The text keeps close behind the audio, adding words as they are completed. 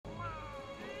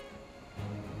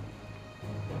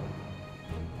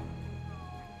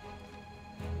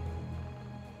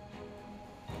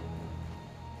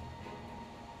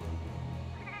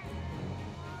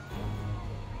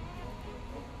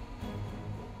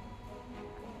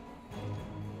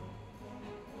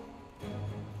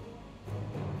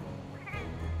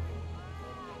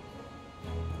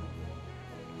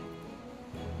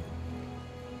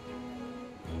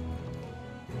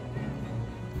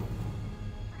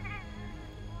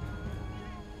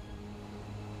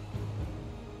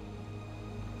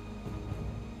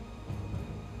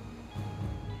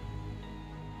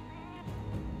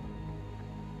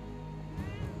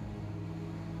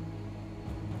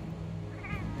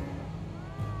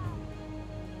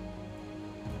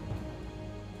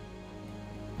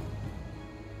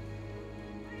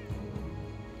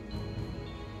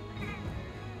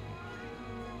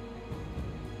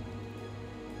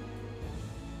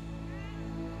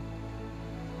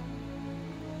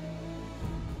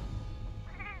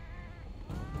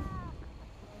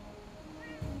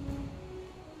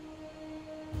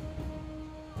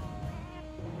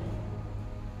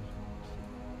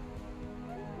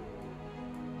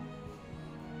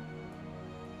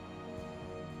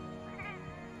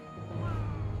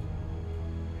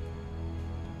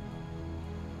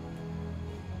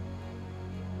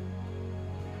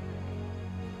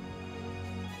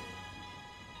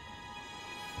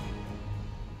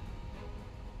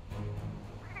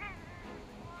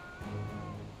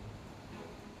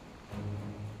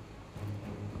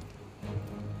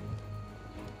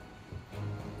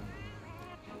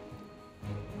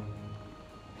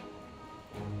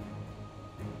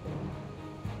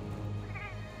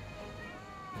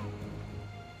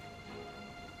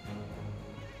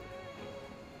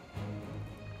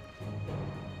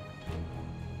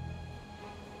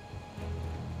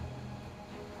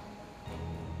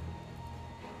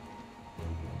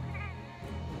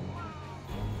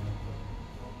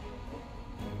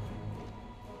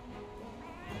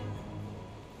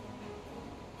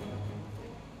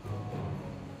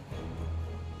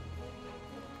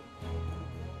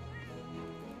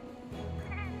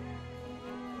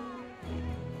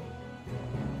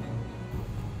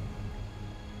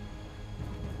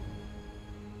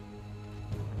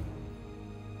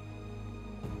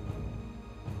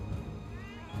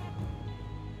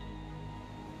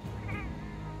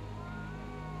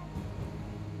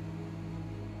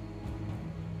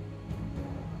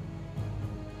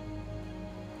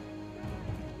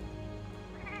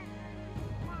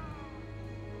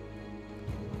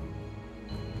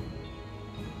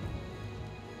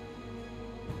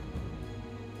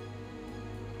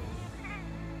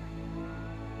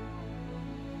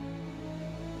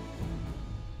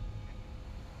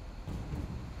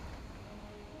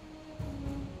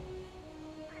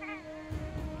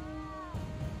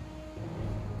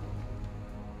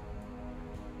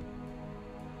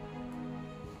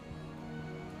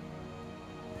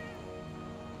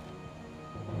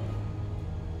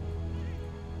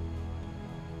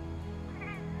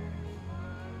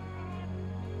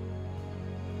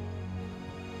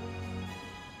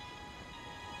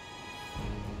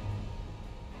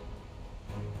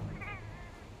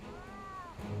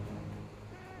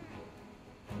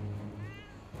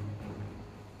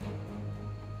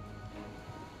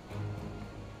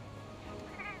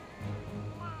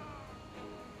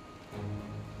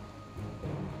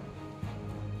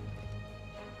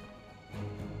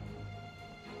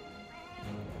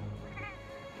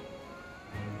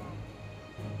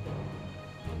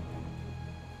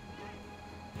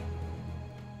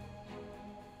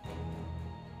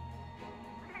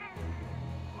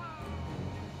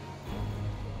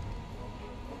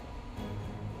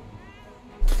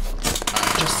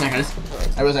sec.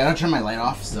 I realized I gotta turn my light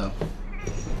off, so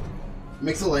it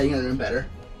makes the lighting in the room better.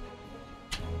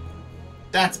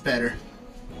 That's better.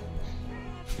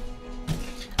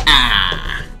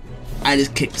 Ah! I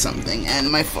just kicked something,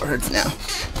 and my foot hurts now.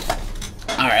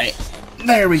 Alright,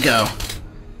 there we go.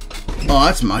 Oh,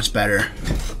 that's much better.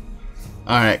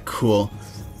 Alright, cool.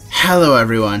 Hello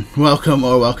everyone,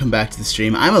 welcome back to the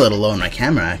stream. I'm a little low on my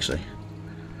camera, actually.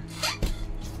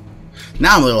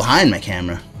 Now I'm a little high in my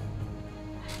camera.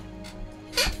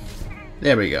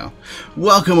 There we go.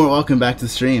 Welcome back to the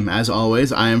stream. As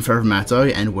always, I am Forever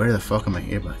Matoi, and where the fuck are my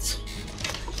earbuds?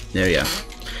 There we go.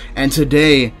 And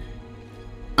today,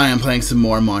 I am playing some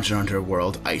more Monster Hunter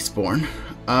World Iceborne.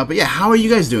 But yeah, how are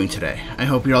you guys doing today? I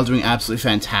hope you're all doing absolutely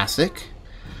fantastic.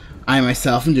 I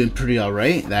myself am doing pretty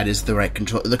alright. That is the right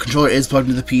control. The controller is plugged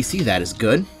into the PC. That is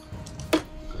good.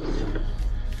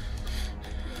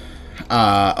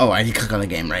 Oh, I need to click on the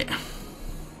game, right?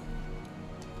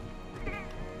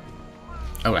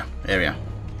 Okay, there we go.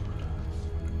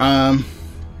 And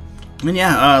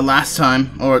yeah, last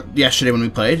time, or yesterday when we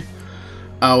played,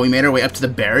 we made our way up to the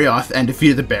Barrioth and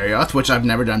defeated the Barrioth, which I've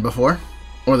never done before.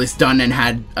 Or at least done and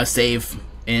had a save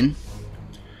in.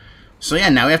 So yeah,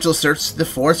 now we have to search the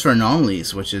forest for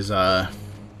anomalies, which is, gonna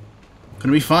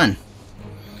be fun.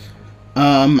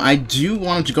 I do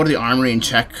want to go to the armory and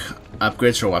check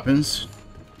upgrades for weapons.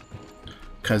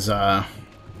 Because,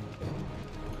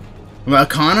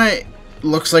 Valkana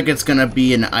looks like it's gonna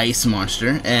be an ice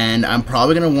monster, and I'm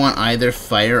probably gonna want either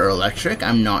fire or electric.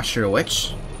 I'm not sure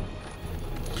which.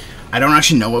 I don't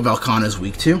actually know what Valkana is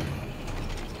weak to.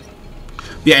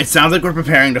 But yeah, it sounds like we're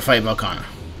preparing to fight Valkana.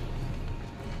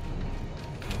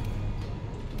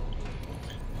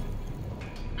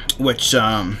 Which,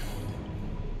 I'm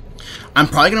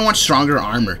probably gonna want stronger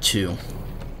armor, too.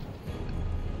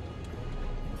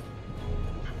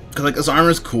 Because, like, this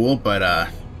armor is cool, but,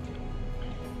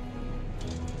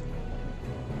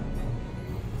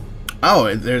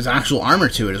 oh, there's actual armor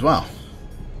to it as well.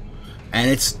 And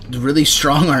it's really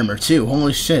strong armor, too.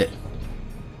 Holy shit.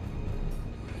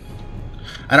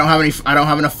 I don't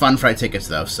have enough fun fright tickets,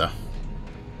 though, so.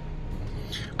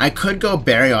 I could go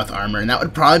Barrioth armor, and that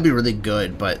would probably be really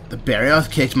good, but the Barrioth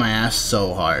kicked my ass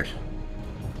so hard.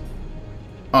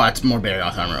 Oh, that's more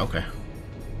Barrioth armor, okay.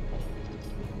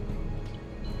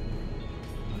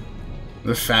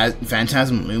 The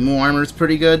Phantasm Lumo armor is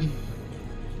pretty good.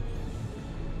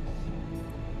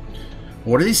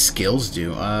 What do these skills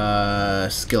do?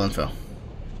 Skill info.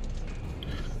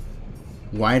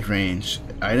 Wide range.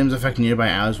 Items affect nearby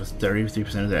allies with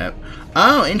 33% of their...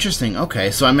 Oh, interesting.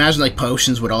 Okay, so I imagine like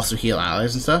potions would also heal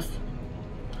allies and stuff.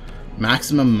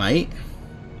 Maximum might.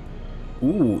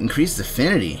 Ooh, increased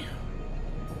affinity.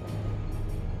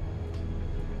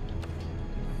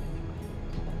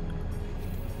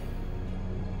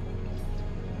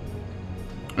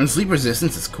 And sleep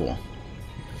resistance is cool.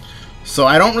 So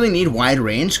I don't really need wide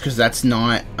range because that's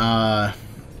not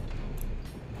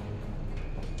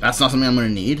something I'm gonna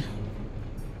need.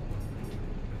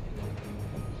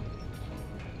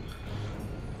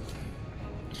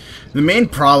 The main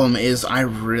problem is I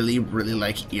really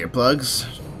like earplugs.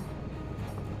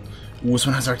 Ooh, this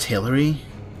one has artillery.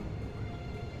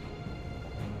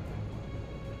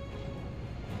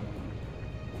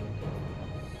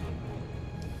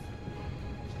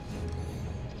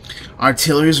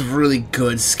 Artillery is a really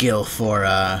good skill for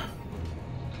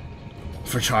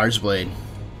Charge Blade.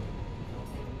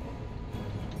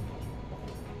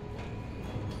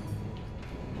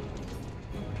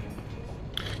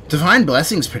 Divine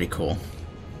Blessing's pretty cool.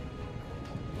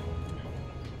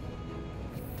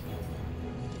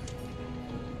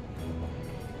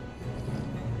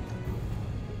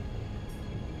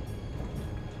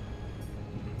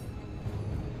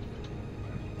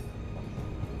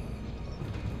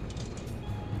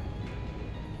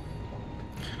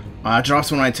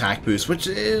 Drops one attack boost, which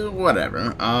is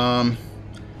whatever.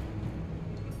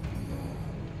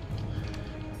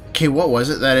 Okay, what was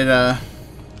it that it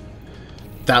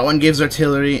that one gives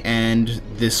artillery and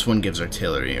this one gives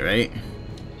artillery, right?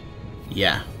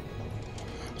 Yeah.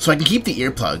 So I can keep the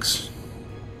earplugs.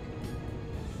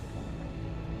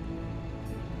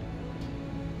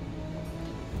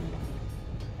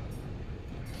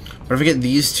 What if I get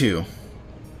these two?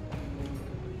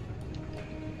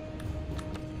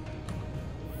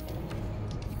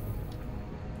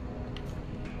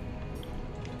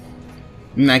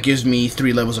 And that gives me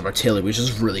 3 levels of artillery, which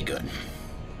is really good.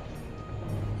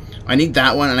 I need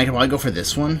that one, and I can probably go for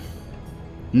this one.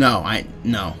 No, I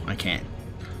can't.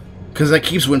 Because that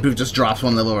keeps windproof, just drops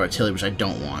 1 level of artillery, which I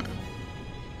don't want.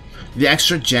 The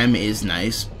extra gem is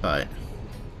nice, but...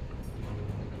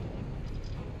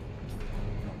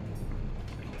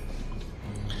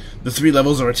 The 3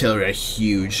 levels of artillery are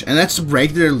huge, and that's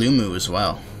regular Lumu as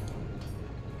well.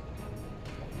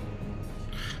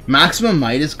 Maximum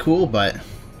might is cool, but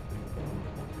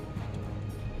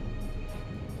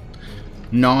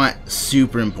not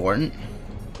super important.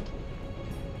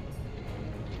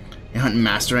 You hunt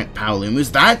Master Rank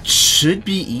Paolumus. That should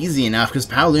be easy enough, because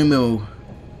Paolumu,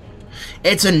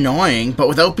 it's annoying, but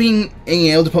without being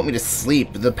able to put me to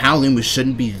sleep, the Paolumu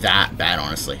shouldn't be that bad,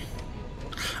 honestly.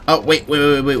 Oh, wait.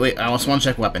 I also want to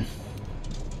check weapon.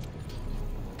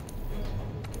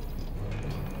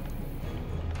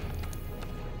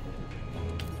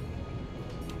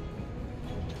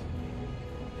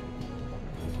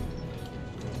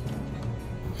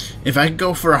 If I could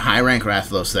go for a high rank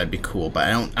Rathalos, that'd be cool. But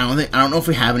I don't know if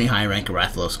we have any high rank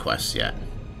Rathalos quests yet,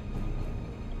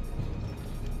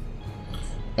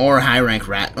 or high rank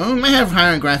Rat. Oh, we might have high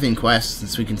rank Rathian quests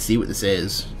since we can see what this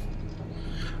is.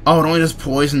 Oh, it only does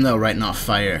poison though, right? Not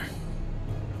fire.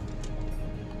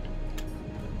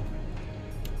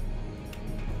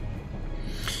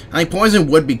 I think poison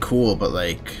would be cool, but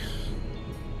like,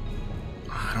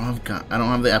 I don't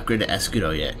have the upgrade to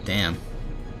Escudo yet. Damn.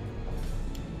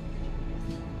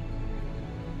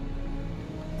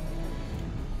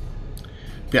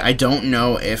 Yeah, I don't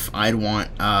know if I'd want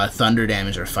thunder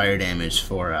damage or fire damage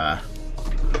for. I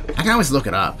can always look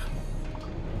it up.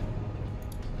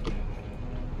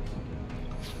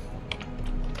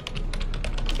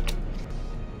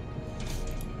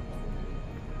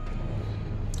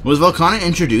 Was Volcana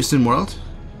introduced in World?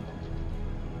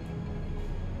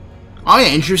 Oh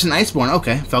yeah, introduced in Iceborne.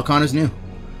 Okay, Volcana's new.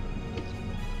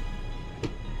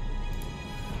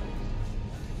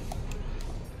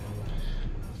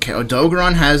 Okay,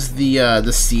 Odogaron has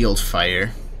the sealed fire,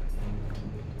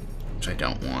 which I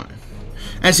don't want.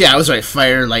 And so yeah, I was right.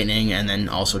 Fire, lightning, and then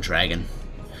also dragon.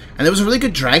 And there was a really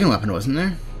good dragon weapon, wasn't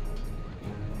there?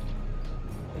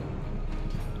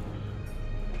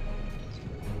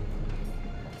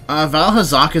 Val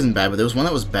Hazak isn't bad, but there was one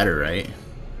that was better, right?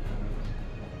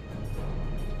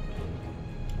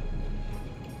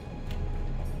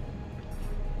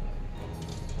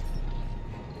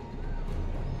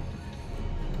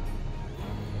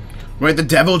 Right, the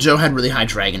Devil Joe had really high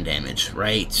dragon damage,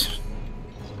 right?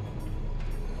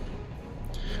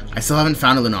 I still haven't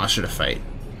found a Lunastra to fight.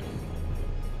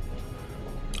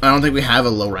 I don't think we have a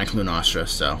low-rank Lunastra,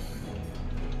 so...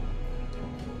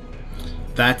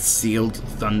 That's sealed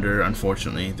thunder,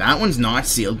 unfortunately. That one's not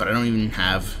sealed, but I don't even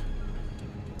have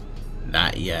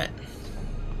that yet.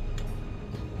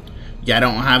 Yeah, I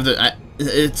don't have the...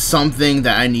 it's something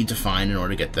that I need to find in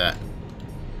order to get that.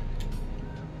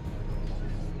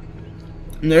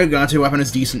 And their Gante weapon is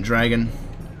decent dragon.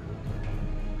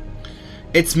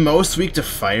 It's most weak to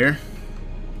fire.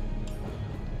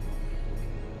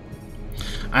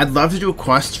 I'd love to do a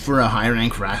quest for a high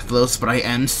rank Rathalos, but I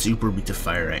am super weak to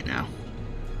fire right now.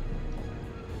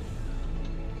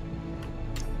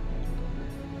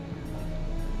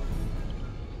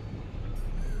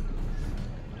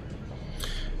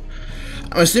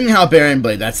 I'm assuming Halberian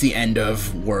Blade, that's the end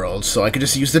of World, so I could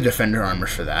just use the Defender Armor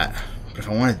for that. But if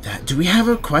I wanted that... Do we have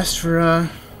a quest for,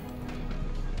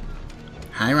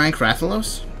 high rank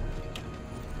Rathalos?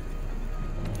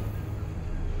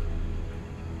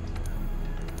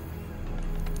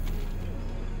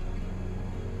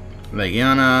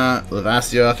 Legiana,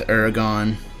 Levasioth,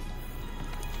 Aragon.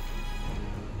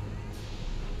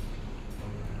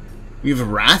 We have a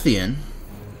Rathian.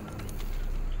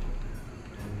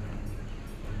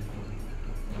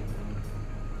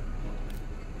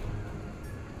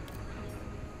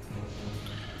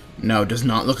 No, it does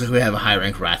not look like we have a high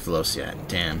rank Rathalos yet.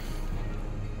 Damn.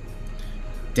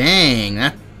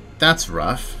 Dang, that's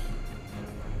rough.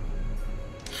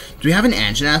 Do we have an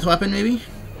Anjanath weapon, maybe?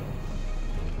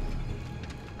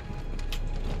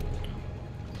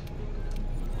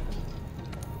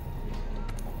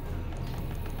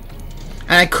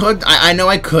 And I know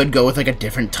I could go with like a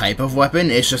different type of weapon,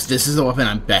 it's just this is the weapon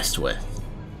I'm best with.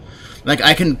 Like,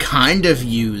 I can kind of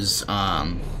use,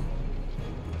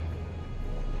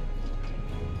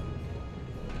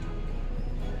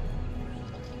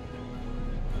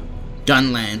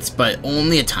 Gunlance, but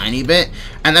only a tiny bit,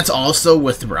 and that's also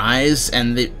with Rise,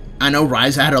 and I know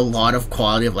Rise had a lot of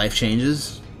quality of life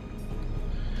changes.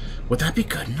 Would that be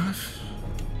good enough?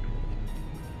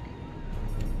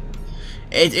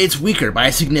 It's weaker by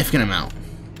a significant amount.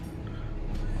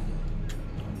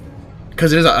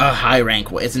 Because there's a high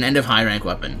rank, it's an end of high rank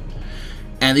weapon.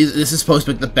 And this is supposed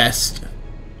to be the best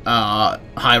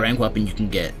high rank weapon you can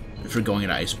get for going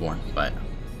into Iceborne, but...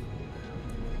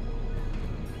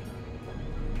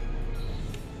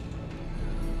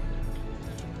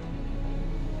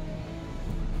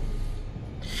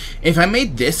 If I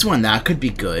made this one, that could be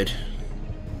good.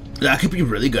 That could be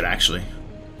really good, actually.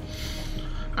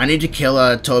 I need to kill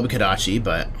Tobi Kadachi,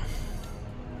 but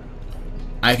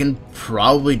I can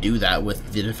probably do that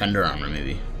with the defender armor,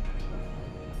 maybe.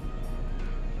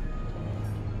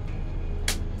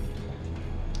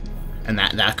 And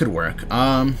that could work.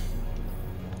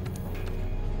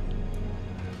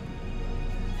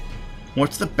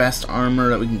 What's the best armor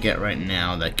that we can get right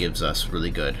now that gives us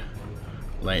really good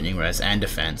lightning res and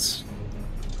defense?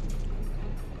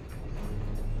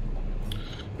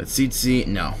 Let's see.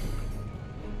 No.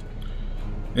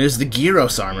 It is the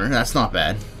Gyros armor. That's not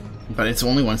bad. But it's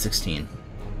only 116.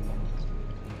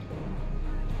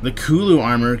 The Kulu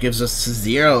armor gives us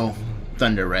 0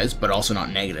 thunder res, but also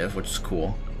not negative, which is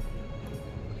cool.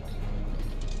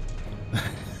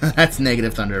 That's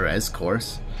negative thunder res, of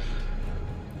course.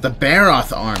 The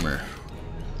Baroth armor.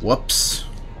 Whoops.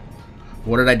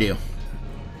 What did I do?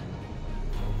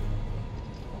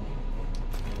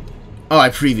 Oh, I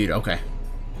previewed. Okay.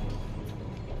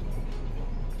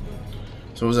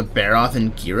 So it was a Baroth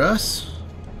and Gyros?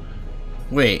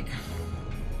 Wait.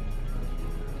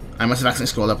 I must have accidentally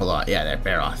scrolled up a lot. Yeah, there,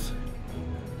 Baroth.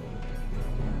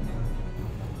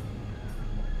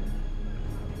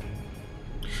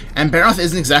 And Baroth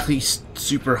isn't exactly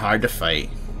super hard to fight.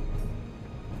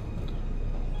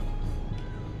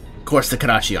 Of course, the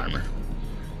Kadachi armor.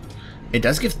 It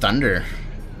does give thunder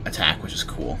attack, which is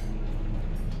cool.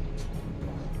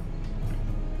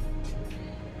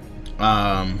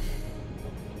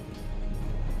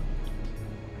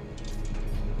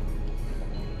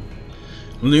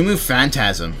 Lumu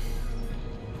Phantasm.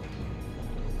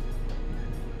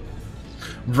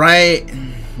 Right.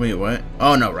 Wait, what?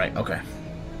 Oh, no, right. Okay.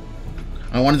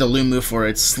 I wanted the Lumu for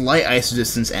its slight ice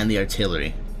resistance and the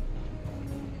artillery.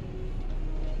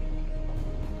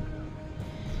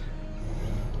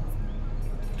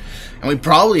 And we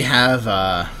probably have,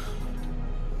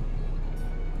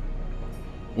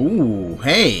 Ooh,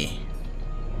 hey!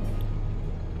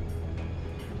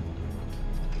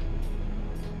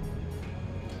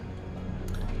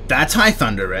 That's high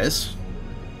thunder res.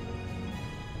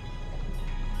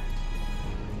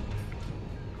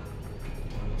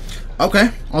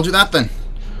 Okay, I'll do that then.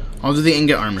 I'll do the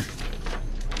ingot armor.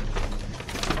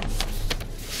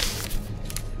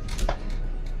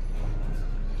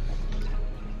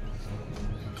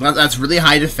 Well, that's really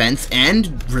high defense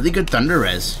and really good thunder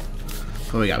res.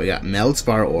 What we got? We got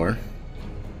Meldspar ore.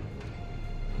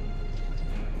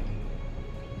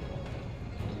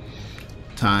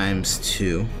 Times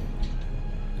 2.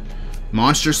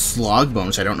 Monster Slogbone,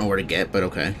 which I don't know where to get, but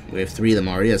okay. We have 3 of them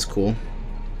already, that's cool.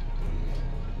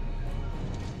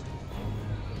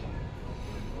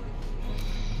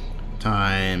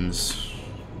 Times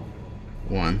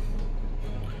 1.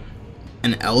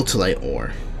 An Eltolite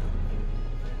ore.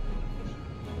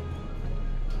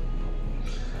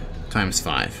 Times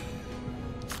 5.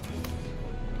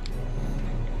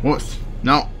 What?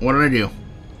 No, what did I do?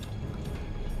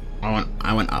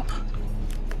 I went up.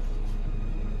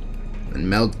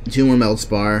 And 2 more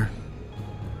Meldspar.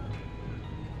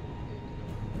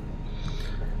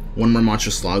 1 more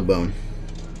Monster Slogbone.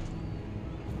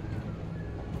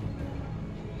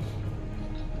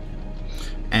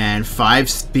 And 5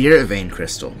 Spirit Vein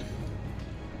Crystal.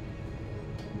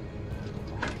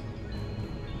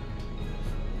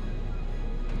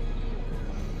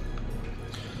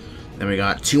 Then we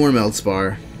got 2 more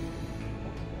Meldspar.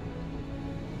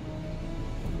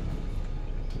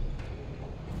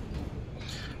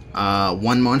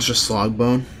 One Monster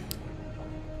Slogbone.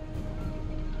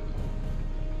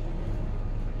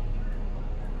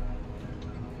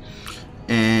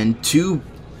 And 2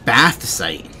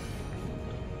 Bathsite.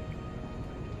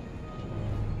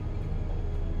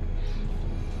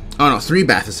 Oh no, 3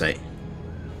 Bathsite.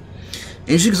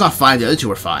 Interesting because not 5, the other 2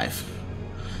 were 5.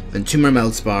 Then 2 more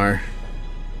Meldspar.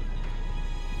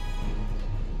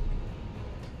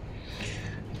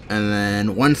 And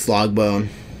then 1 Slogbone.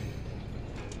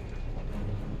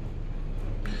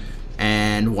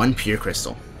 And 1 Pure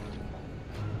Crystal.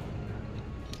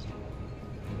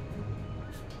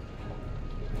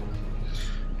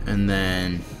 And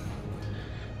then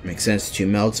makes sense, 2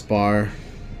 Meldspar.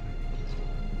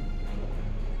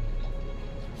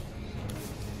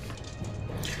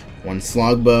 One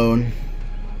Slogbone.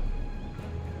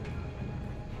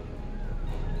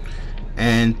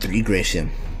 And 3 Gratium.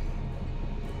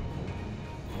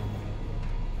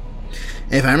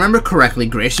 If I remember correctly,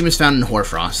 Gratium is found in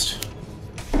Hoarfrost.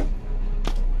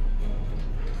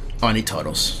 Oh, I need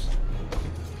totals.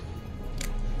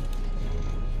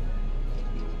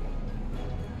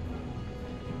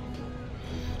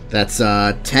 That's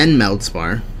 10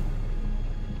 Meldspar.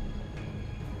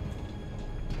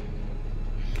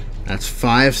 That's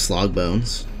 5 slog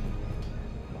bones.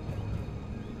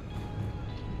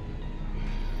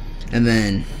 And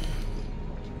then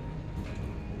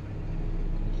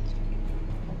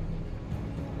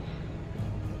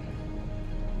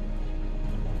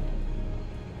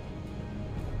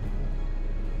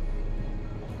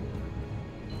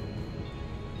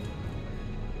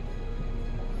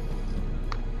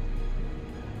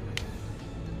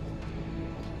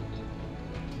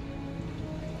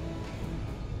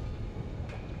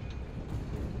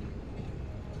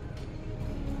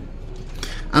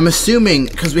I'm assuming,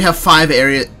 because we have 5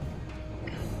 area...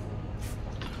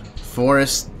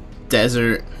 Forest,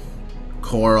 desert,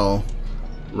 coral,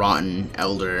 rotten,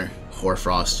 elder,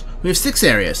 hoarfrost. We have 6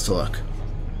 areas to look. So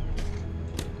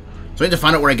we need to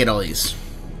find out where I get all these.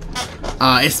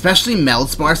 Especially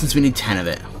Meldspar, since we need 10 of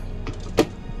it.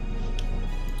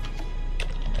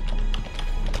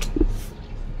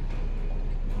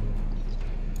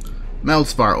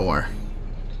 Meldspar ore.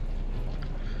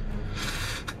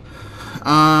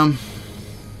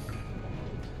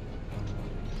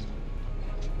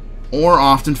 Ore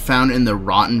often found in the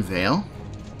Rotten Vale.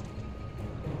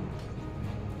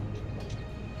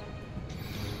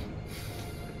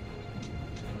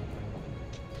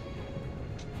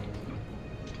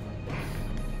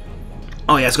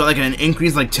 Oh yeah, it's got like an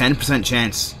increased like 10%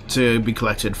 chance to be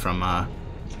collected from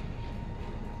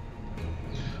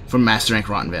Master Rank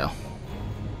Rotten Vale,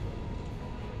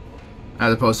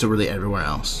 as opposed to really everywhere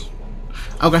else.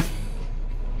 Okay.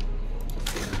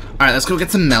 Alright, let's go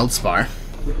get some Meldspar.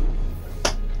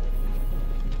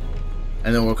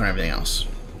 And then we'll work on everything else.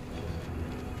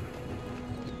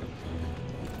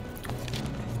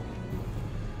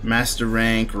 Master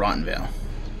Rank Rotten Vale.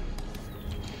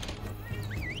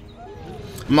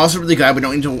 I'm also really glad we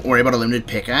don't need to worry about a limited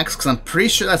pickaxe, because I'm pretty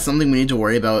sure that's something we need to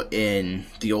worry about in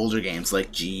the older games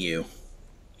like GU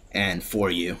and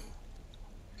 4U.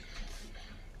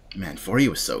 Man, 4U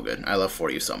was so good. I love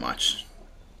 4U so much.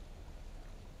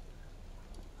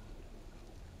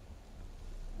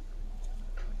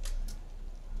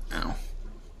 Ow.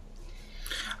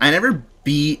 I never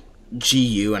beat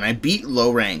GU, and I beat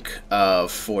low rank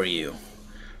of 4U.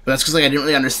 But that's because like I didn't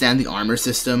really understand the armor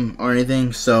system or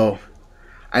anything, so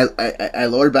I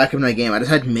lowered back in my game. I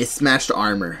just had mismatched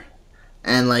armor.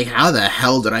 And like, how the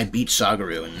hell did I beat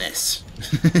Shagaru in this?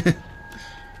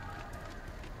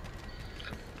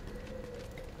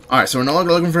 Alright, so we're no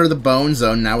longer looking for the bone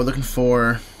zone. Now we're looking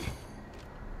for...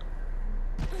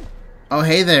 Oh,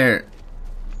 hey there,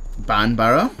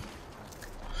 Banbaro.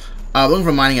 We're looking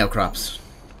for mining outcrops.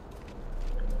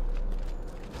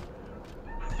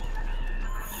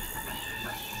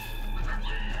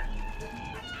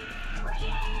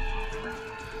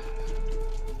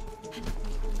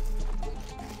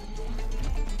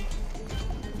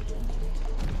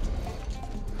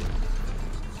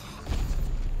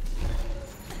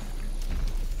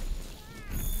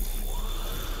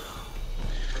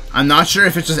 I'm not sure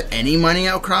if it's just any mining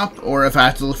outcrop or if I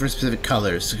have to look for specific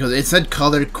colors, because it said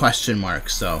colored question mark,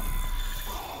 so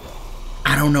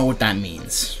I don't know what that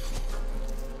means.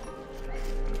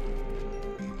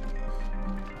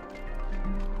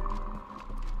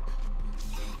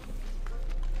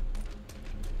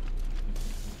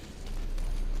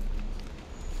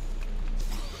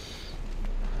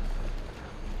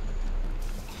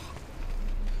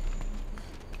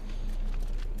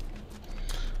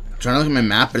 Trying to look at my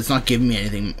map, but it's not giving me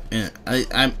anything.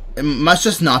 It must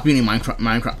just not be any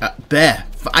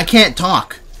Minecraft. I can't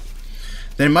talk.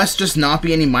 There must just not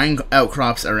be any mine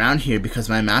outcrops around here because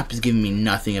my map is giving me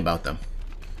nothing about them.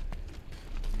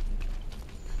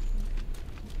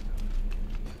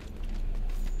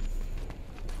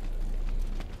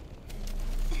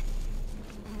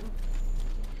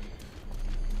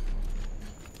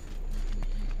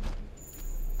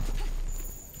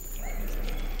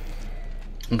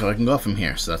 Okay, I can go up from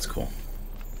here, so that's cool.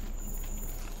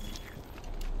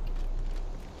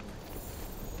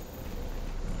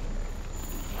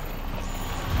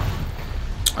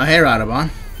 Oh, hey, Radabon.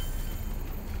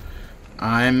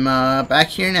 I'm back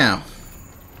here now.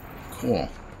 Cool.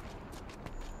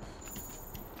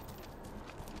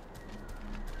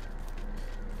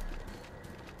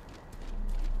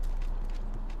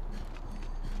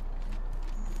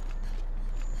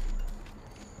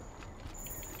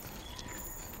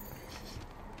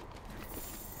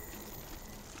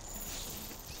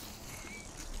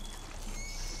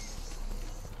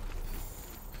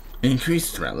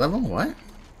 Increased threat level? What?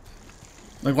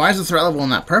 Like, why is the threat level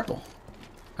in that purple?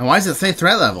 And why does it say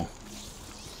threat level?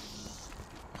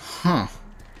 Huh.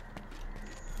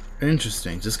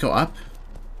 Interesting. Just go up?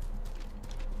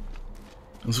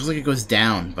 This looks like it goes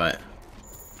down, but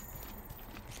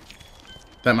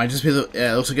that might just be the.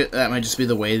 Yeah, it looks like that might just be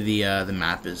the way the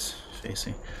map is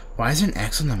facing. Why is there an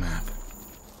X on the map?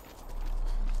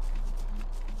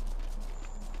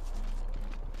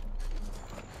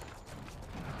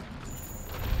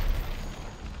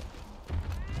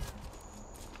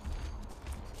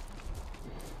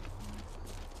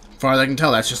 As far as I can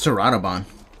tell, that's just a Radobon.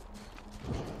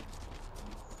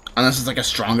 Unless it's like a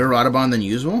stronger Radobon than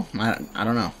usual? I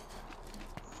don't know.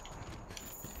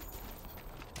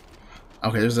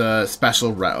 Okay, there's a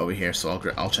special rut over here, so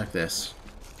I'll check this.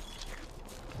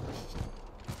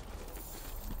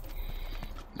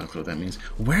 No clue what that means.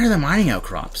 Where are the mining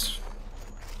outcrops?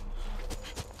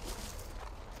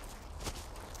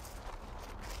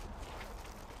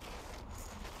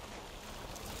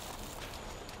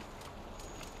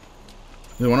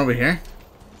 The one over here?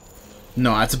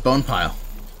 No, that's a bone pile.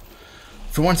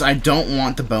 For once, I don't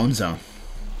want the bone zone.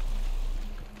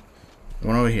 The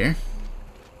one over here?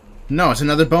 No, it's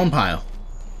another bone pile.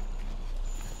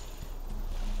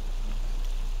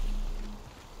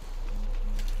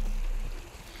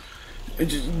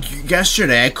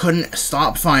 Yesterday, I couldn't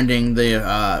stop finding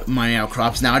the mining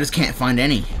outcrops. Now I just can't find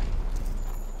any.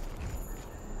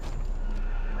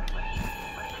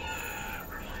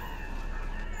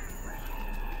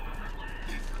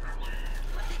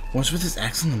 What's with this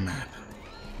X on the map?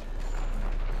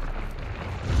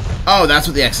 Oh, that's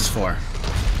what the X is for.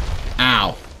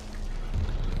 Ow.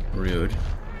 Rude.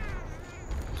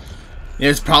 Yeah,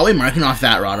 it's probably marking off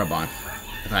that Radobon,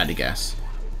 if I had to guess.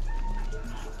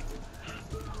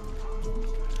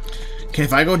 Okay,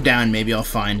 if I go down, maybe I'll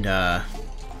find,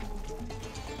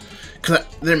 cause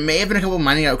there may have been a couple of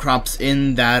mining outcrops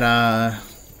in that,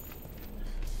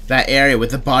 that area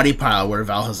with the body pile where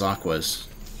Valhazak was.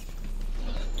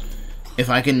 If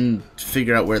I can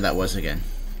figure out where that was again.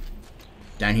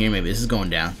 Down here, maybe. This is going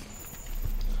down.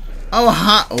 Oh,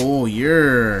 ha! Oh,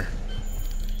 you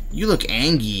look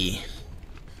angry.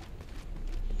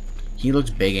 He looks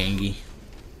big angry.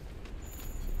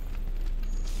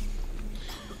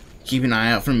 Keep an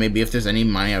eye out for maybe if there's any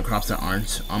mining outcrops that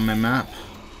aren't on my map.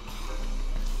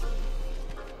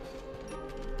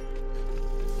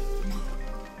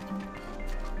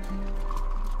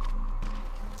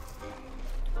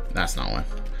 That's not one.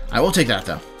 I will take that,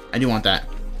 though. I do want that.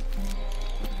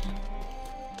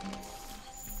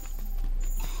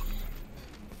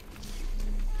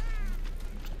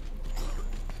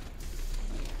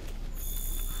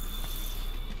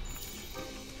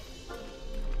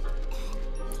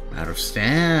 Out of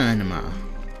stamina.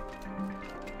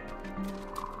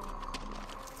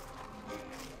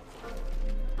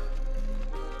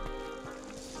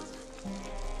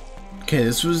 Okay,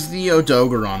 this was the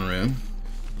Odogaron room.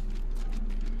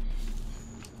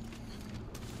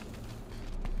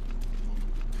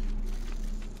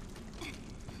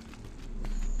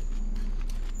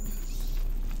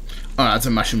 Oh, that's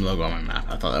a mushroom logo on my map.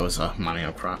 I thought that was a mining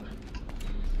outcrop.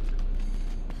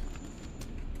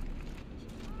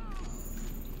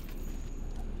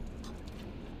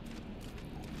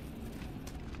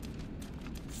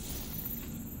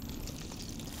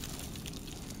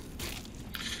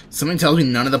 Something tells me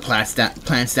none of the plants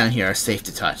down here are safe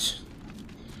to touch.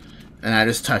 And I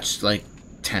just touched like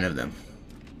 10 of them.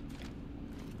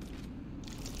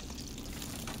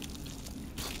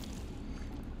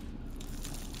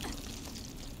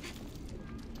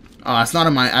 Oh, that's not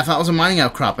a mine. I thought it was a mining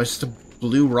outcrop. It's just a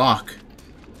blue rock.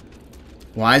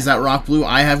 Why is that rock blue?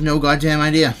 I have no goddamn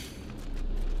idea.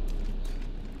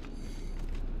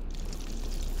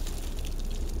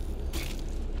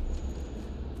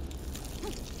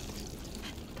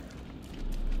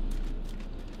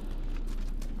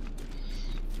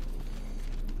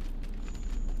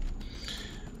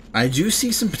 I do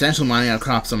see some potential mining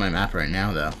outcrops on my map right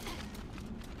now, though.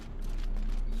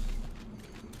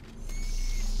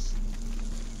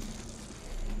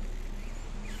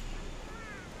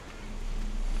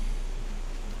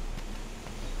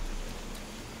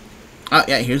 Oh,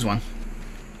 yeah, here's one.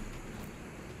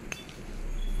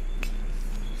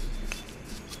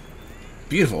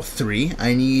 Beautiful. 3.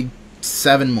 I need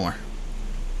 7 more.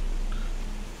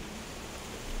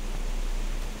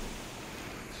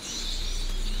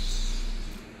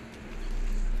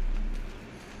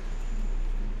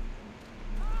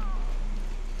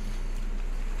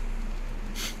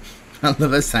 I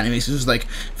love this animation. It's just like,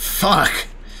 fuck.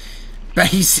 But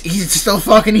he's still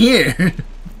fucking here.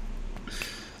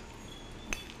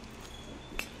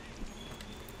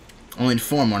 Only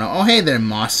 4 more now. Oh, hey there,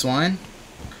 moss swine.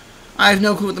 I have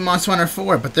no clue what the moss swine are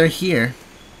for, but they're here.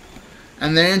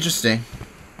 And they're interesting.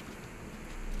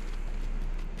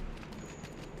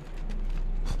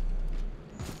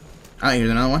 Oh,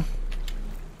 here's another one.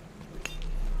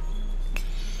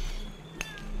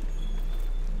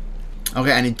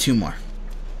 Okay, I need 2 more.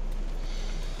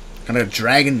 Got a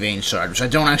dragon vein shard, which I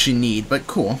don't actually need, but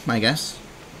cool, I guess.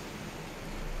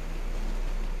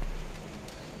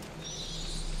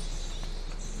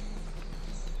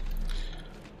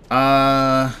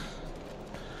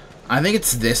 I think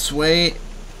it's this way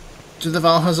to the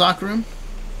Valhazak room.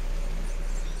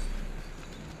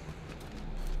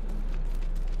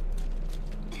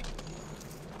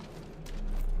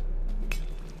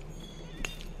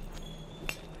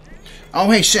 Oh,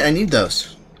 hey, shit, I need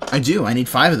those. I do. I need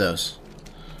 5 of those.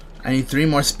 I need 3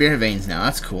 more spirit veins now.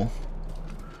 That's cool.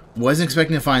 Wasn't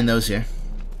expecting to find those here.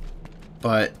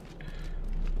 But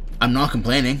I'm not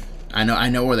complaining. I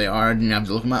know where they are. I didn't have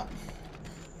to look them up.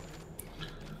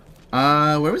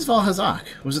 Where was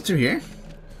Valhazak? Was it through here?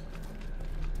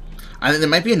 I think there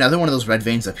might be another one of those red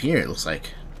veins up here, it looks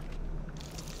like.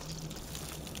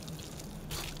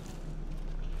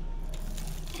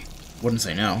 Wouldn't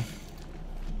say no.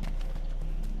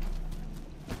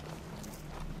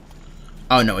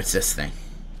 Oh, no, it's this thing.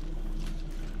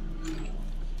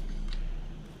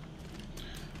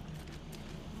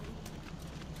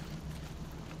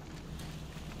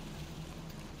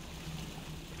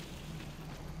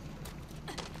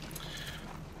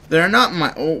 There are not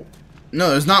my... Oh, no,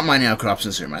 there's not mining outcrops in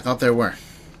this room. I thought there were.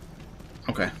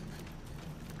 Okay.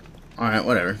 Alright,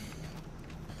 whatever.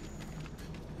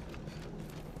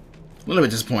 A little bit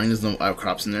disappointing there's no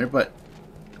outcrops in there, but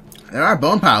there are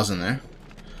bone piles in there.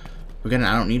 Again,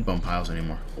 I don't need bone piles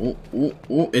anymore. Oh, oh,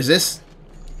 oh, is this...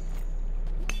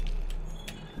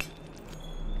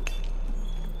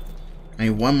 I need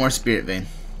 1 more spirit vein.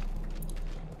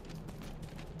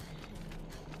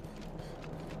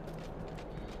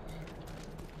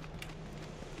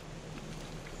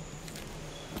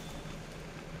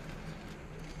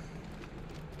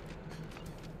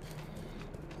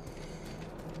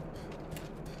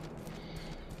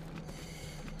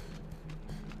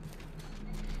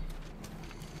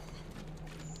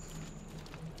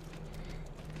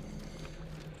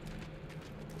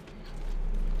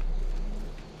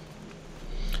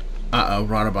 Uh-oh,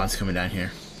 Rotobot's coming down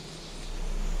here.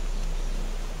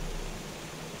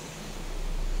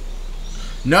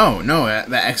 No, no,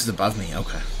 that X is above me.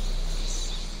 Okay.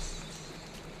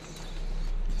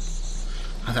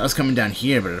 I thought it was coming down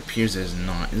here, but it appears it is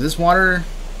not. Is this water?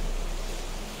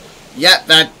 Yeah,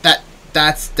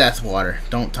 that's death water.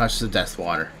 Don't touch the death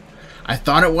water. I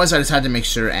thought it was, I just had to make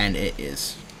sure, and it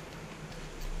is.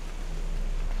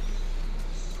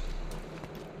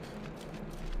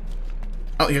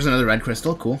 Oh, here's another red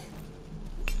crystal. Cool.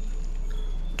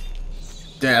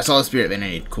 Yeah, that's all the spirit vein I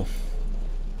need. Cool.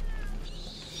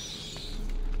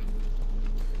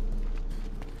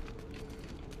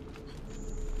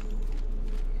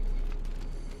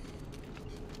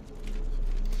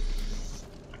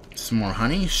 Some more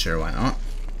honey? Sure, why not?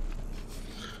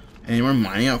 Any more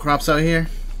mining outcrops out here?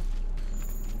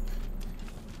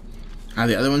 Are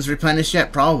the other ones replenished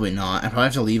yet? Probably not. I probably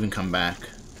have to leave and come back.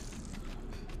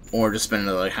 Or just spend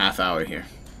another like half hour here.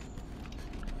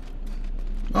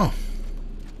 Oh.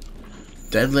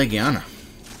 Dead Legiana.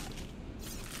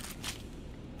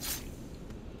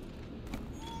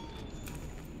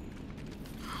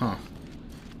 Huh.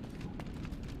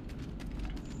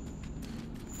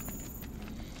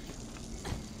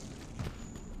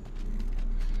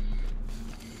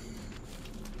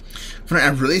 I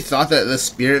really thought that the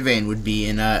spirit vein would be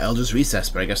in Elder's Recess,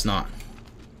 but I guess not.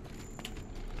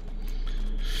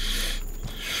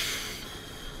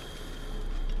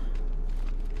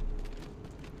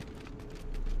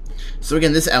 So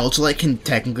again, this Elcholite can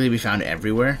technically be found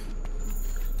everywhere,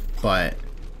 but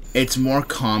it's more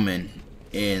common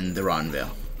in the Rotten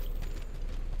Vale.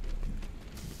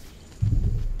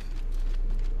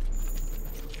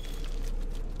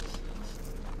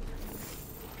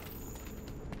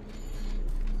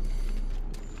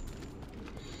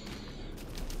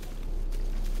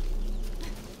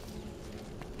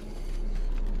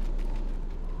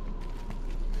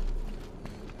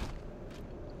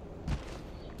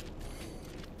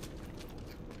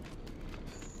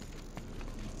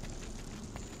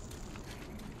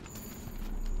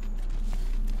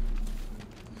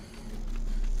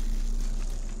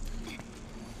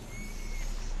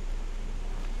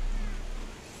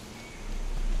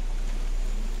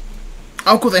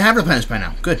 Oh, cool, they have replenished by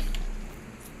now. Good.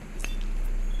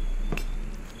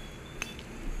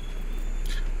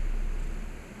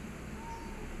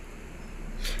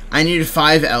 I needed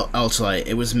 5 Elcholite.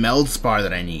 It was Meldspar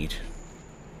that I need.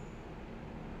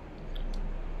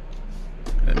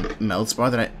 Meldspar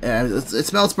that I...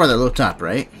 it's Meldspar that looked up,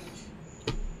 right?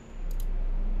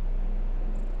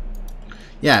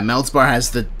 Yeah, Meldspar has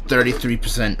the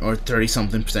 33% or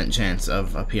 30-something% chance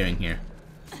of appearing here.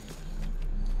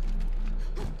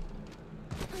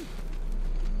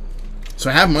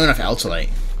 So I have more than enough Altolite.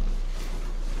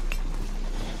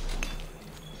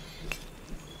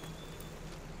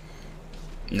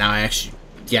 Now I actually...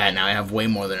 Yeah, now I have way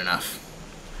more than enough.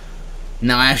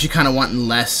 Now I actually kind of want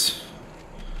less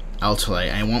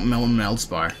Altolite. I want more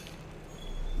Meldspar.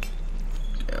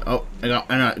 Oh, I got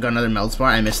another Meldspar.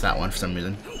 I missed that one for some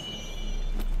reason.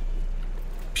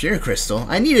 Pure Crystal.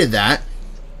 I needed that.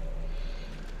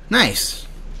 Nice.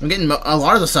 I'm getting a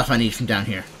lot of the stuff I need from down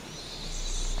here.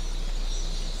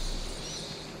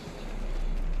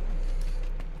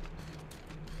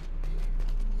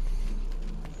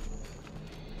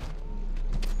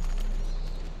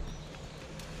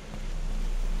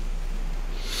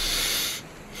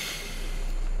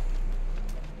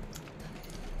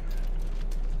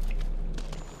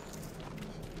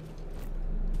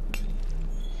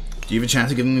 Do you have a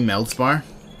chance of giving me Meldspar?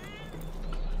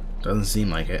 Doesn't seem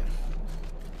like it.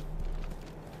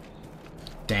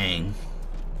 Dang.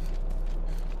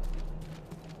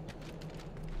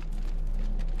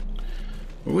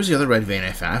 Where was the other red vein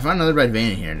I found? I found another red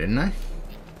vein in here, didn't I?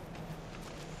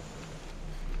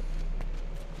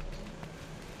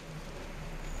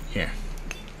 Here.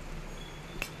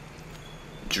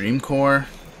 Dream Core.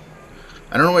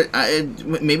 I don't know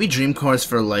what... maybe Dream Core is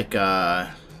for, like,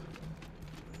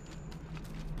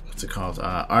 what's it called?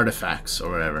 Artifacts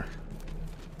or whatever.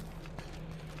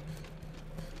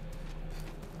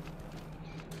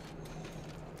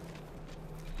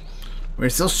 Where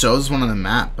it still shows one on the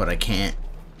map, but I can't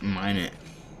mine it.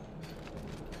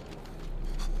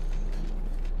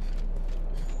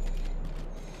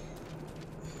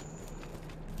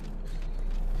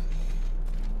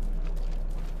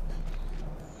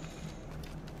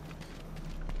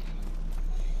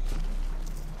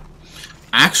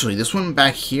 Actually, this one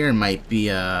back here might be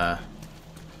an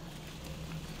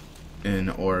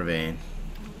ore vein.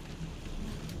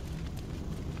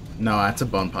 No, that's a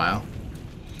bone pile.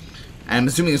 I'm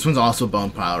assuming this one's also a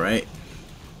bone pile, right?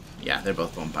 Yeah, they're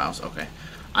both bone piles. Okay.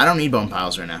 I don't need bone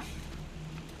piles right now.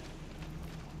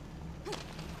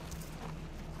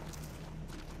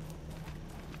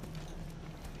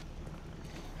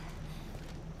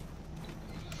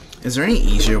 Is there any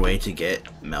easier way to get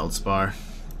Meldspar?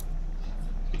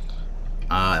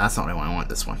 That's not what I want. I want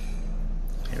this one.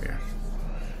 Here we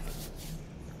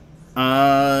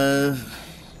are.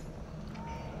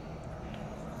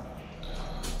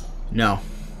 No.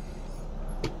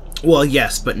 Well,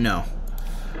 yes, but no.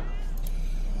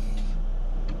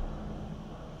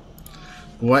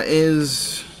 What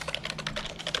is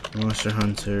Monster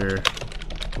Hunter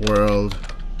World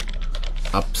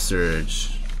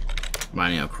Upsurge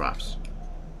mining outcrops?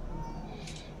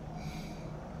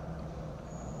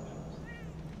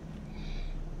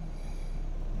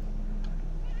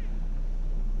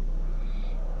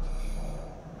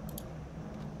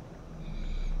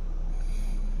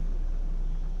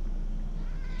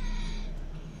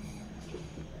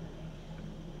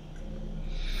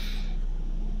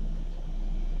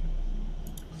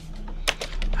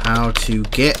 How to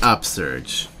get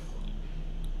Upsurge.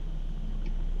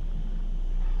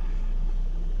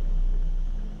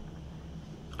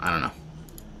 I don't know.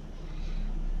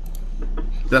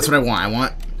 That's what I want. I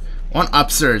want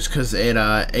Upsurge because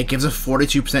it gives a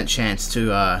 42% chance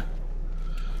to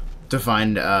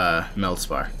find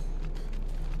Meldspar.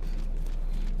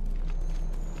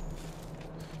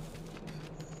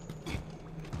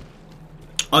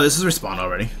 Oh, this is respawned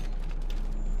already.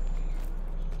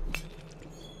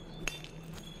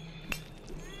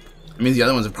 I mean, the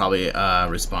other ones have probably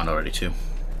respawned already too.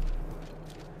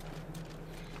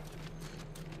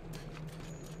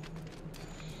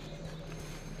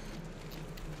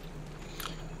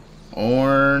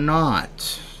 Or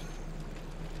not.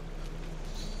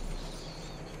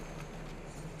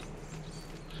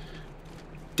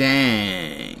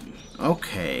 Dang.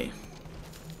 Okay.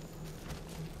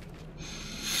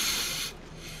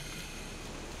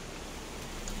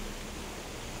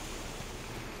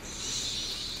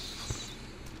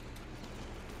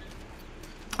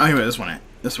 Oh, here, this one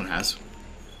has.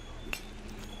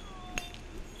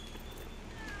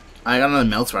 I got another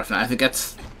Meldspar now. I think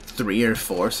that's 3 or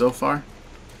 4 so far,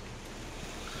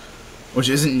 which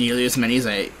isn't nearly as many as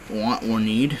I want or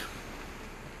need.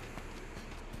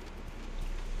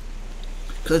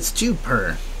 Cause it's 2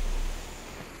 per.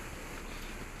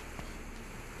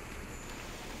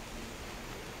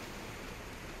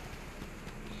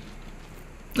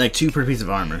 Like 2 per piece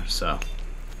of armor, so.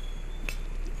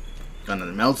 Got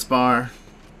another Meldspar.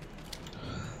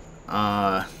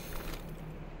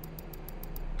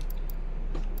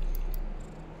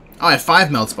 Oh, I have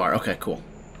 5 melts bar. Okay, cool.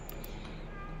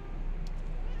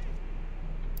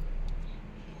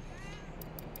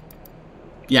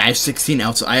 Yeah, I have 16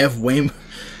 Elta. I have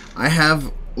I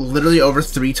have literally over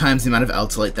 3 times the amount of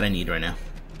Eltalite that I need right now.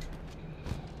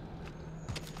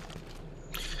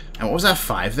 And what was that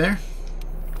 5 there?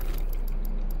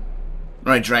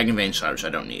 Alright, Dragon Vein Shard, which I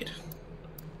don't need.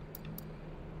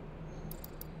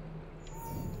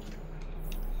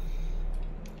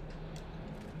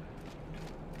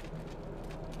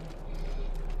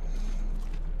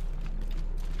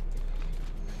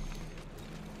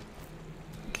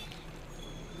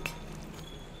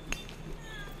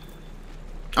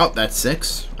 Oh, that's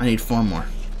 6. I need 4 more.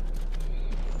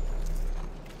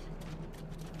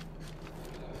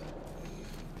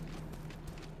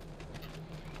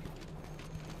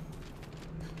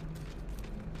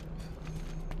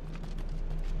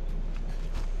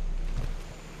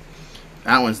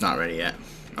 That one's not ready yet.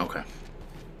 Okay.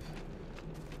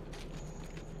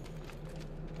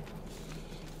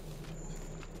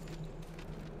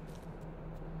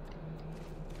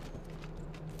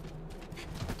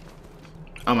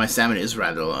 Oh, my stamina is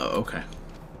rather low. Okay.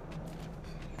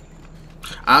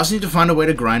 I also need to find a way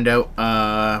to grind out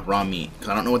raw meat, because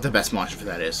I don't know what the best monster for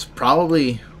that is.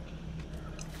 Probably,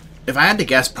 if I had to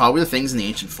guess, probably the things in the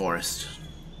Ancient Forest.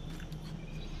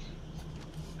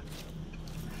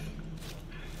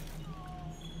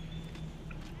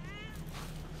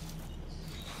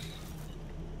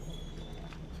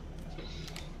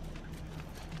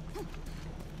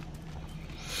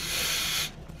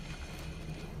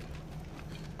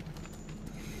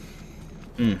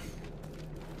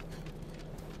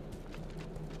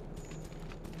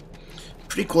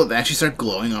 Pretty cool that they actually start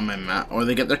glowing on my map, or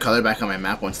they get their color back on my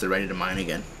map once they're ready to mine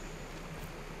again.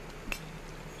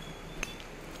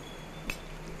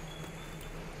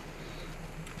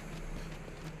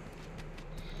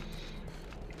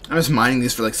 I'm just mining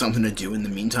these for like something to do in the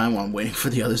meantime while I'm waiting for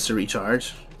the others to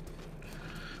recharge.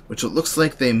 Which it looks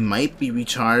like they might be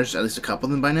recharged, at least a couple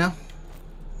of them by now.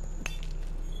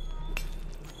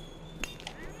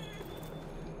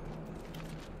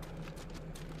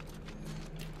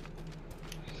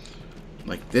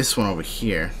 Like this one over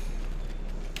here,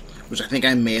 which I think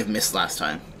I may have missed last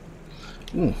time.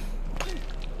 Ooh.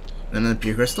 Another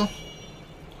pure crystal.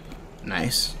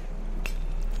 Nice.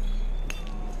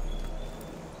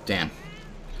 Damn.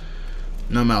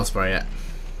 No Malus bar yet.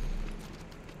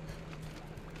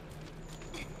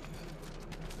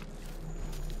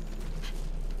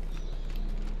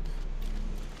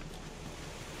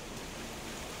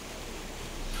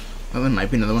 Well, there might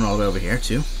be another one all the way over here,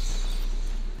 too.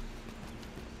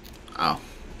 Oh.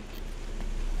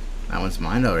 That one's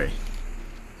mine already.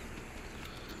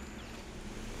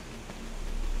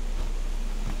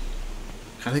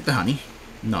 Can I take the honey?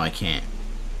 No, I can't.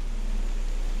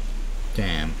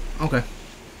 Damn. Okay.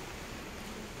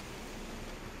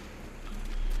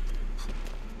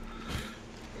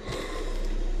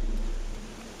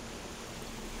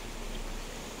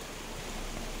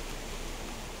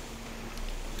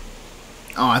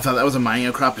 Oh, I thought that was a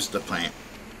mining Acropis the plant.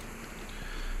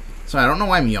 So I don't know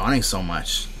why I'm yawning so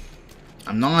much.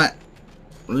 I'm not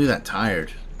really that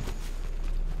tired.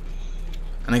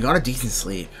 And I got a decent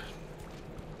sleep.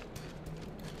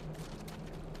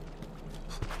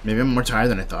 Maybe I'm more tired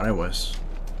than I thought I was.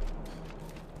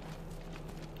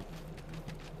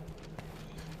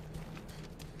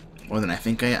 More than I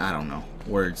think I don't know.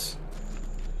 Words.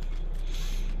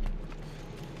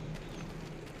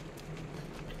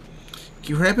 Can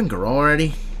you hurry up and grow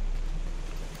already?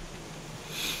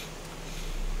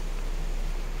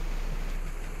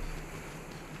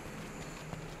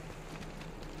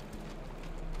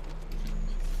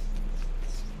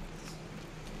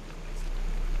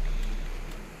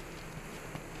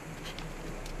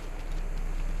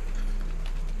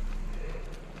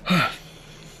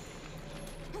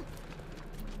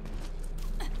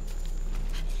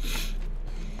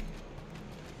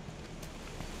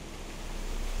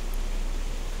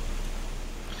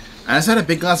 I just had a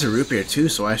big glass of root beer too,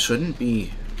 so I shouldn't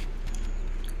be...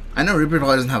 I know root beer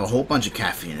probably doesn't have a whole bunch of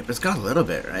caffeine in it, but it's got a little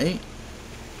bit, right?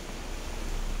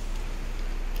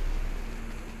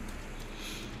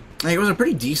 Like, it was a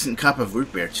pretty decent cup of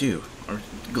root beer too. Or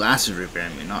glass of root beer,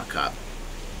 I mean, not cup.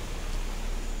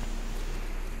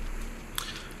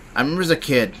 I remember as a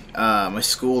kid, my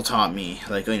school taught me,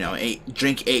 like, you know,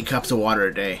 drink 8 cups of water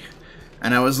a day.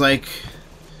 And I was like...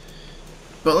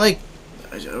 But, like...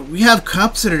 We have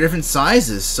cups that are different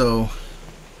sizes, so...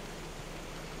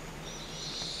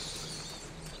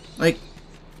 Like...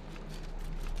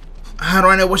 How do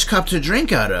I know which cup to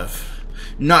drink out of?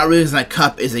 Not really, because that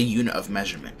cup is a unit of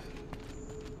measurement.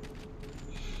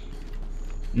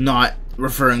 not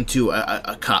referring to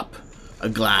a cup, a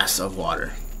glass of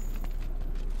water.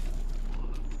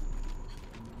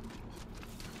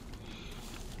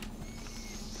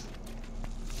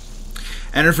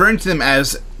 And referring to them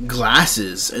as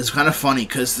glasses is kind of funny,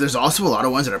 because there's also a lot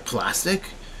of ones that are plastic.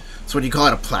 So what do you call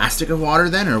it, a plastic of water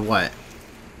then, or what?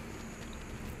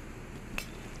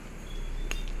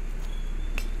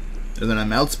 There's then a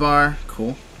melts bar.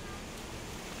 Cool.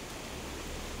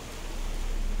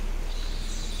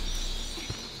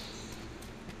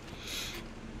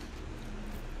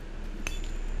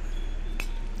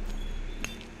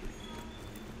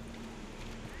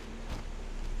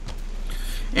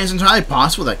 And it's entirely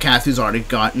possible that Kathu's already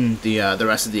gotten the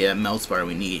rest of the melts bar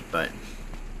we need, but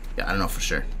yeah, I don't know for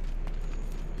sure.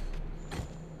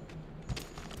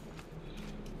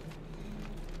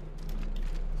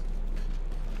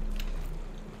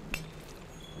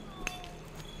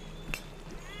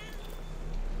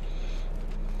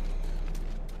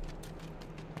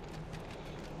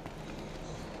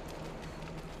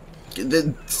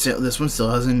 This one still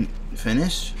hasn't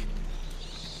finished?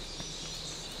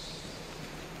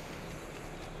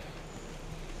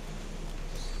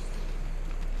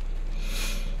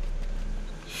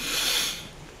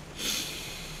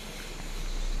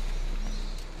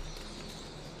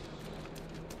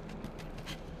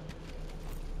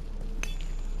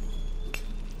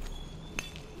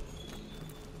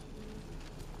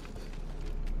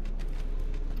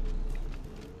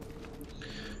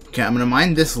 Okay, I'm gonna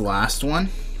mine this last one,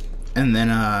 and then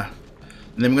I'm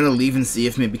gonna leave and see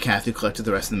if maybe Kathu collected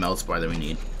the rest of the melts bar that we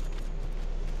need,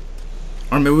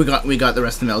 or maybe we got the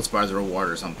rest of the melts bar as a reward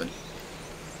or something.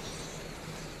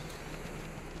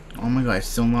 Oh my god, it's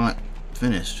still not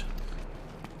finished.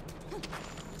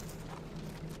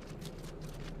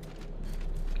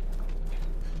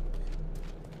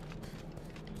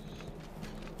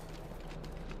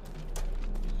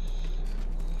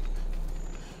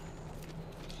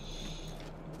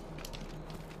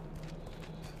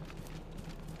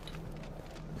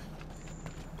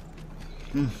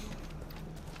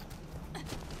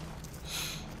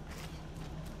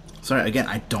 Sorry, again,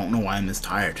 I don't know why I'm this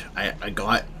tired. I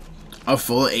got a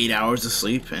full 8 hours of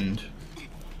sleep, and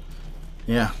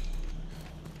yeah.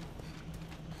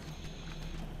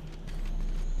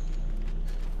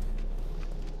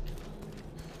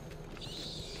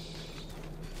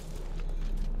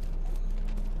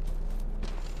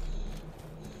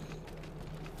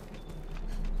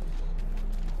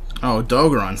 Oh,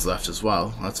 Dogoron's left as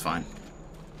well. That's fine.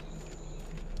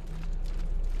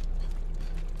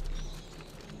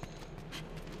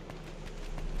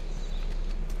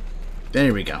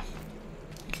 There we go.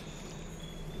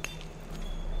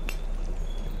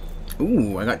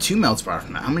 Ooh, I got 2 melts bar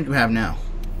from that. How many do we have now?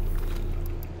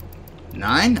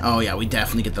 9? Oh yeah, we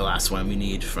definitely get the last one we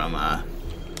need from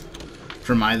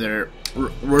either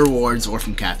rewards or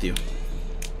from Kathu.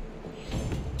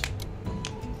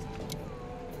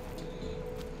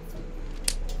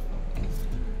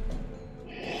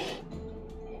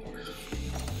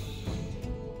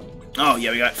 Oh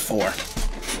yeah, we got 4.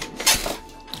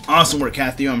 Awesome work,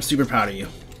 Kathu. I'm super proud of you.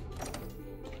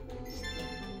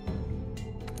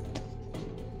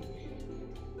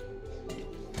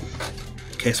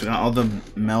 Okay, so we got all the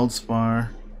melts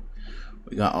bar,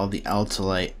 we got all the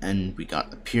Altalite, and we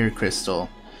got the pure crystal,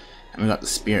 and we got the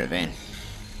spirit vein.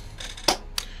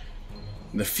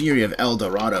 The Fury of El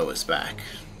Dorado is back.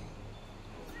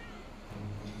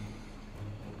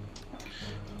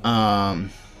 I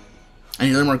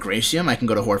need a little more Gratium. I can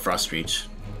go to Hoarfrost Reach.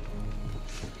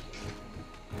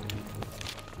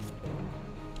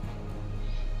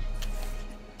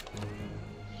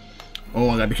 Oh,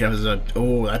 I gotta be careful.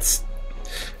 Oh, that's...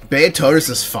 Beatotus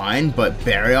is fine, but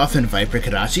Barioth and Viper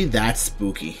Kadachi, that's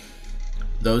spooky.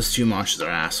 Those 2 monsters are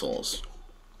assholes.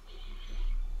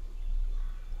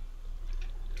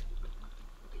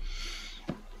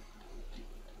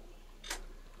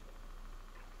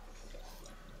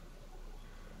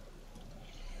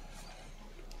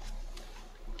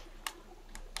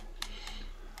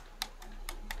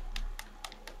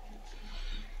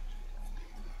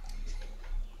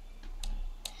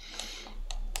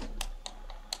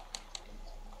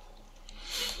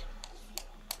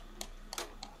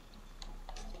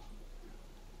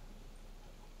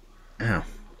 Ow.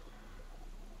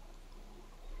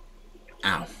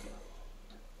 Ow.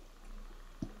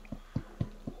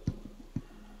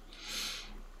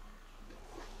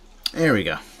 There we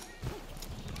go.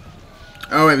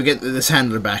 Alright, we get this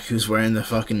handler back who's wearing the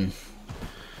fucking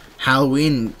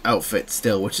Halloween outfit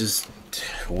still, which is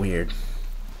weird.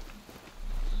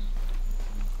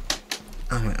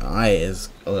 Oh, my eye is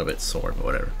a little bit sore, but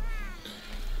whatever.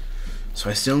 So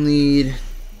I still need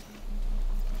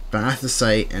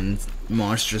Bathosite and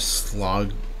monstrous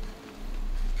slog.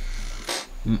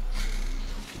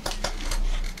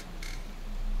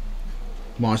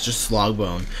 Monstrous slog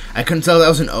bone. I couldn't tell if that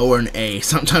was an O or an A.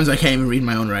 Sometimes I can't even read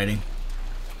my own writing.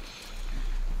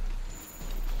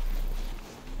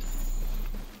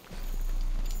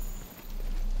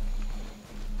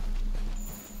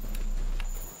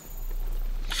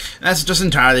 That's just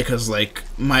entirely because, like,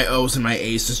 my O's and my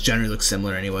A's just generally look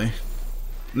similar anyway.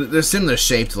 They're similar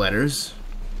shaped letters.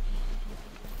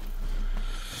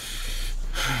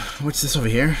 What's this over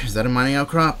here? Is that a mining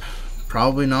outcrop?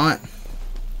 Probably not.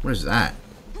 What is that?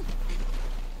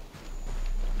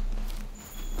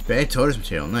 Bad Toter's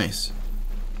material. Nice.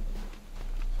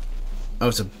 Oh,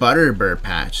 it's a butterbur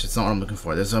patch. That's not what I'm looking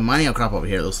for. There's a mining outcrop over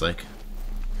here, it looks like.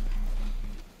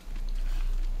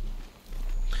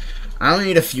 I only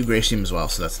need a few gray steam as well,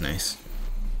 so that's nice.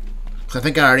 Cause I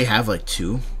think I already have like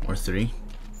 2 or 3.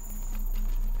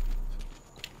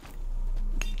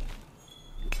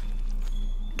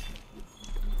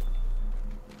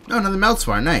 Oh, another melt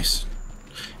spar, nice.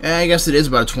 Yeah, I guess it is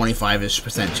about a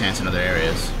 25-ish% chance in other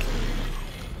areas.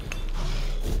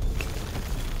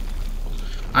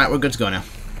 Alright, we're good to go now.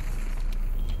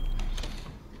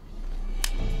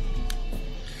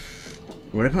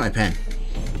 Where did I put my pen?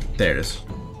 There it is.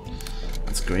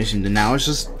 That's great. And now it's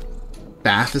just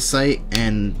Bathosite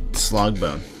and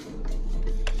Slogbone.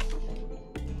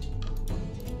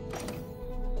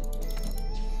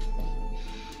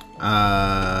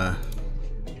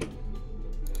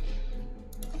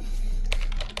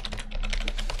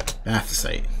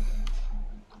 Bathosite.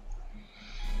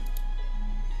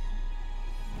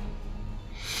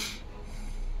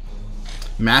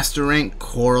 Master rank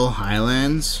Coral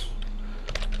Highlands.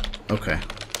 Okay.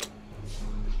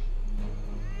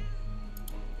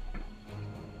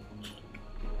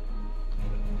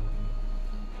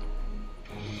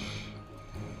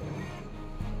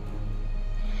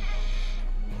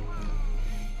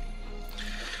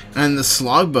 And the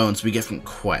slog bones we get from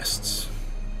quests.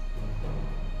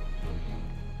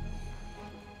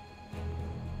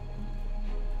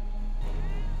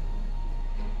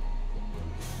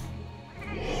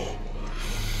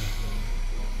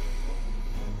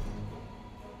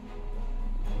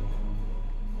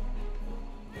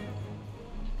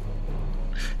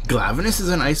 Glavinus is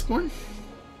an Iceborne?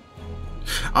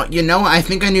 You know, I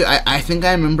think I knew. I think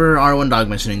I remember R1 Dog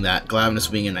mentioning that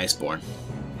Glavinus being an Iceborne.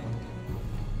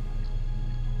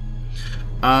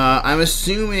 I'm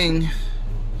assuming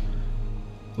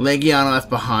Legiana Left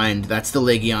Behind. That's the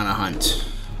Legiana hunt,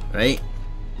 right?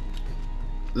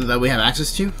 That we have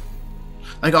access to.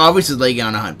 Like, obviously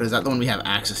Legiana hunt, but is that the one we have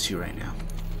access to right now?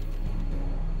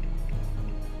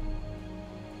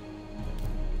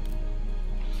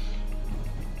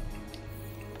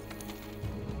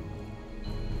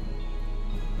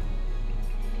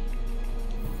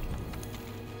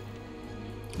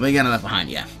 Legiana Left Behind,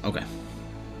 yeah, okay.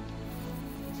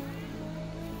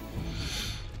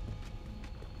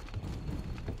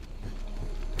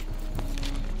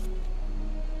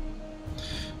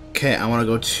 Okay, I want to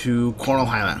go to Coral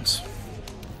Highlands.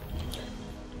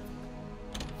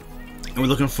 And we're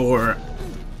looking for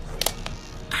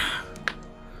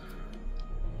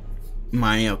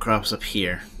mining outcrops up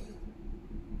here.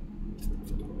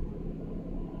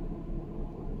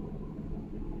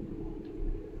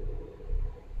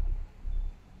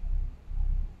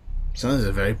 So there's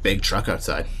a very big truck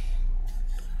outside.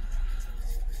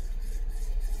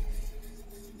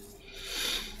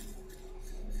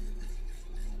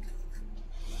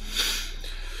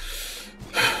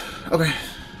 Okay,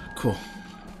 cool.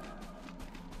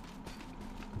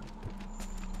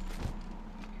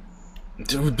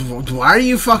 Dude, why are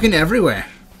you fucking everywhere?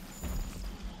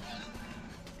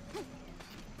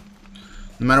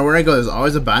 No matter where I go, there's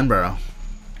always a band barrel.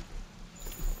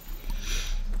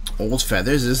 Old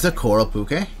feathers. Is this the coral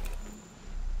puke?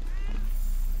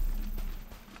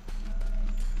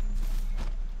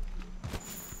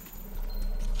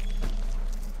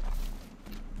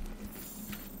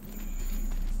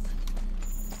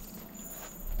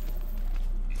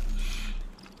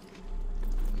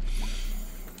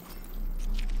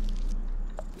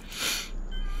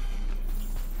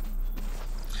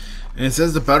 And it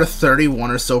says about a 31%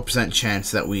 or so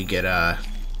chance that we get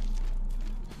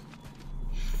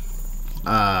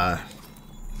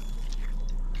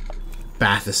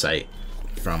Bathosite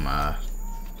from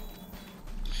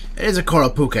it is a coral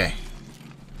puke.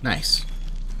 Nice.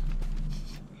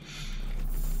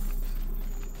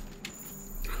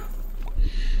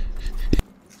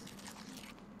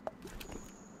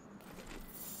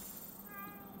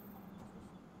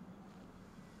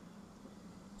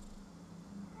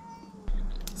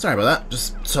 Sorry about that.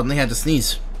 Just suddenly had to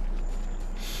sneeze.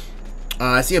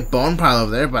 I see a bone pile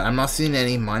over there, but I'm not seeing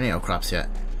any mining outcrops yet.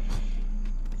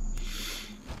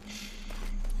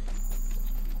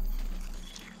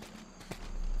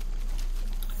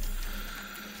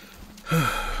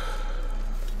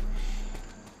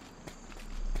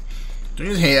 Don't you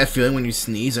just hate that feeling when you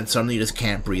sneeze and suddenly you just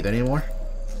can't breathe anymore?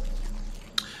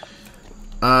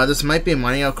 This might be a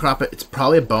mining outcrop. It's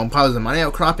probably a bone pile. There's a mining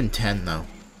outcrop in 10, though.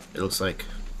 It looks like.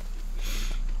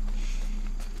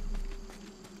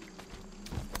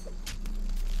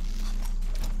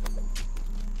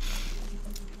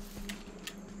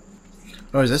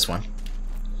 Oh, is this one?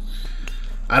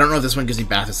 I don't know if this one gives me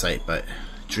Bathosite, but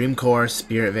Dream Core,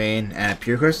 Spirit Vein, and a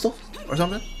Pure Crystal or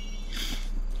something?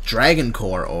 Dragon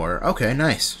Core ore. Okay,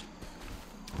 nice.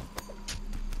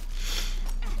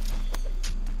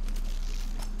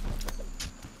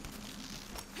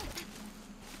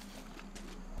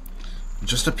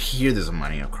 Just up here there's a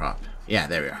mining outcrop. Yeah,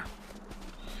 there we are.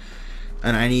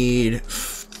 And I need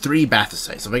 3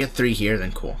 Bathosite. So if I get 3 here,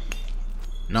 then cool.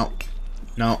 No.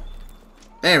 No.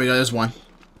 There we go, there's 1.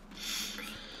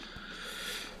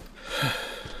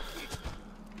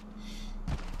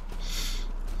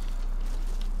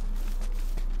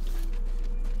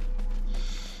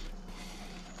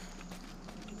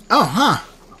 Oh, huh.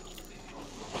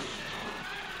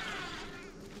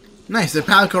 Nice, they're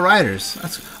Palico Riders.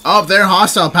 Oh, they're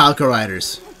hostile Palico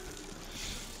Riders.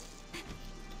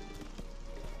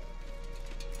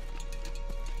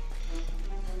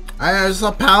 I just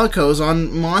saw Palicos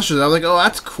on monsters. I was like, oh,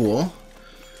 that's cool.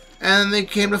 And they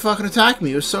came to fucking attack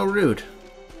me. It was so rude.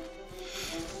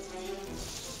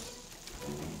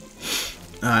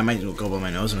 I might go blow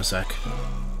my nose in a sec.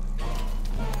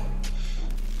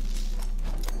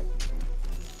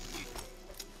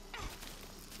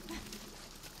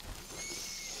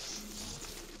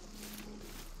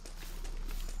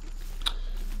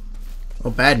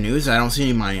 Oh, bad news. I don't see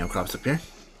any mining outcrops up here.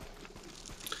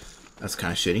 That's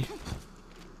kind of shitty.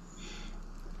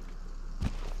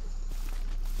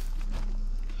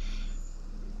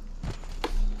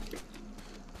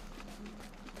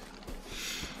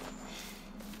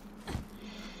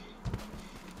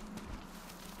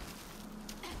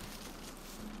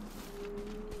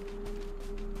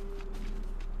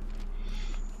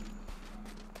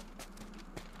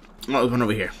 Oh, there's one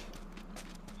over here.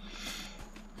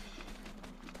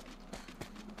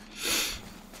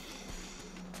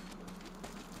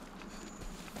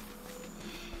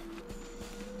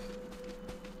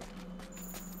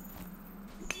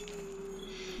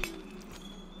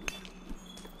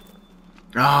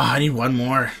 Ah, I need one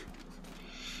more.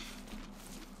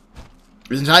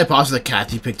 It's entirely possible that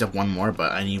Kathy picked up one more,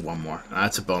 but I need one more.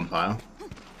 That's a bone pile.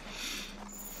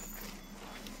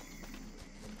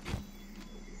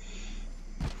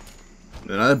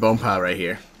 Another bone pile right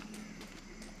here.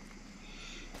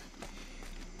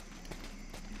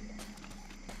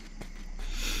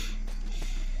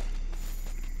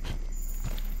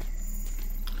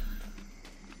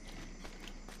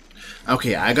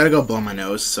 Okay, I gotta go blow my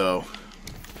nose, so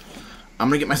I'm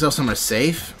gonna get myself somewhere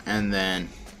safe, and then...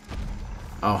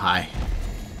 Oh, hi.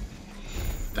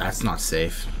 That's not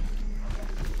safe.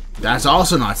 That's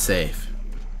also not safe.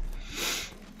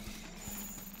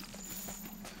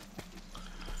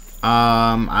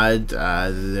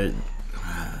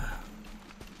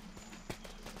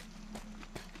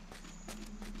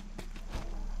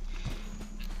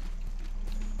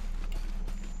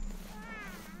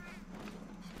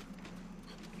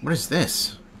 What is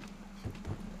this?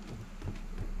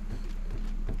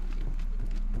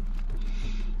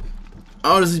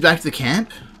 Oh, does he back to the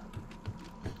camp?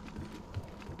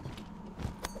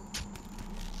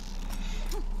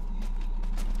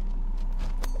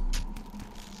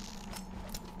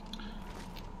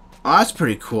 Oh, that's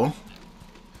pretty cool.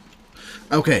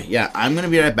 Okay, yeah, I'm gonna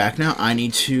be right back now. I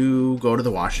need to go to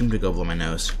the washroom to go blow my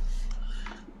nose.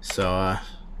 So,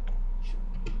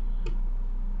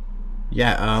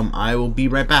 yeah, I will be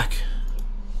right back.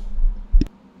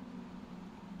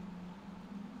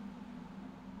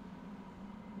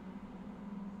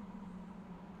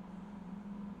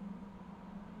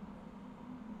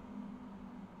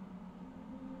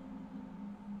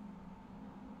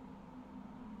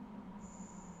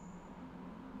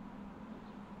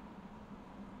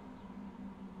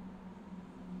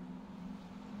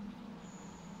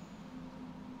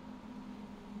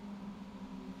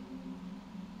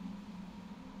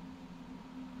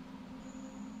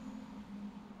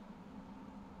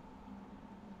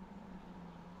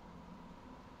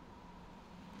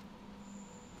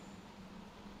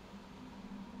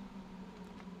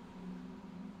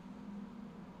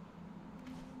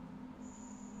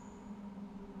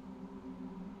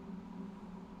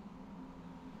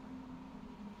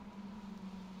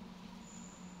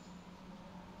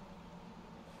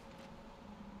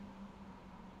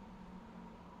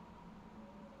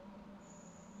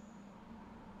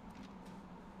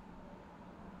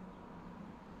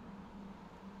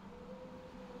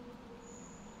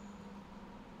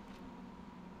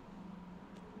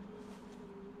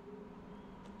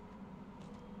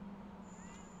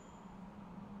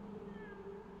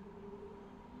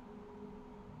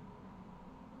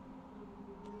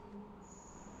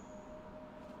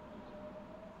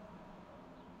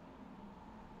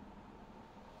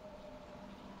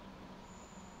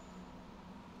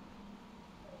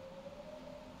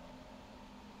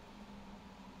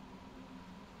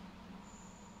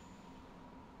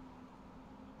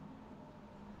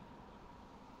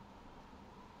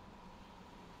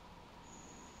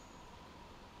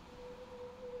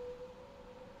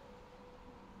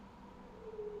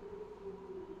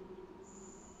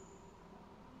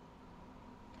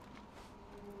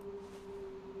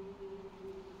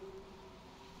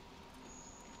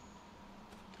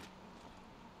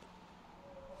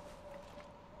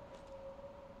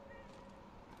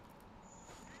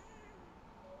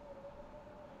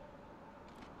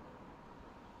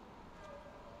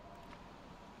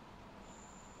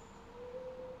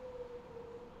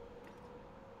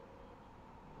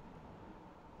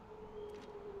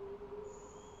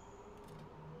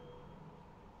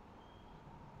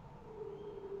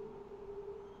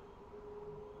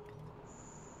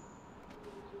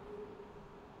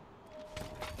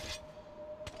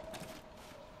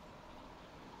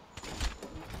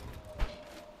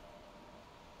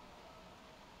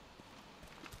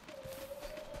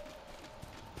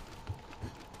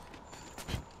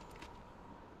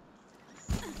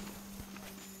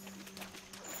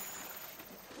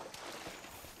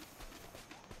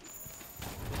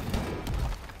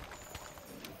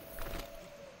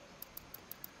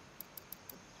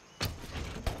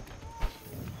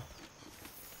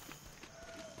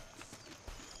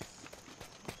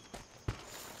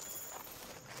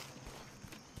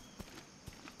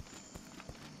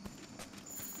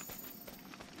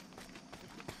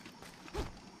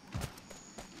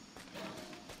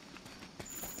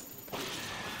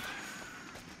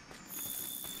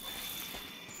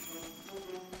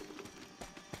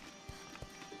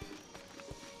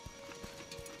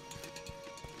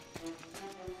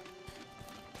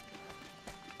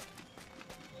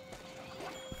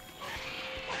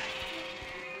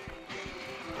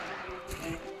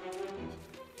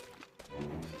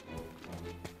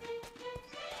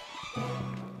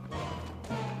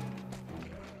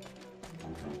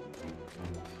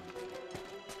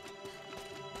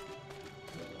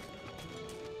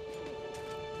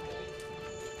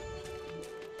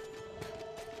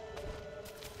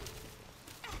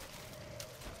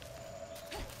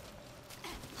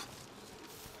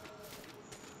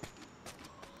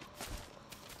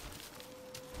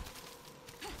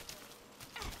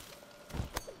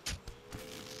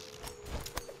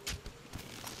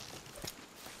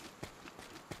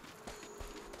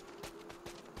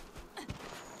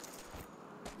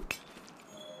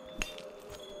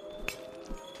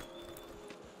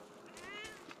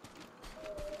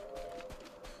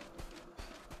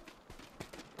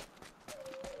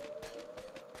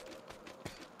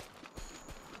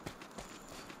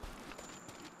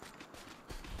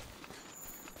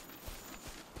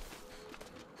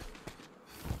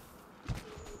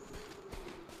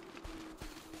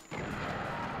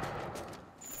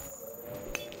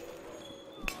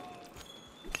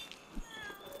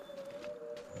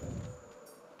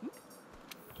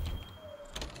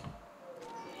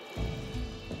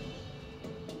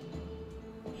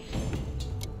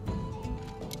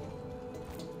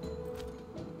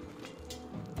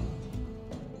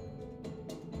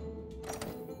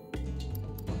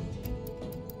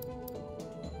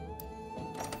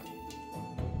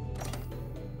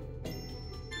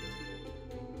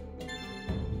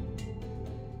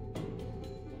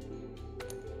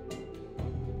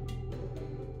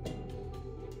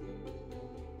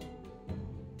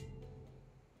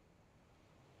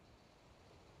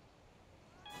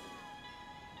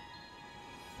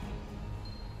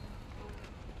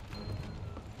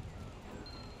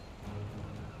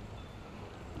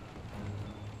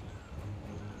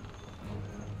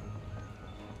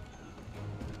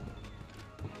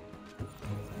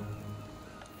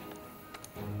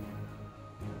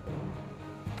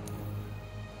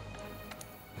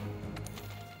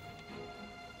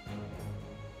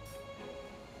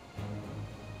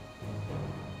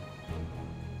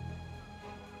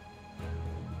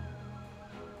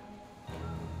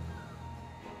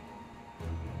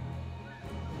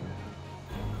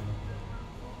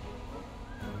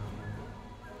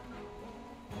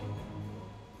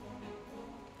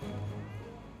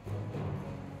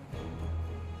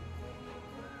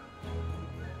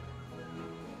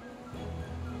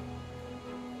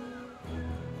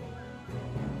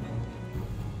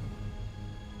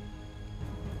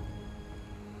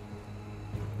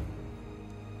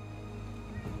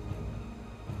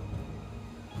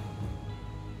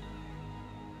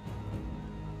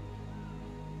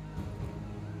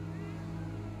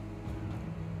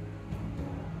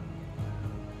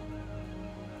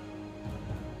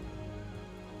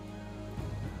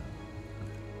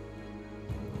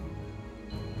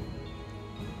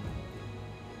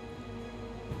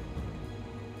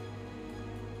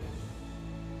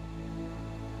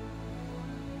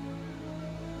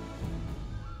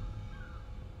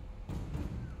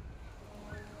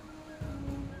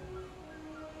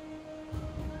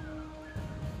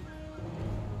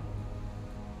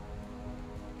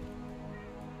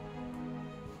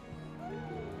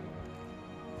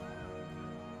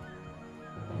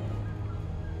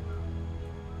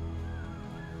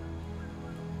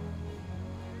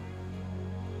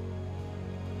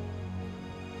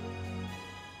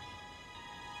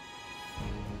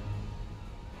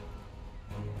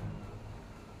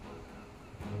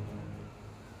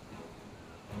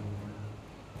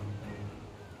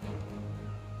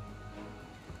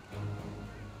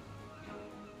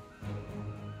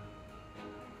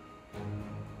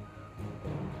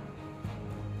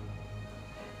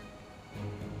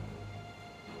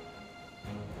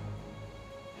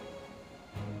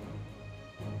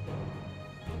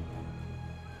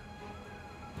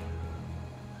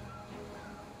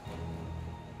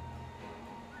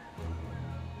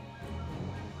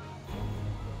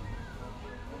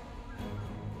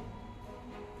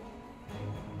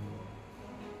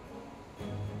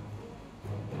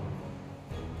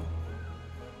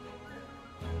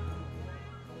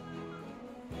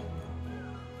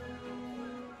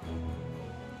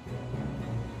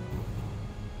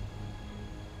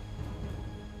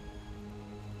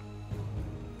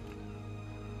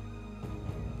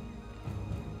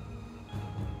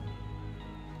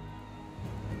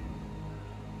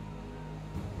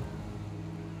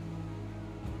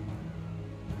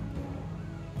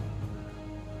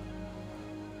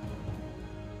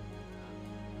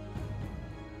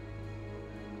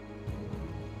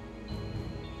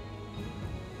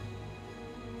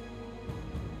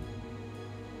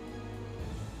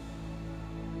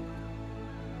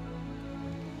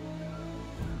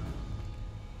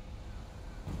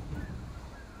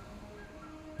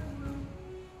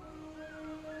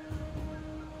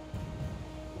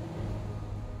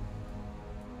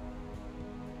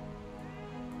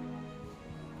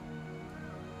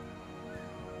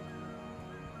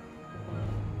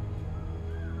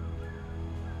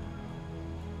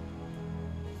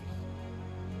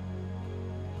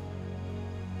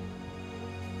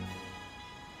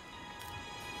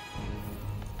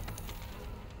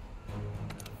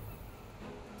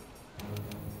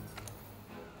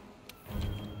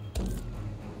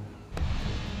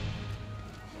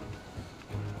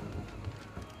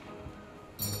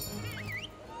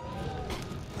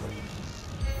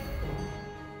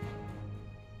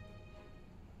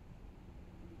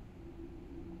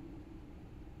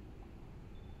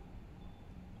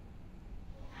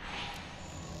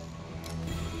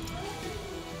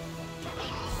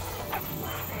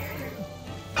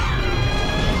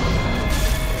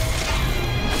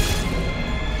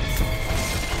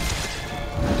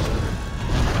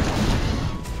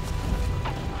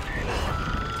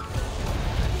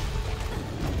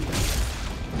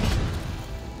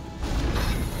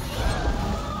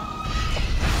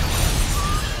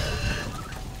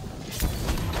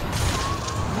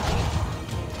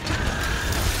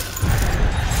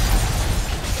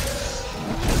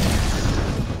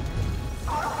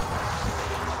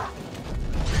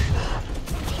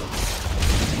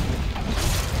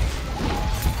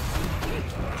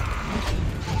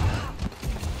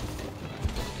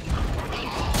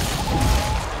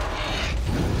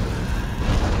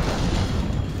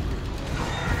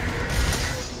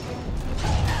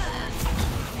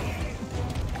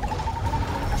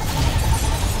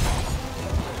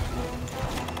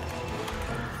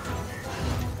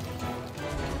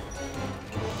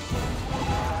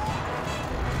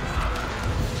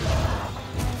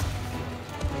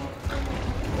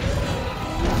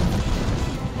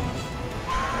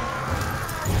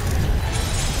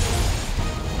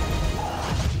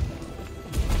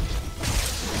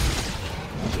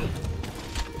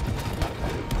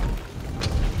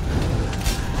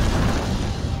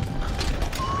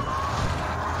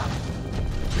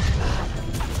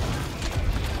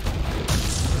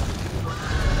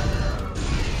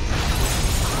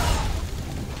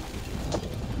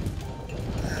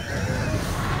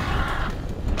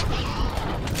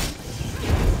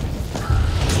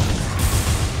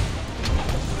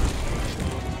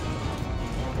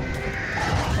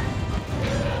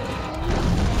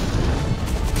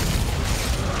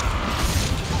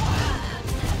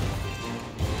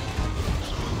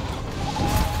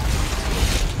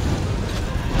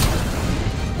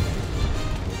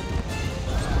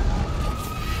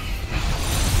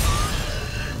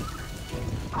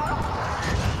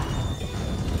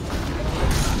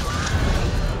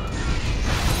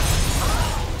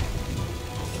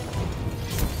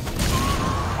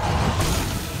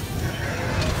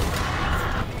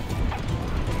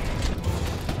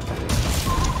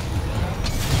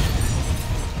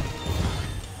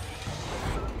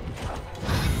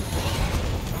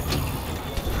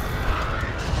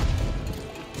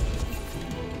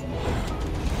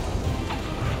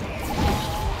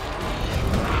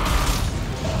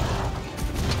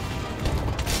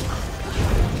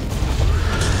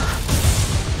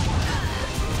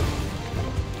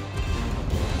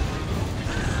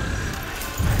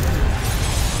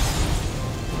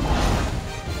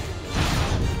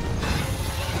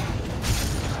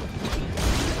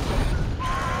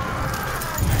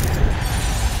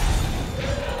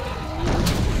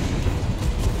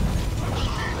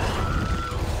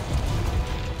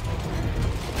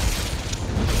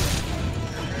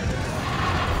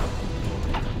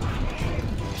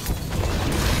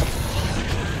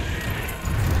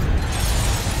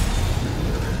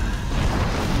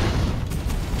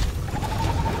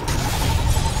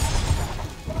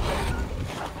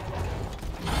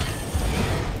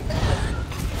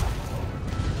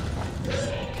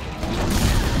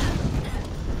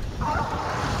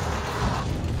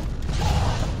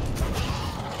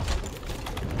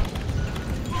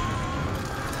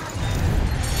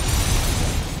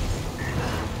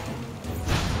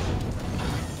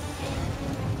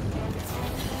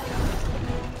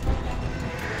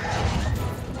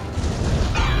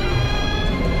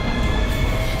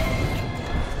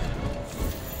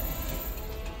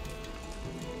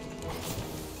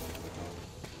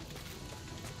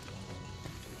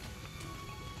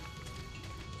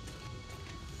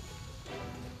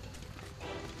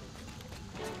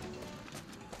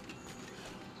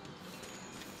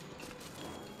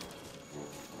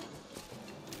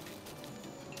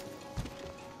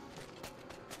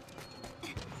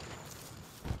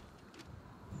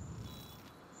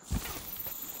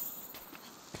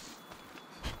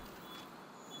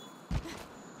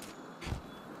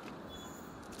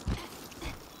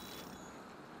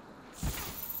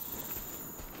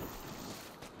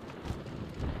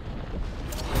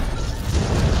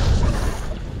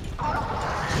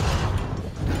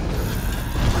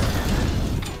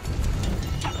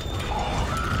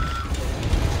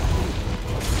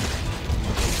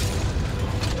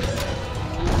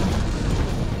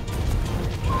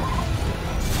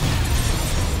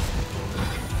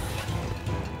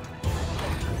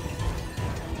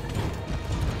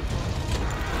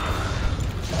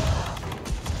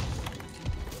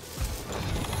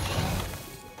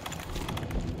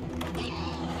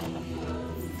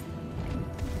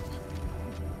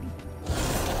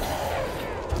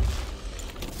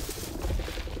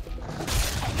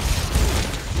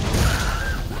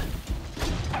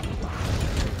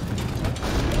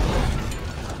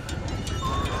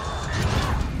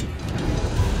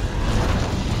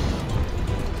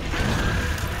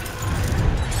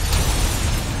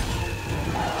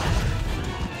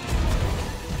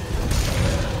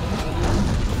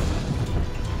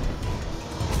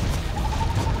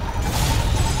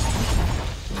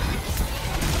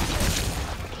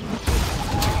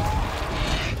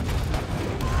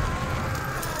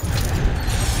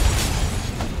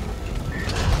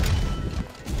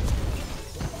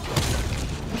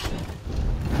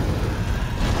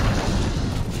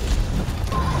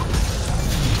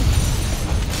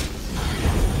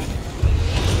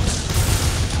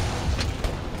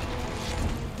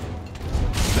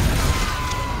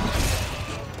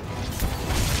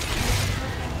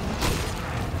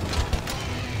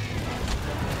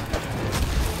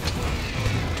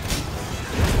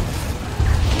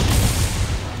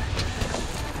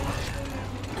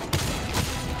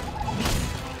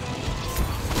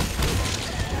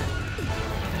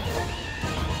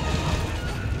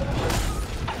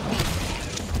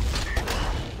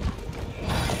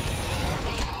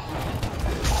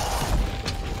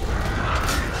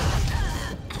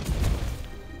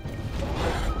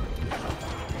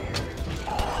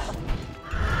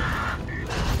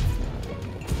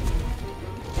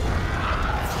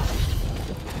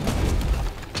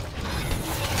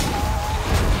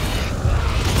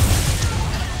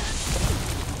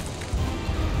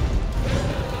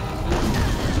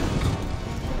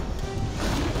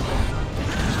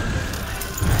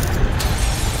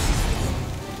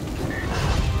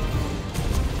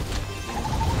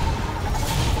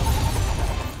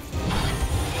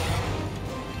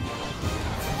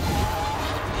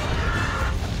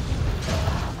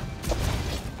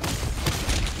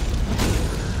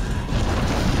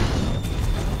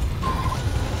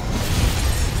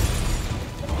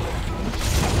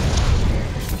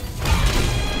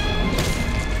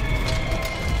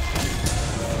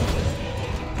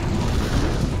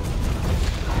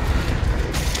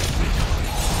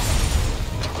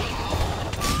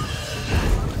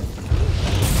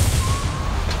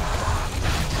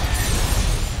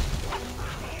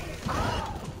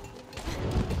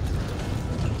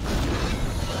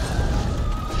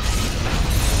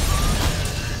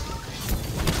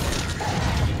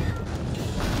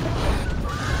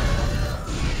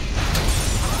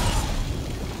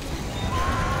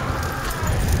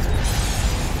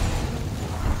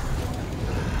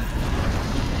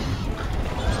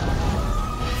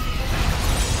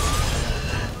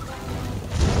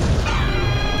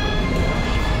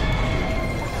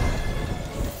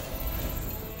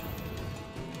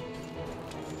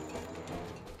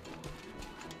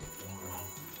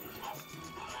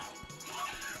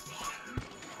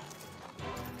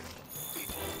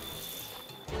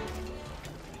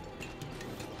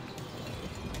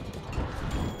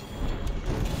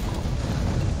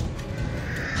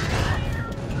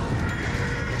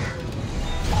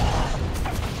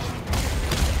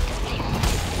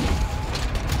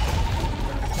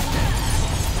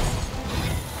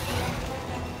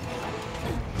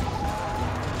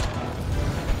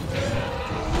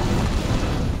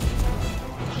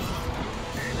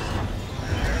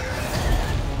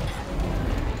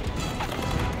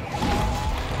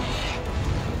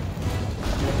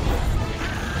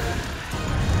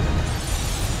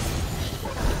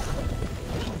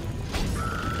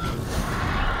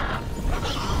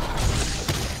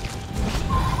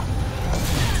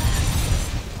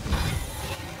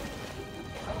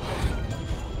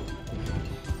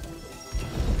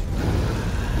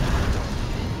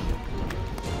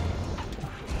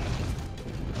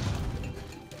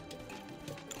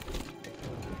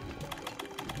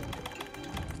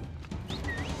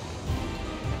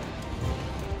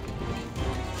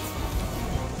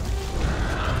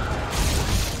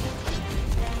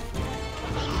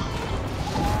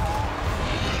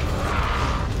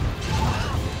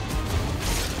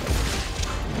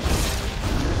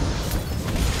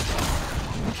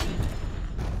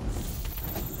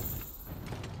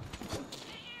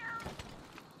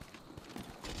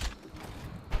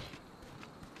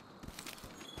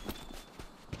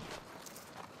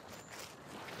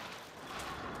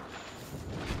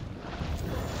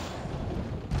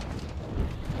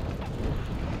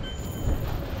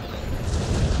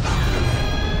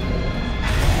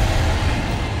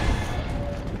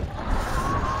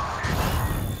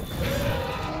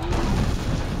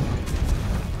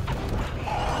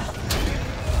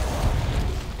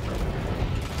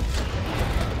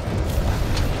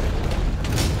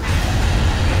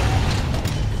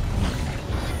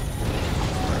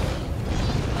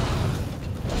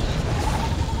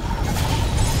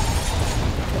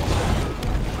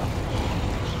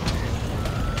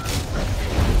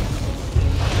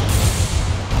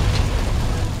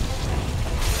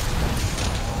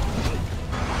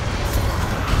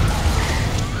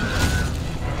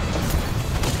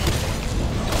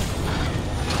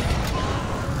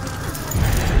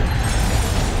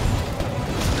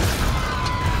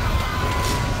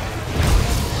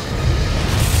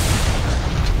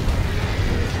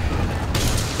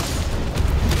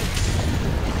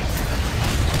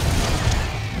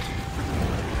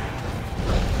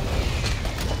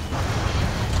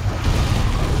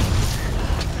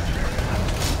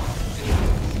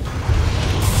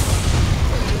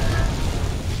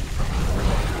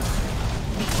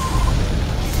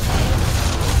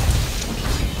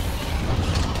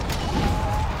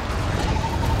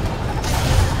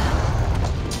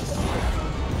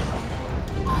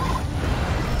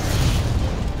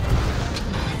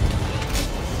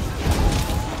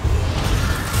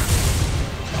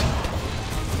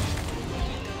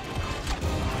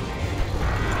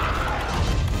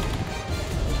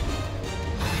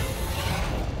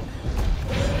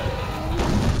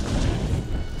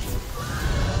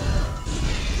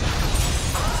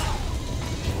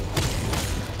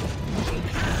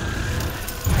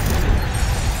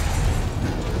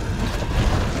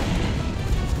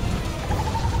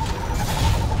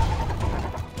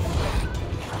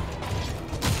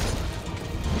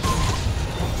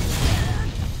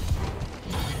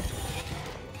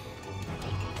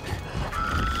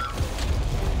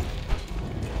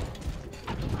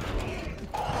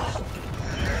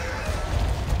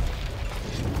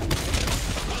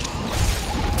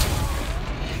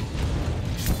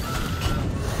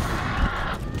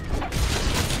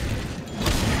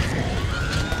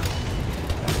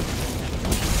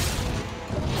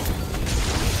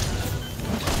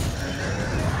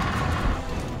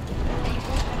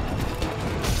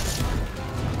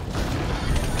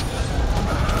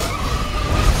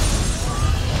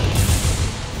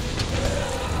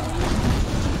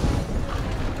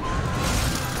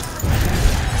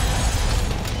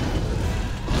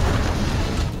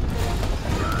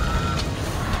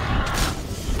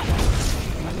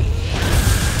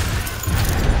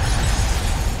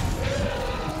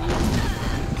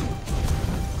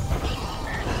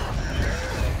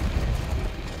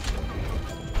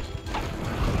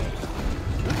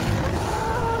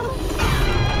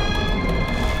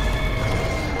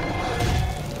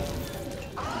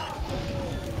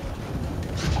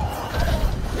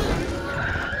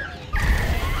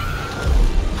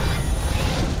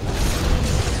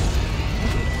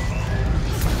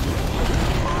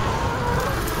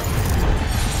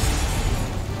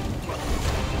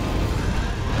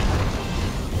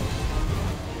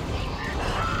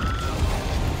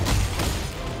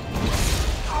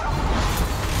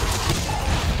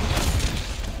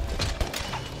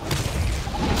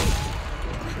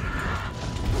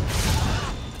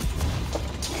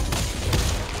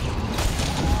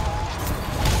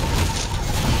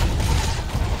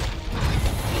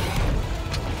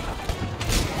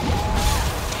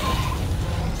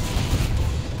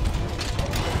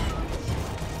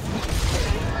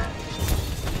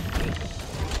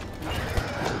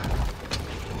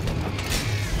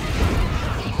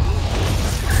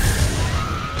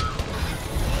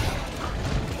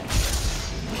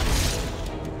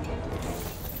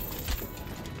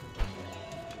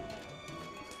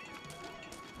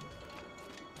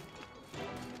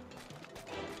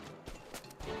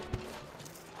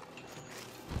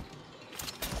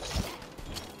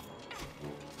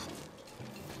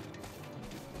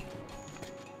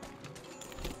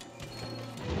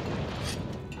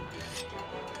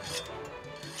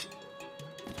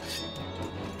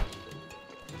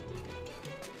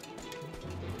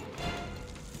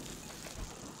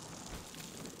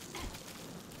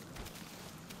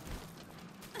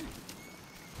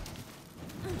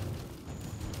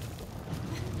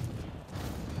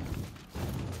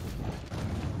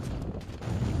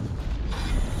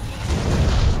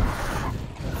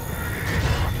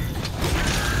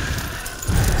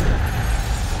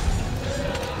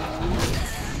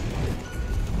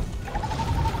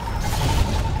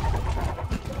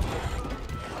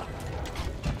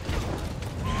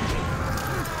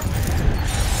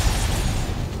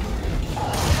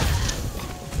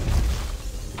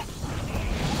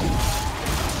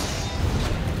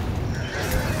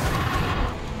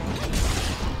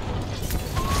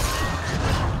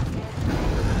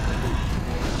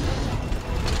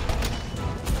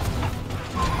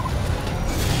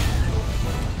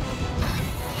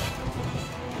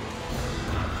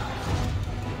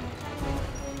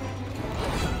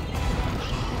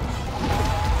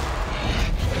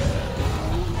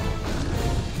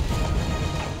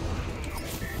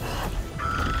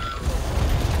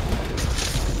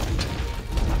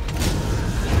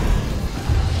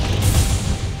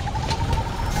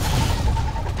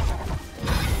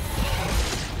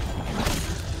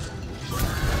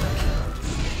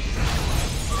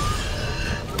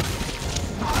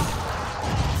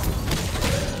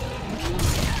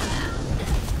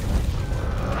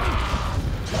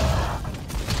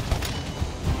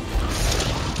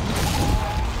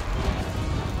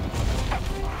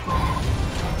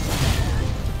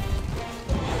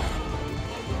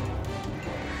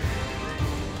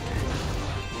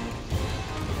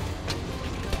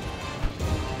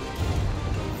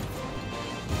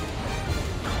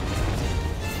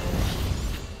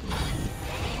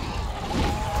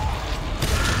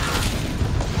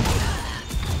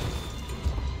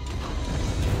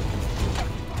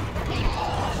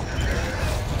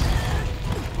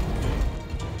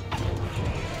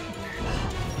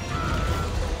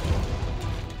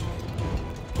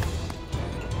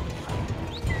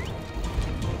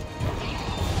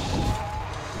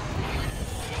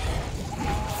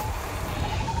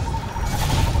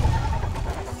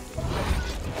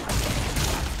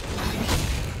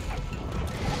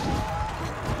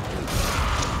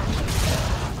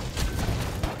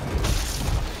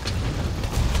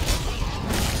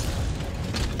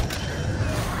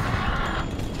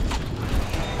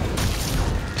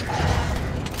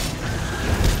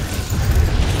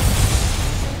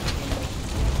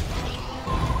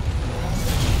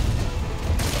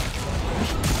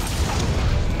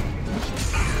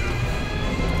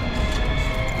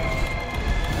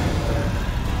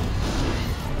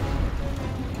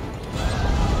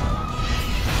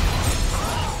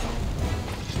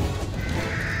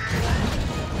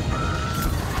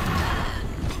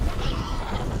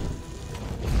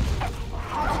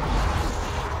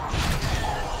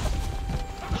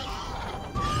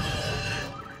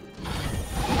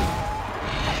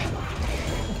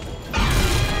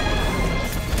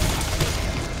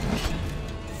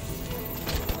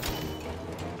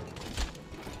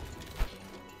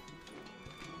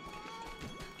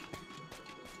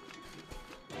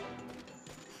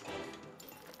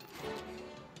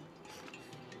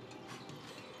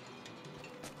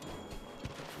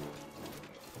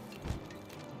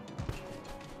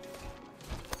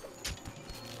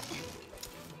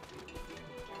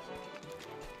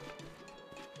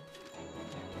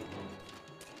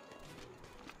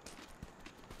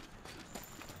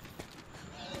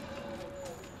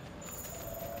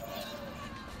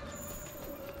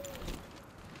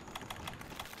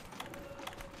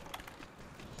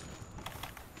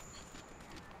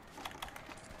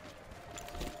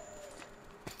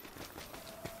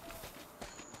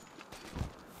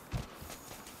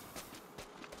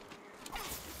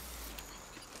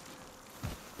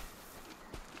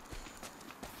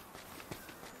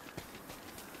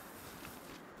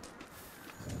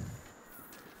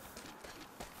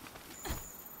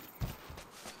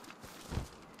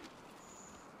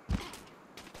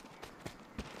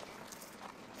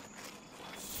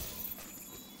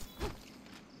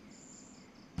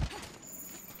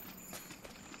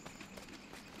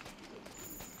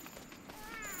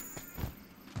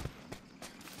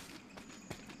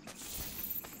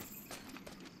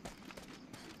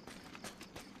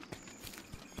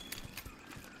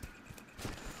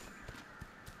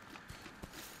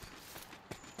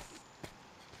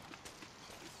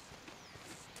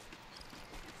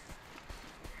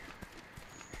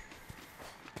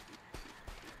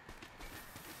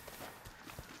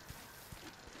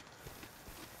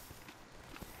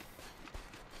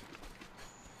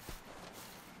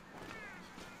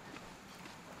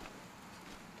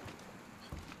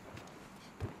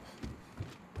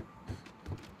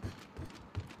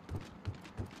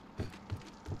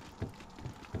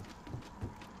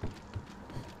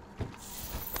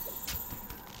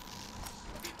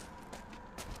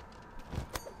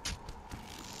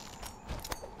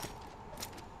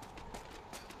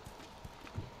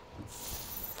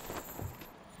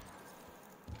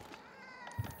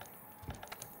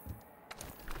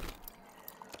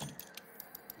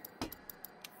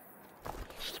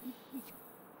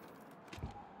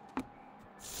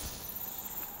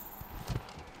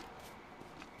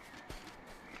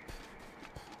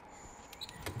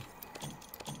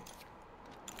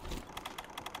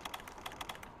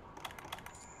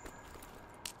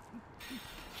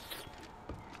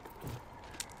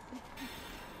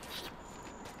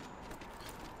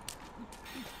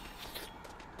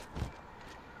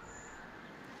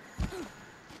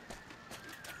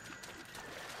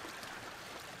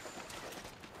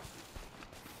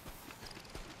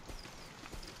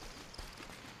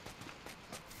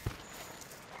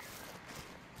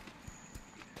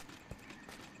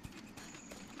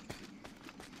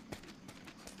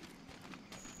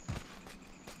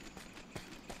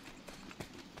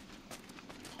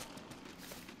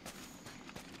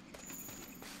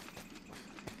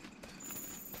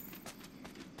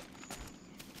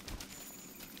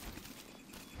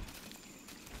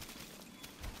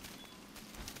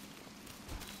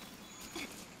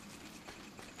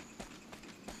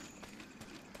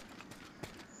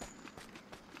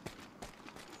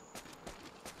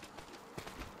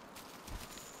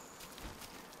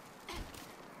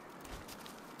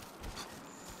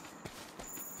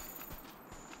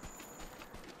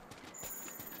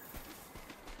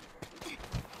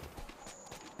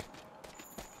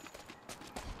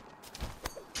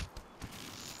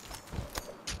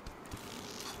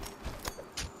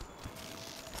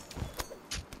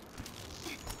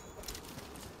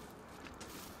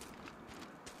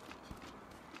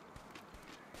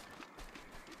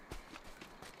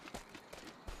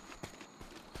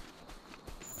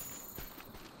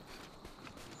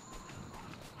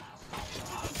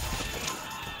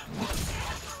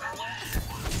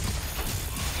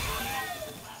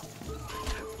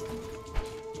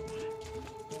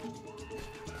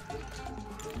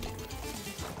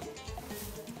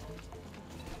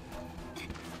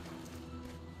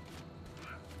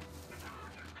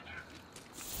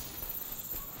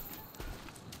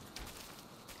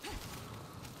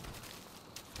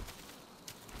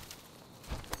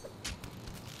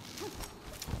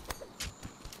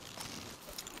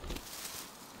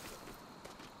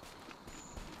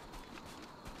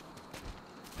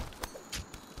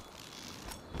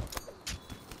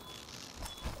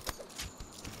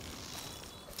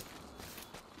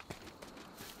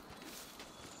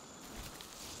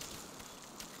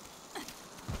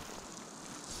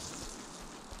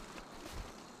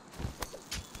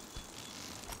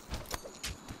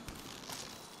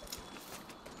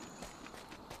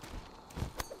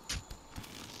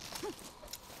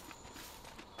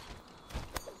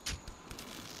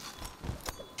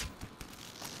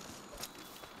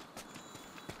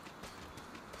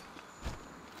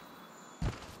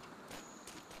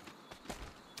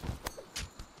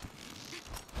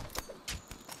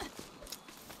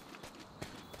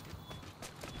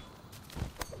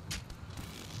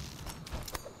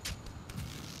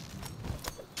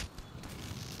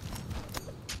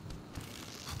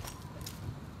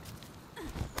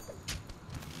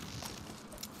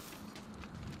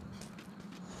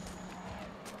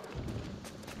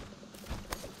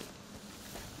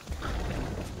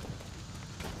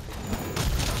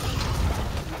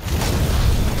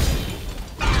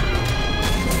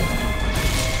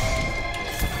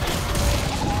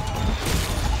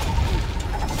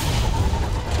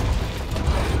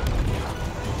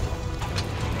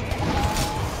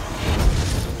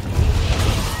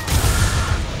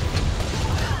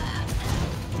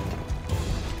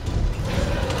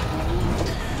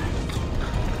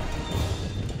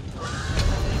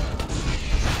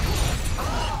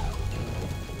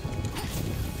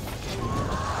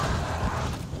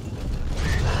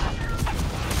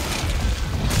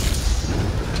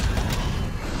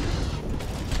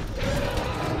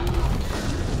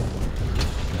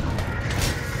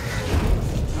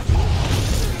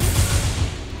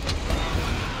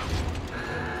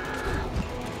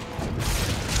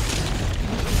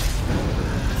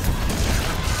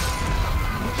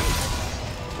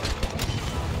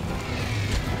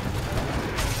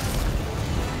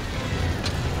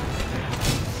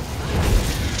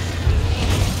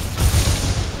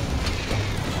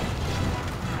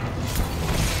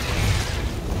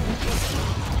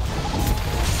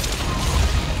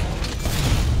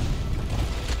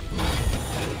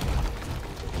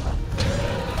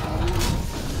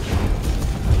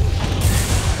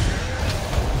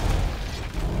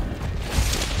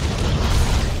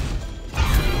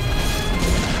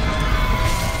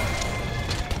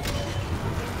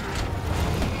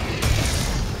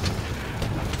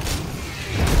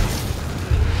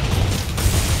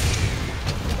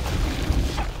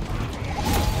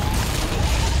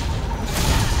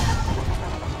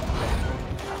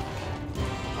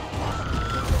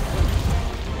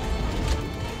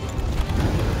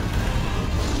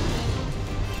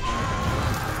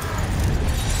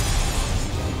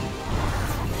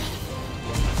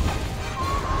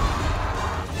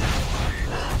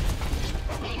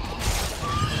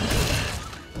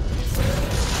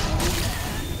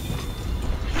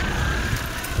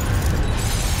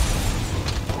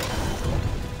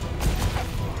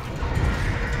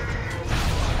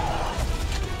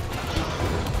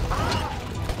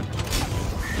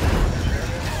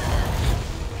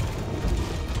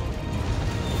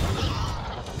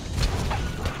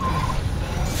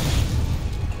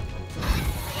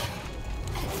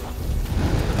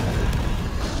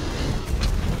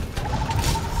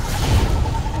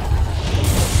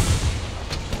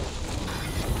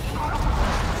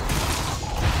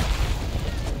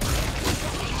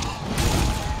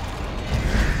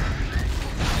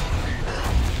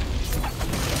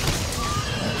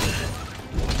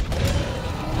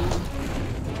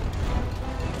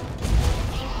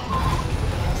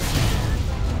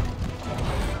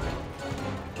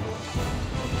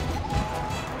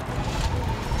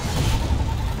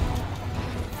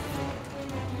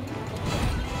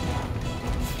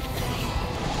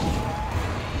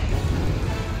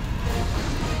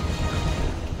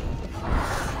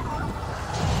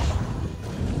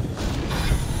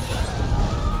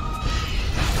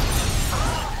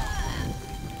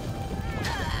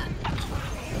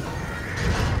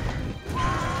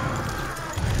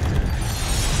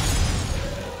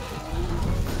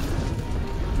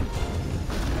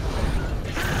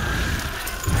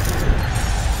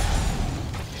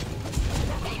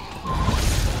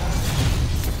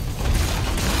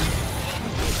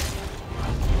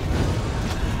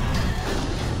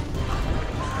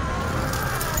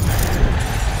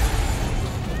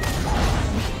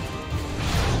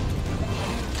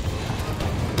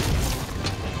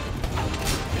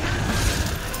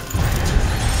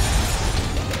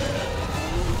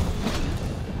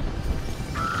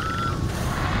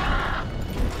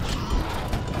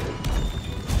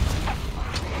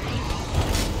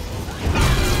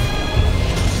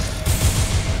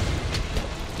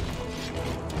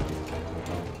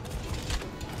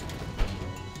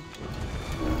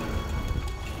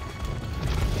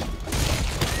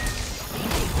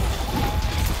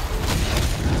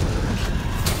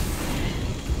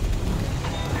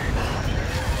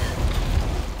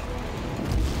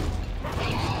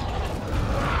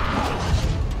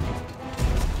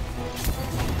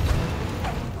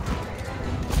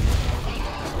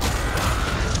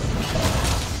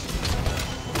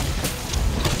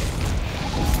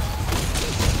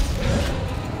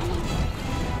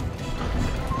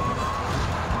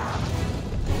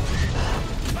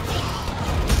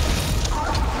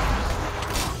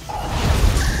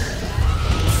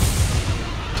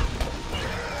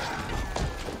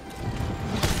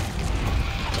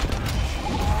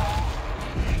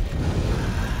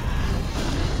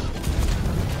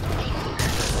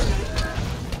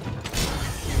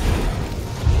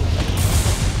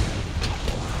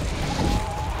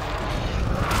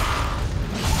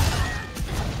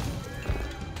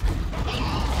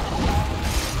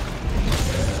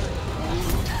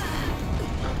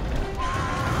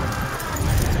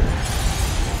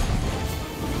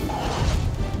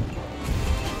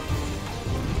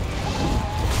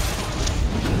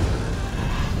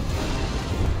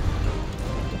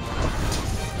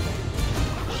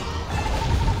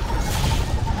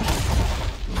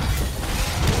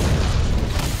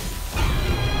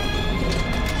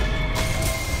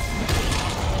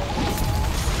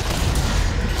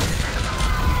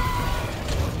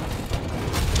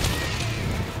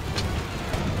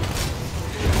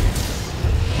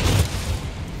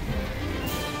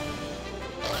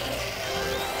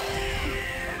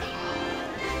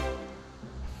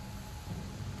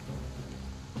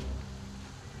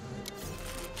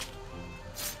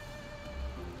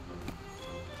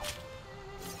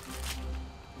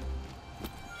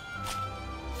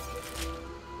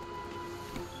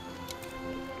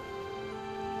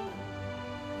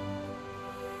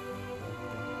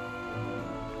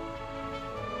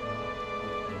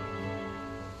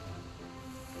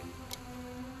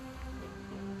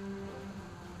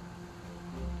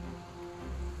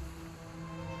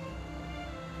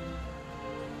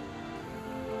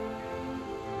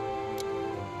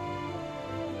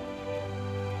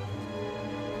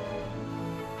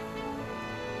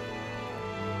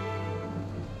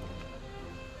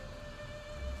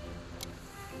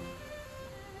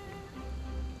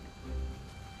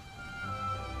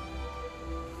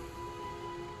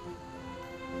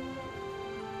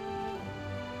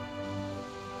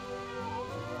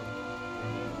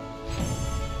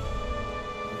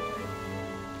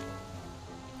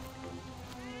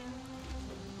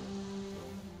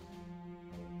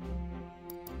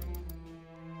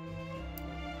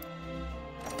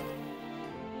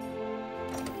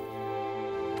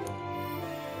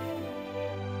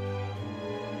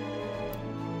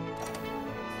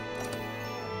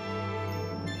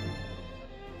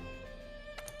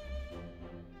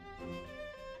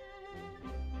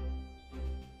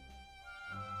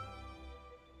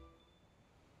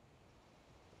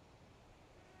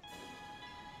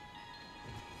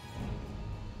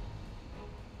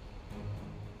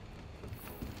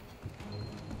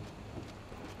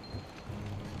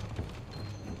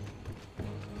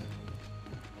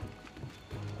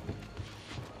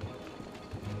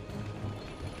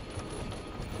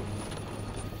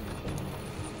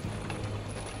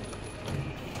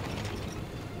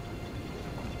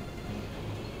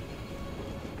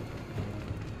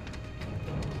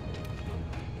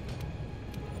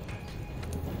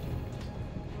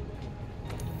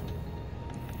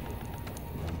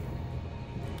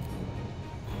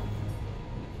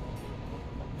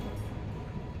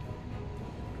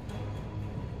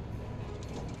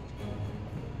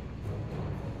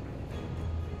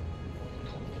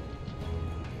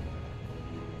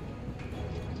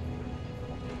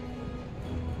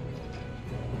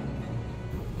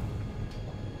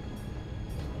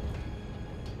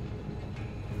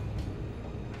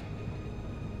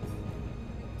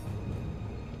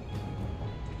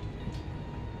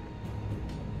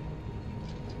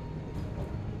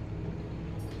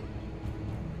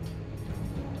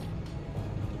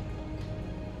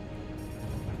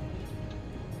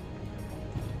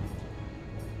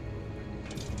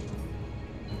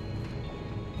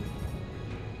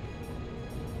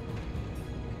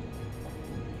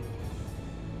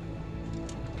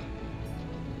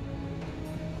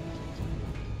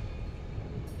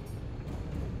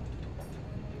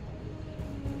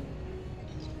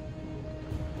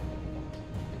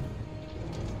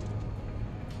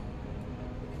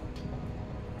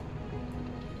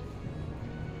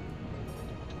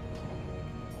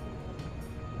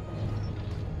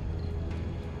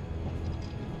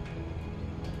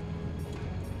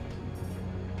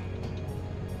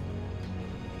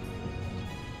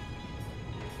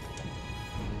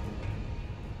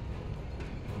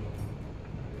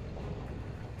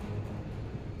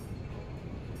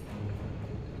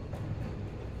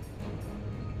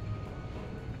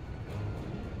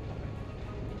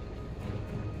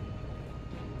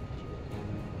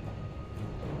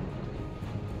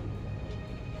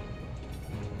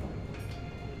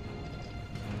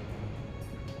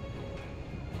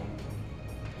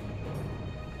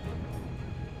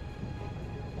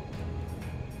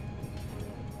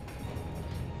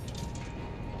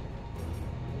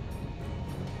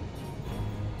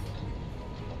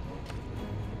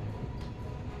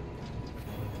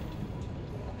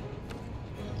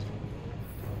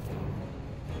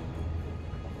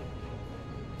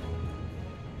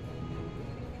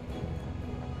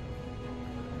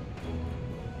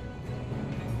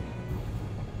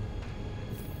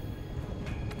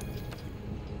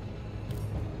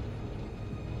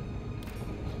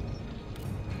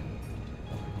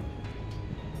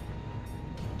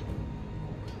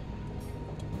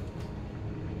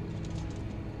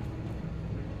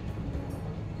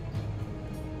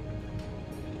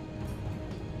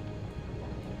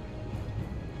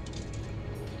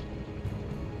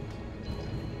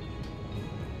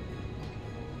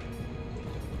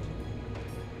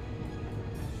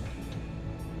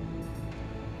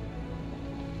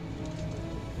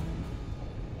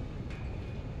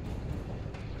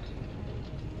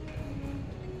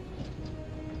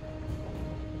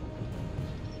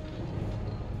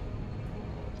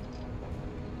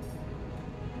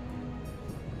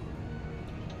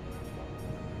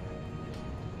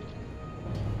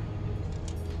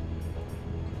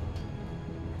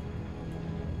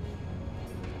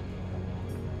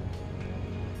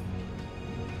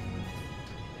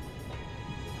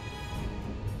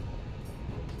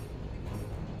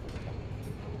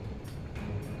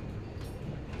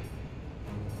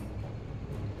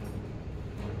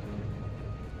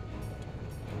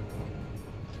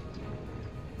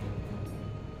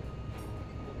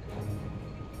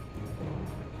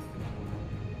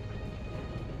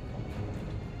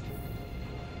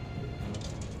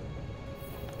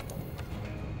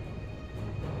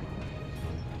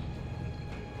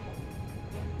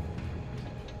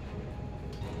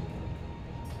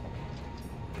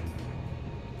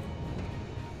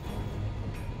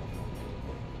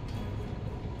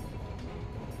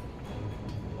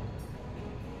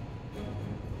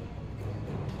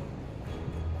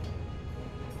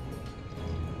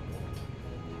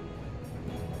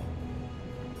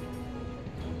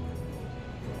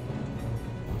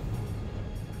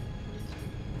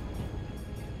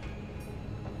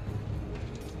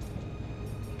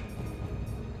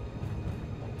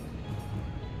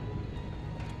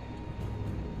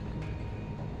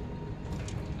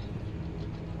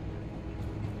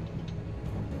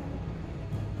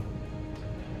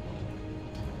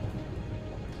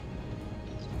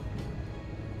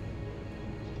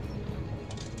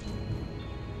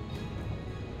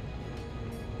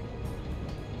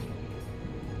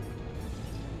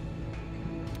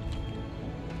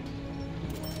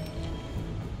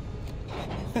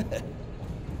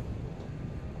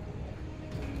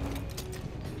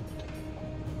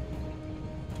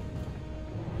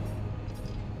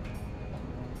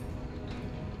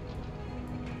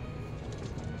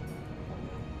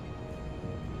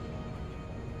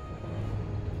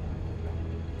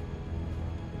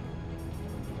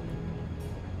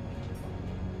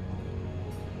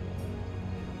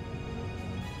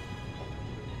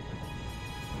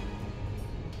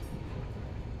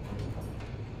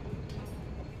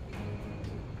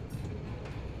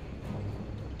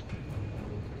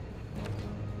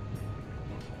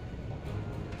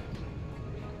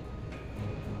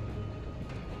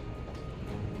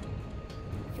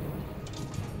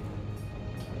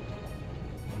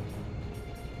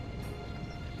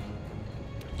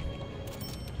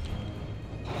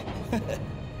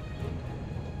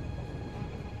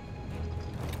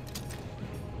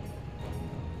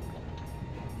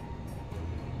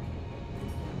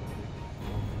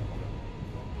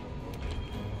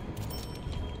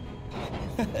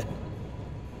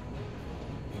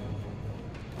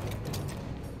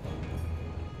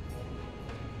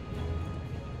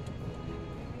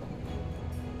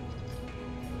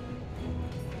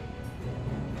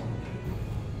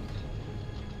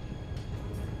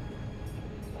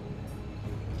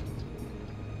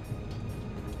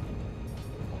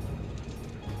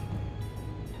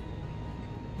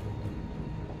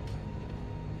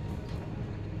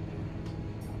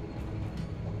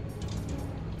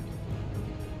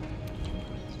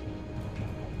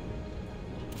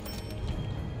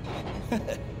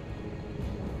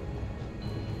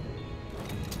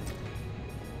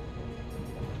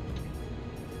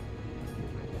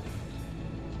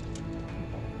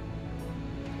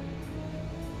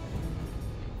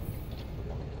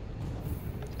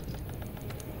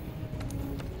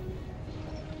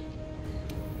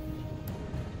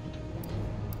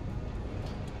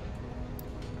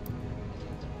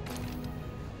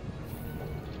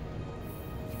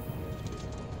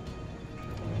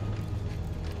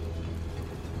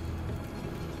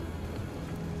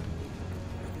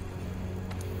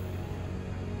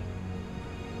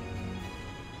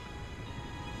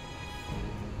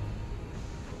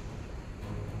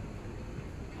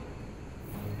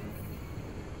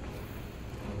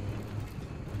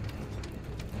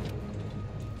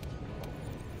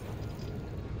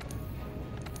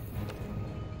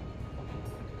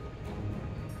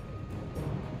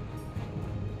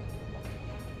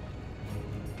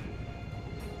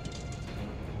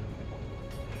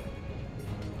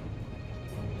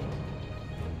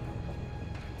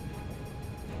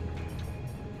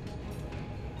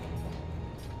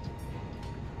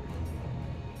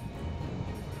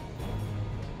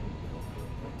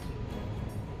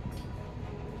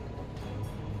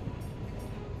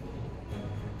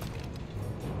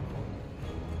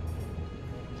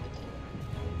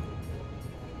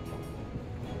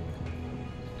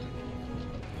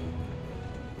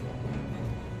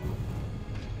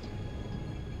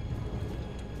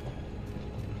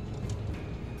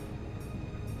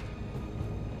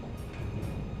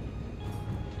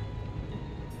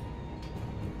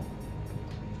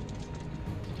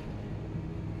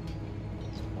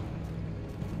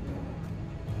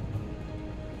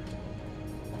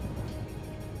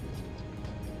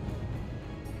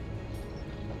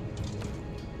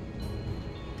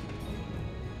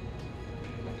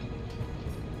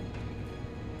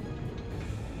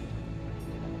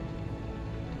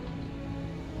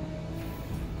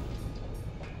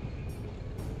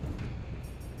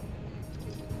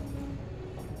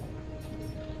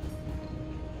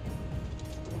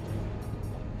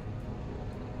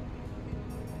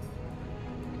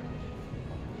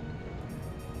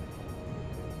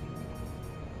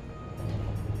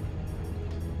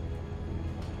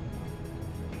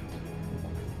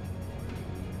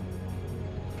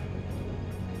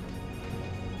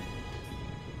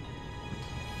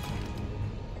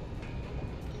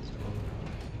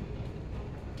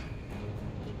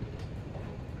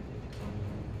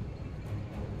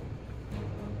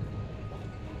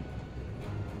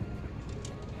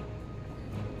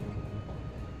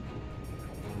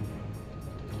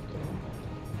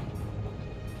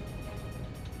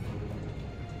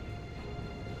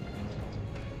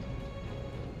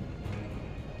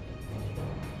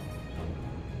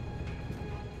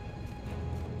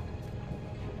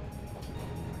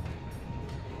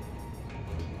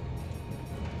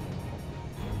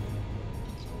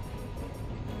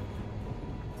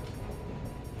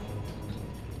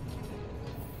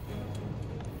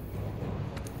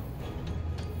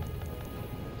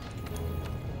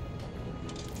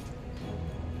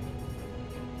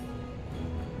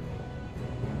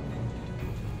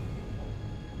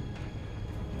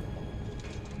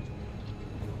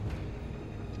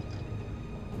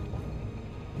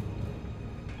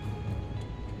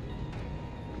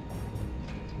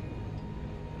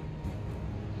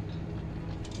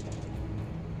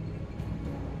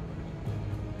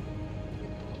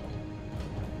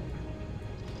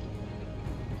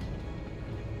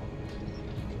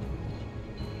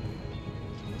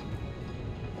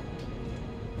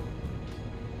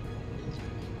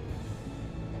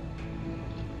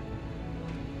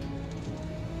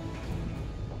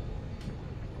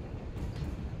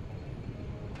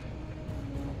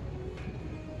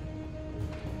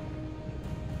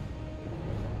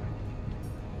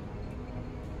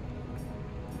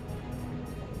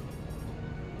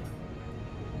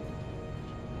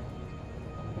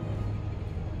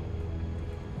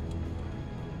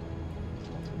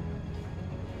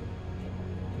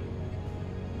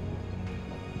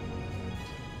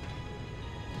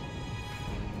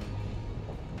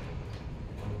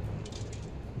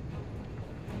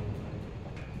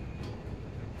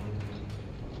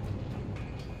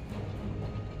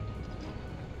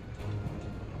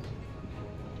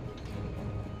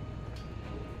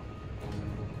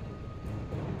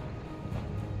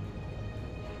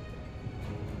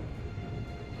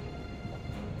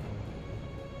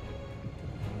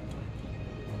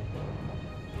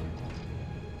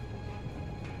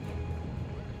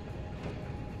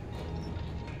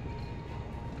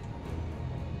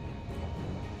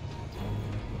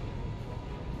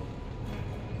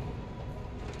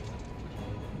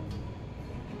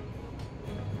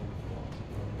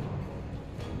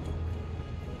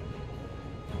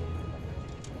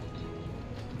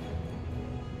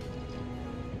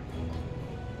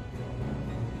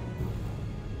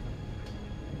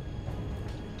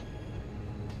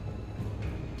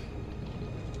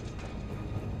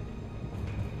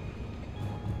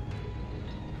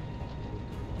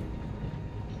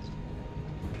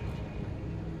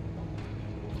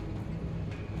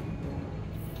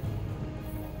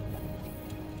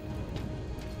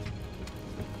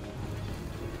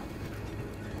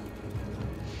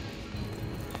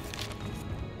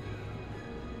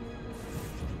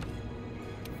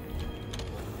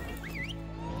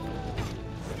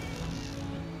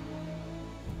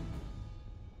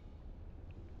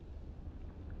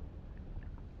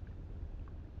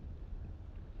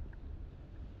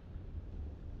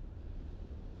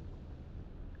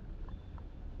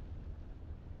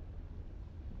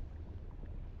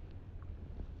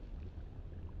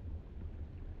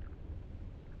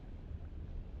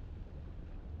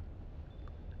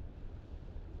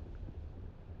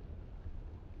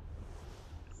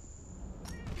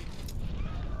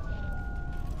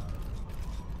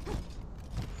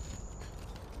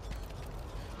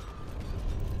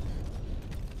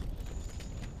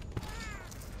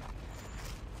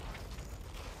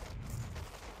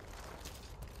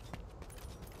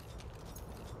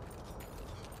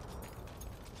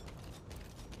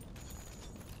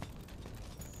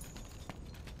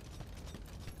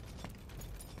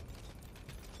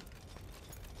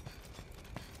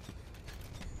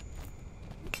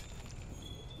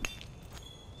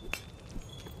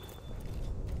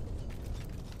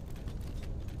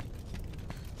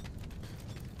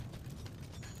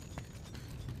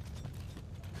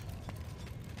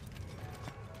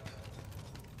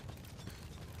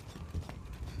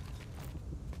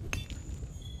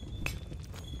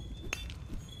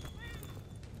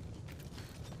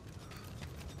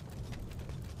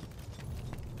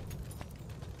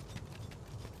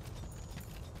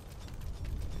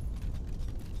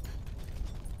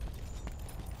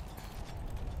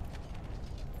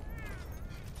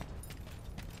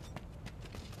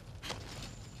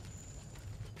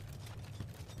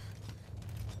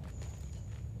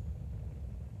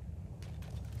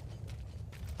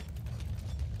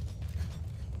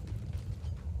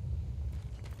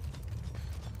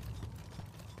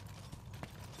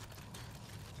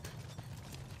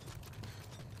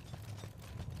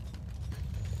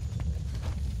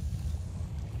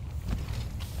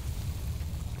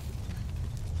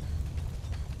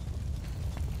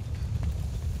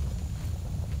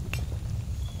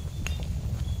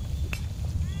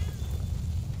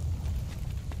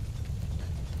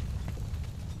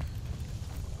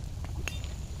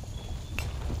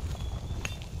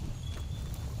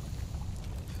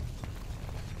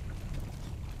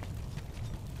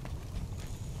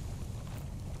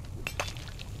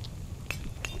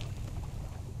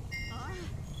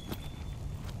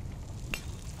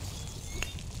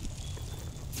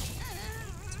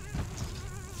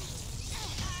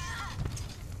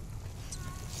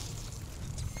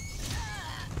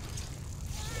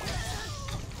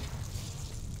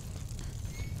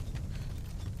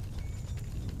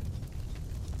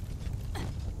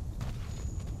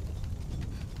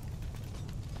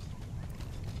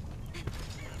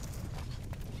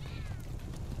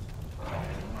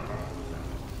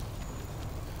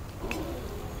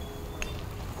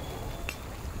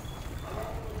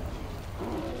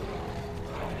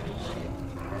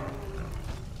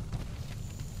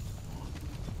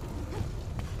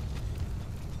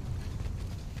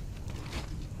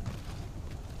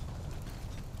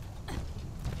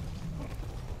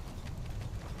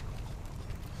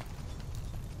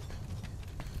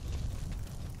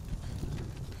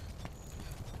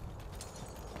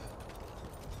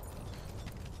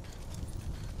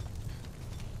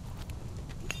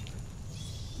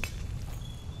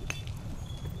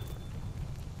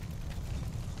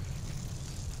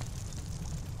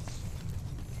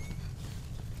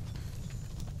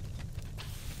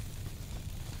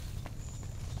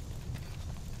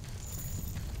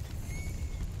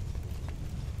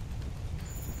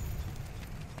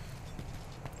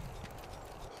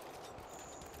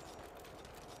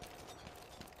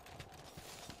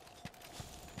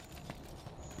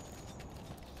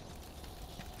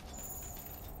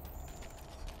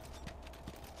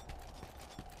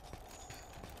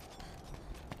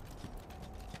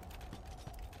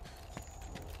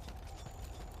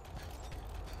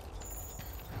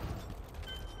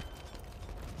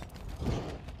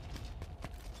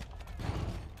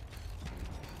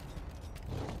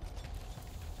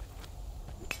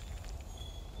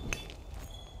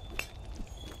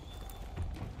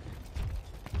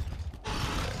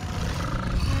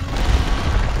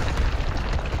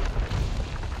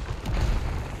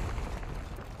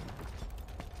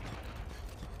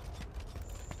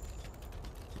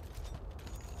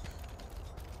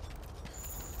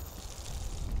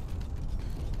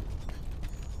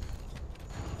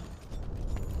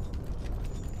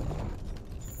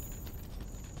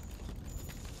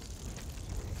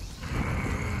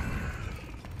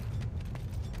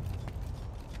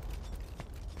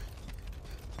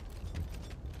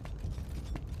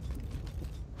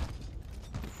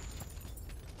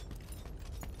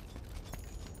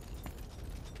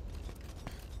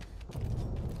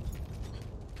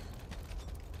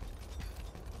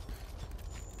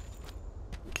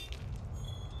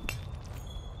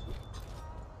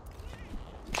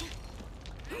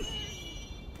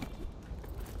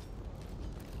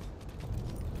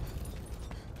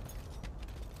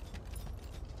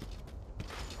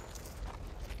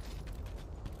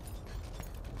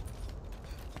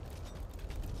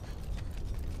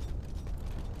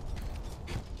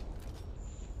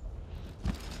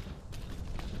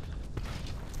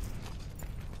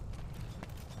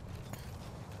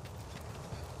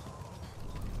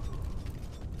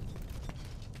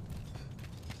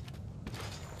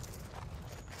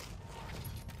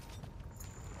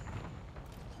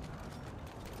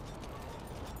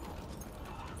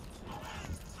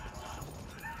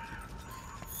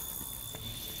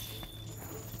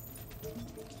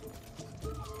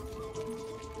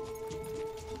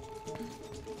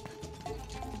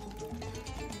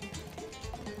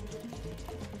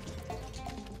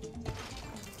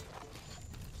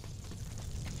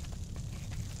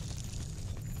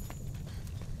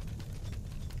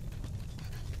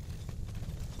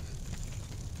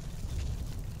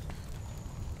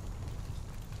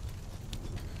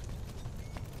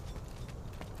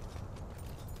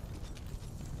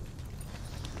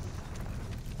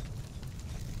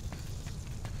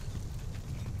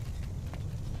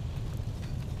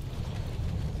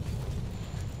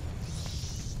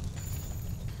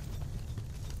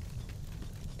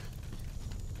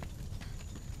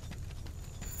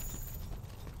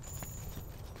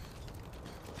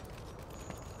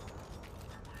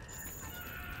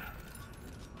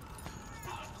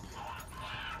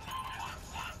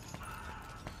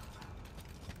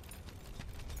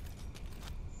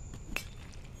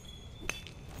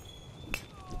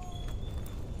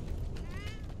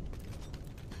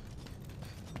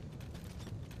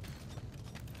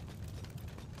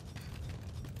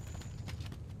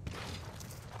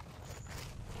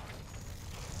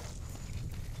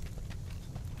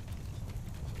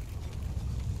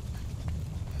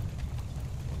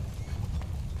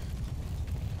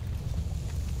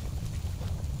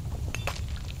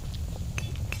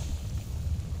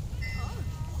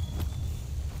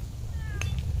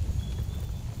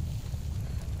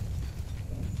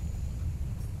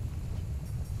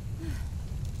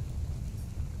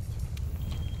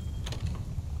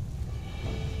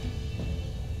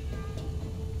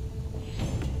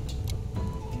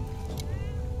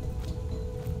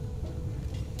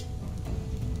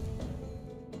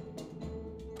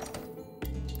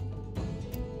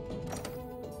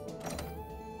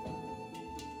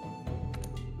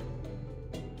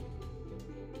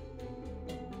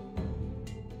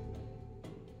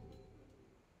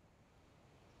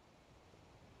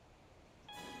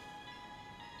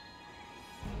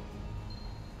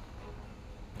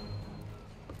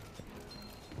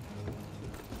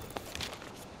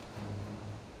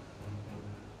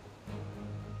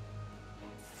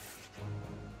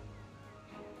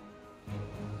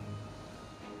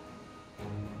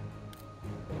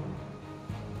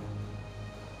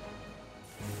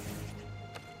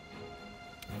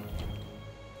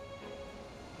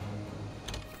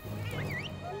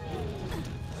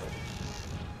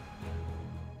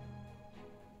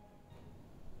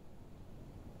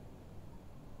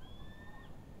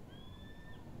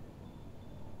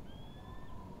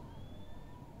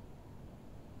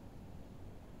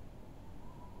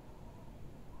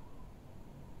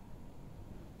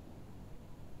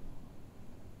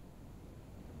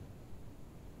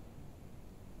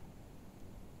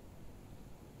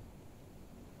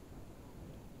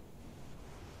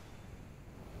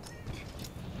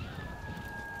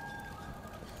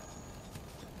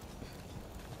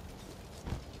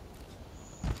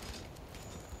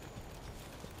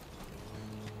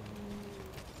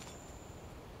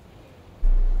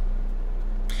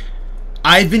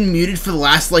 I've been muted for the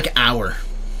last, like, hour.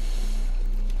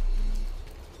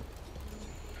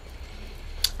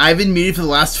 I've been muted for the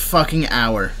last fucking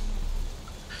hour.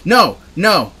 No,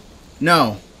 no,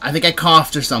 no. I think I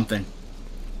coughed or something.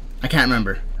 I can't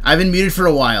remember. I've been muted for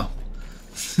a while.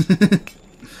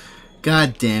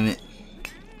 God damn it.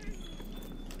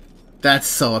 That's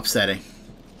so upsetting.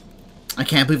 I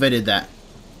can't believe I did that.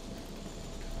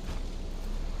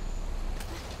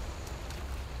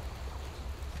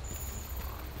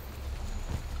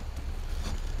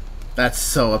 That's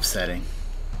so upsetting.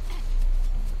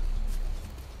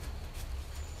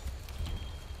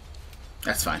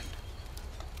 That's fine.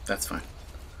 That's fine.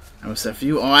 I'm upset for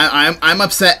you. Oh, I'm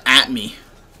upset at me.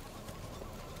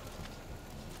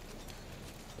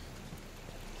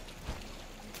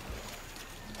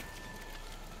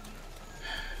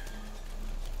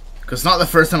 Because it's not the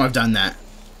first time I've done that.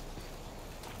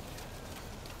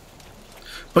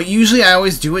 But usually I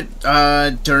always do it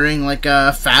during like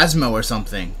a Phasmo or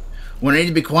something. When I need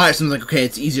to be quiet, so I'm like, okay,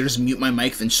 it's easier to just mute my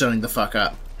mic than shutting the fuck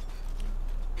up.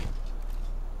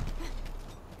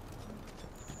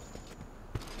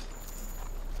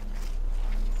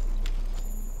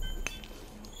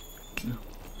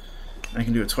 I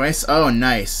can do it twice. Oh,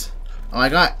 nice. Oh, I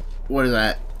got, what is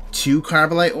that? 2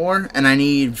 Carbolite ore, and I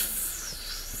need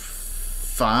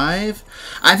 5.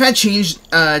 I've had change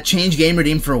game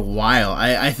redeem for a while.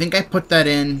 I think I put that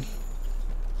in.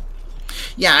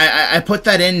 Yeah, I put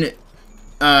that in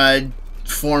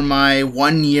for my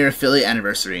 1-year affiliate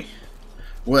anniversary,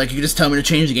 where like you could just tell me to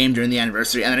change the game during the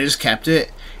anniversary, and then I just kept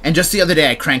it. And just the other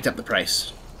day, I cranked up the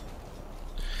price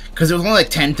because it was only like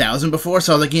 10,000 before.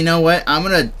 So I was like, you know what? I'm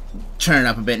gonna turn it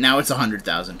up a bit. Now it's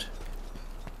 100,000.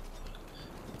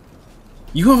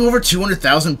 You have over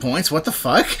 200,000 points? What the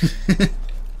fuck?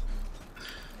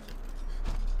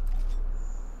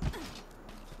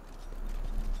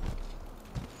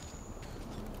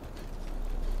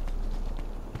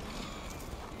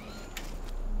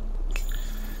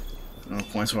 No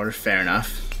points of order, fair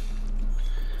enough.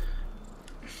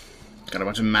 Got a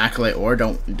bunch of Maculite ore.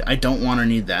 I don't want or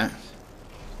need that.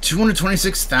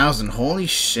 226,000. Holy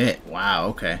shit. Wow,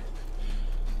 okay.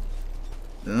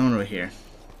 There's no one over here.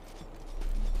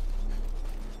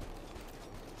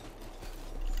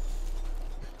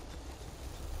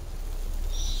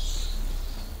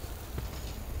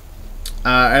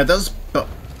 Are those...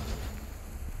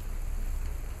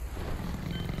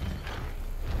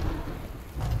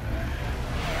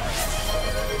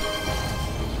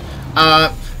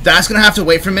 That's gonna have to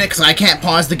wait for a minute because I can't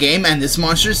pause the game, and this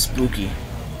monster is spooky.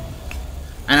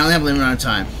 And I only have a limited amount of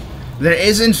time. There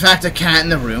is, in fact, a cat in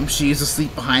the room. She is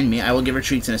asleep behind me. I will give her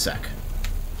treats in a sec.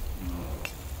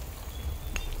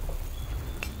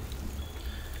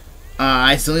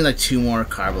 I still need like 2 more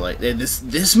Carbolite.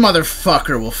 This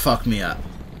motherfucker will fuck me up.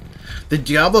 The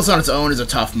Diablos on its own is a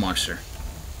tough monster.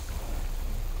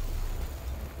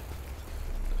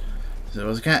 So there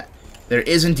was a cat. There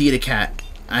is indeed a cat.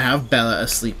 I have Bella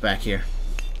asleep back here.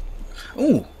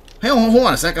 Ooh. Hey, hold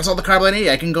on a sec. I saw the Carbolite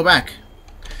 80. I can go back.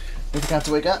 Wait for the cat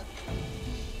to wake up.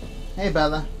 Hey,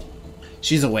 Bella.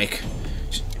 She's awake.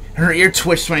 Her ear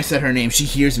twitched when I said her name. She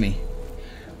hears me.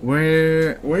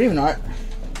 Where even are...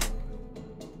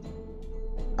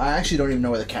 I actually don't even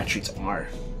know where the cat treats are.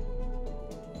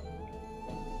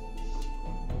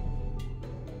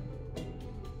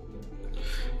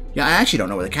 Yeah, I actually don't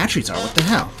know where the cat treats are. What the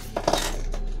hell?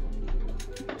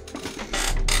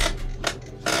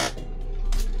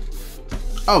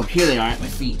 Oh, here they are at my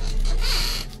feet.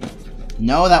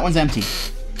 No, that one's empty.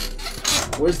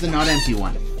 Where's the not empty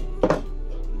one?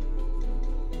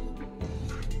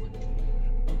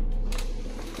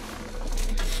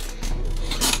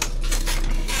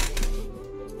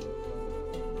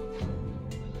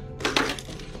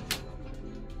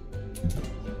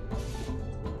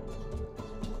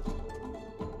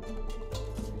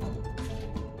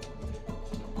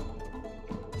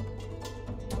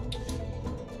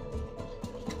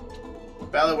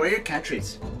 Bella, where are your cat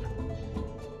treats?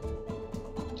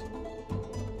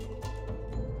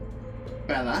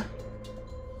 Bella?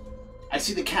 I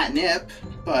see the catnip,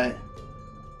 but...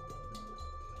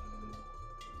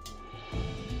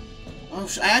 Oh,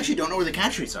 I actually don't know where the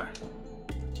cat treats are.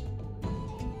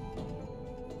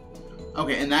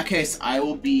 Okay, in that case, I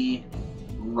will be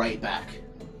right back.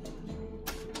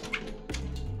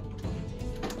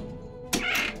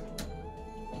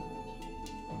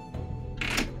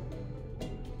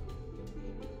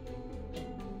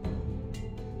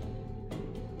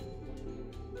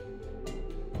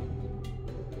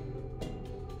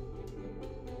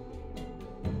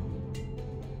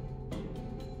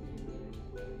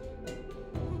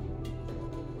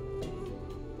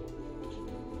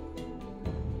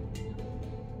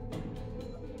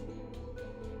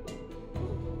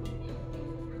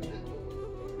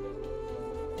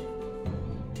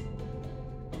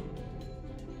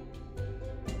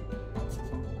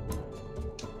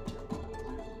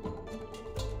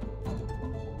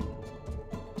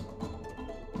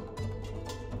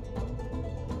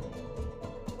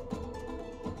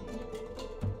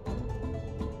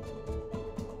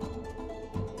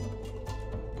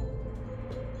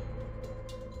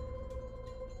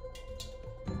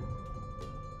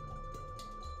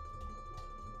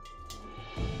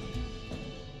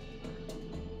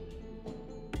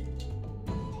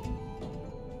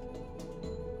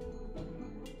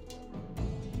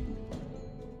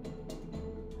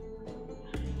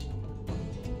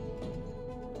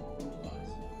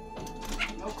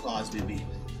 baby.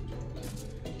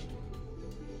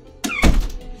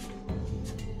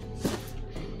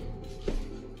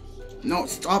 No,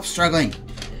 stop struggling.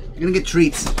 You're gonna get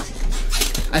treats.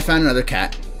 I found another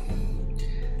cat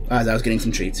as I was getting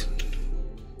some treats.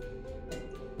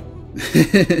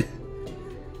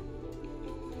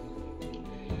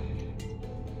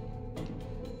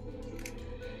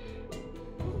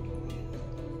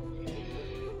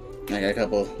 I got a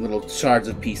couple little shards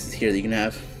of pieces here that you can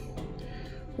have.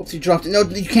 Whoops, you dropped it. No,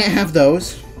 you can't have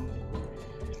those.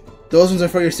 Those ones are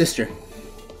for your sister.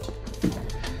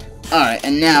 Alright,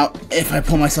 and now, if I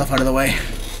pull myself out of the way,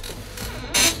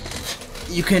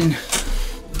 you can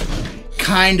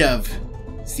kind of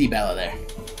see Bella there.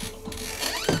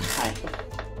 Hi.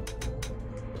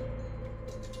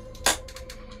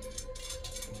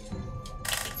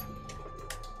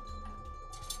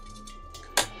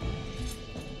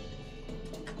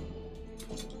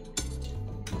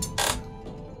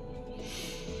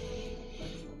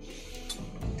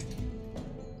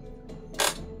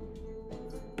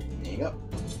 There you go.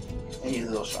 And here's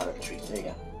a little shot of a treat. There you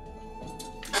go.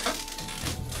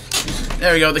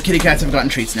 There we go, the kitty cats have gotten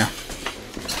treats now.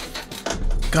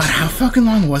 God, how fucking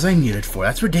long was I muted for?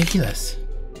 That's ridiculous.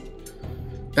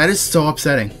 That is so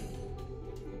upsetting.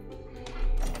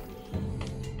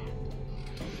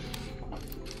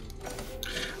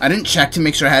 I didn't check to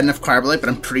make sure I had enough carbonite, but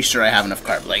I'm pretty sure I have enough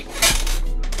carbonite.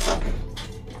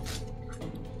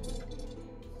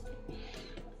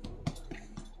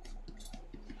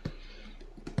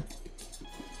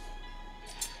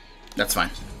 That's fine.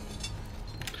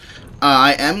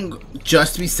 I am,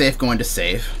 just to be safe, going to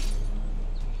save.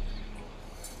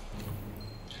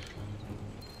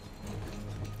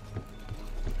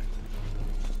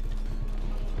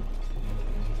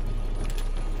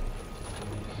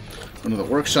 Go to the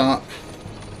workshop.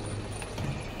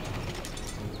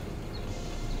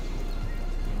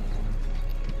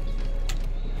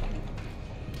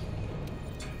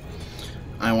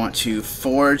 I want to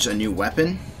forge a new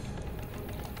weapon.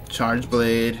 Charge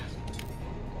blade.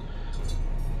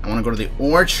 I want to go to the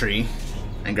ore tree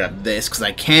and grab this because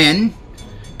I can.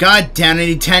 God damn, I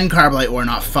need 10 carbonite ore,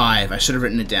 not 5. I should have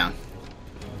written it down.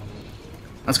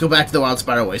 Let's go back to the wild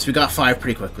spiral waste. We got 5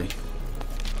 pretty quickly.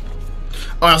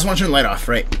 Oh, I also want to turn the light off,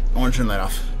 right? I want to turn the light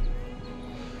off.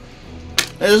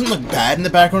 It doesn't look bad in the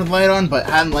background with the light on, but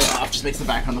having the light off just makes the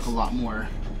background look a lot more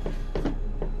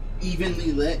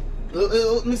evenly lit.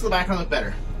 It makes the background look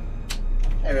better.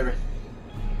 Hey, River.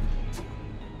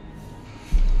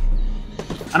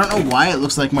 I don't know why it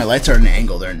looks like my lights are at an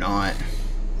angle. They're not.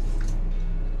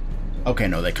 Okay,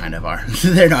 no, they kind of are.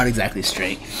 They're not exactly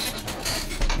straight.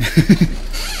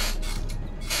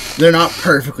 They're not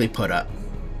perfectly put up.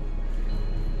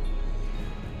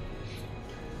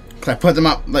 Cause I put them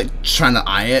up like trying to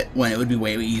eye it when it would be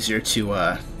way easier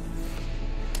to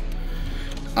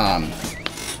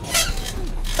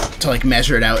like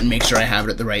measure it out and make sure I have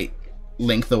it at the right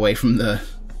length away from the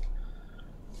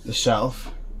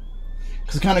shelf.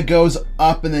 Because it kind of goes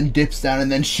up and then dips down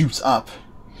and then shoots up.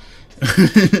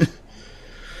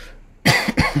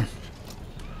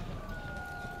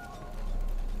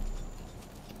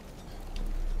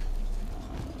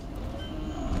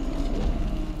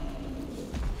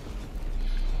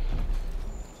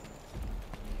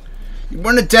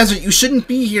 We're in a desert. You shouldn't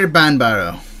be here,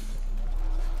 Banbaro.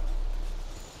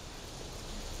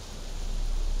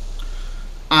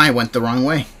 I went the wrong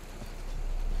way.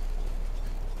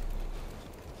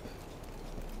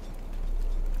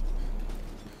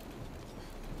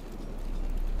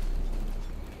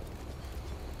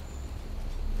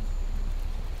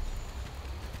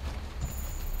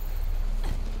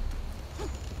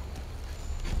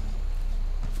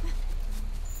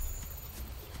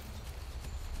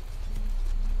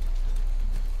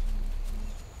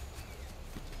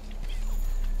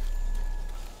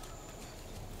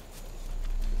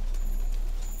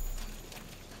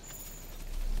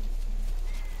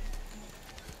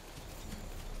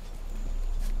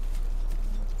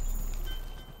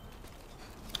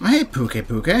 Hey, Puke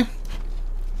Puke.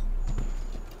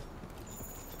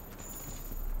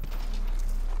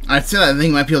 I'd say that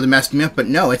thing might be able to mess me up, but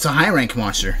no, it's a high rank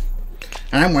monster.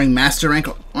 And I'm wearing master rank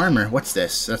armor. What's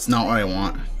this? That's not what I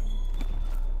want.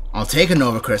 I'll take a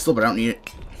Nova Crystal, but I don't need it.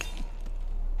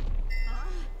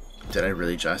 Did I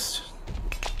really just?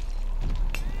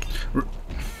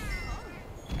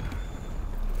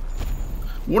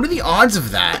 What are the odds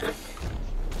of that?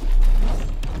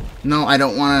 No, I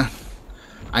don't want to.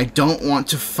 I don't want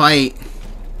to fight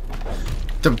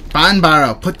the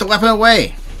Banbaro. Put the weapon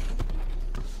away.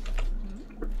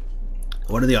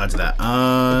 What are the odds of that?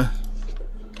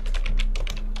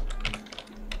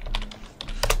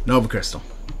 Nova Crystal.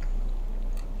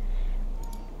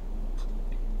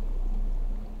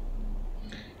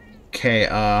 Okay,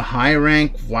 high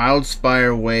rank,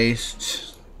 Wildspire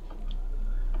Waste.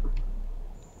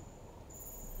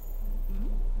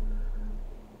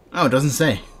 Oh, it doesn't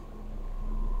say.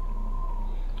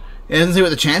 It doesn't say what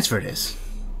the chance for it is.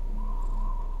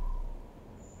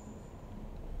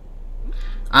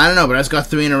 I don't know, but I just got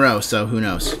 3 in a row, so who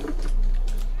knows.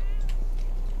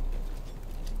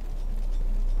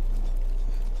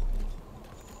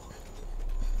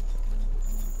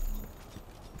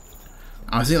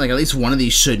 I was thinking like at least one of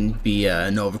these shouldn't be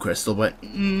Nova Crystal, but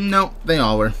nope, they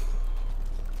all were.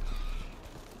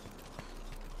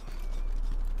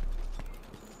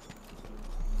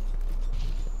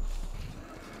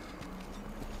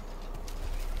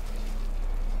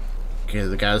 Okay,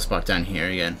 the guy spot down here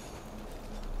again.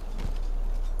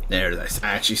 There it is. I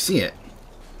actually see it.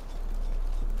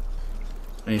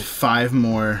 I need 5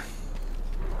 more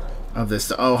of this.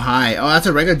 Oh, hi. Oh, that's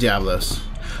a regular Diablos.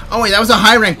 Oh, wait, that was a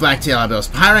high rank Black Diablos.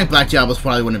 High rank Black Diablos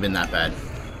probably wouldn't have been that bad.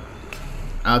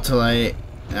 Altalite.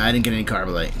 I didn't get any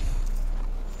Carbolite.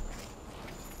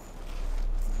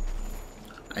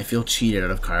 I feel cheated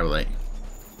out of Carbolite.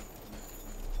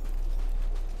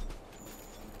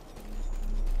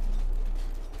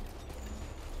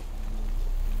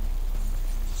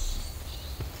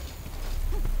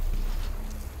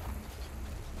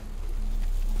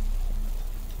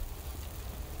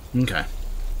 Okay.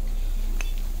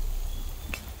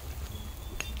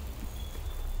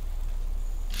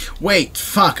 Wait,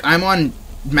 fuck. I'm on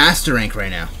Master Rank right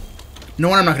now.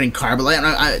 No, I'm not getting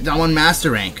Carbolite. I'm on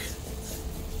Master Rank.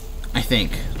 I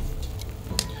think.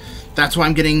 That's why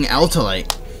I'm getting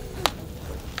Altalite.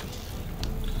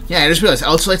 Yeah, I just realized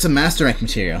Altalite's a Master Rank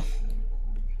material.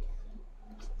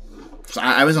 So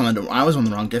I was on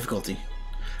the wrong difficulty.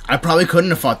 I probably couldn't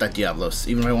have fought that Diablos,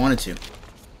 even if I wanted to.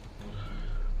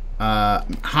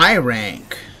 High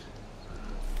rank.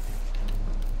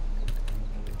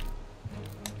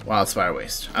 Wildspire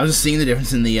Waste. I was just seeing the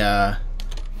difference in the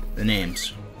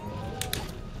names.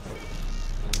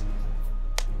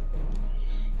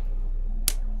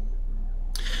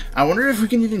 I wonder if we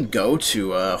can even go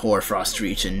to Hoarfrost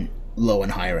region low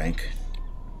and high rank.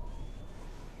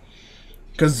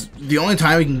 Because the only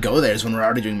time we can go there is when we're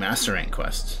already doing Master Rank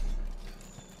quests.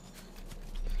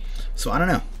 So I don't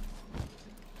know.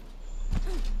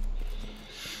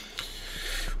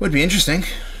 Would be interesting.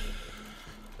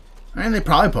 And they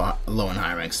probably put low and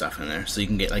high rank stuff in there, so you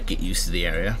can get used to the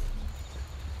area.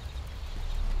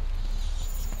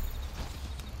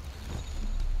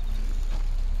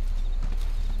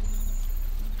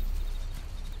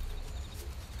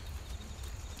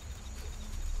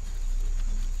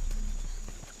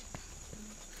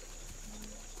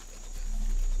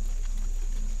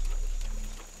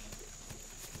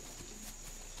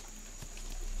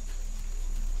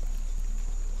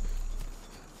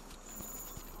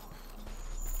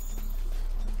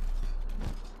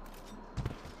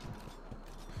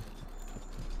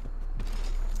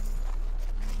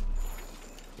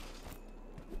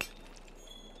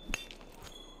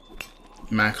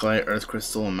 Maculite, Earth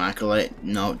Crystal, and Maculite.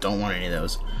 No, don't want any of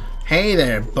those. Hey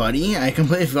there, buddy. I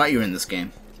completely forgot you were in this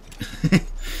game.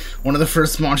 One of the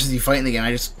first monsters you fight in the game,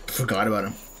 I just forgot about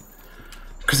him.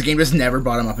 Because the game just never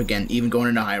brought him up again, even going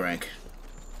into high rank.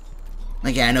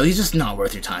 Like, yeah, I know, he's just not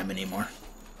worth your time anymore.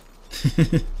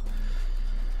 Because,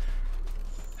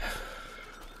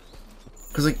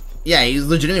 like, yeah, he's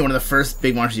legitimately one of the first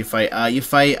big monsters you fight.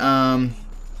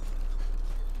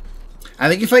 I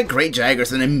think you fight Great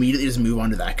Jaggers and then immediately just move on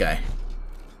to that guy.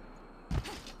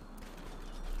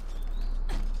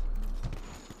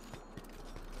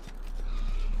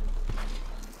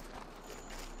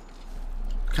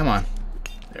 Come on.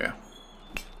 There you go.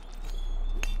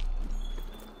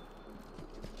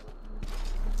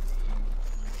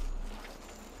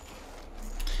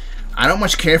 I don't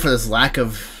much care for this lack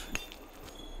of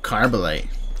Carbolite.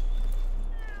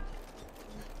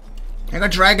 I got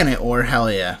Dragonite ore,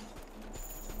 hell yeah.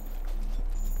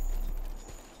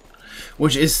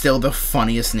 Which is still the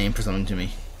funniest name for something to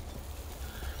me.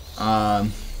 I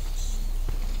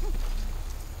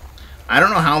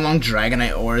don't know how long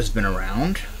Dragonite ore has been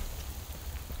around.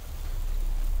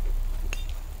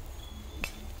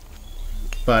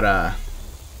 But,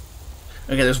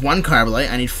 okay, there's 1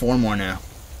 Carbolite. I need 4 more now.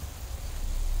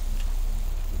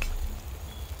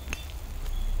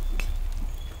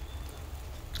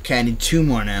 Okay, I need 2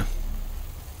 more now.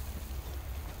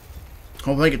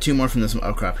 Hopefully I get 2 more from this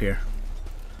outcrop here.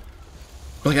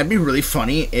 But, like, that'd be really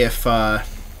funny if,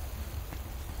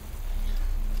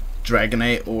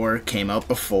 Dragonite ore came out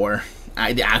before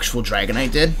the actual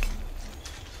Dragonite did.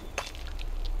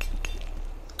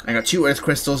 I got 2 Earth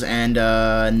Crystals and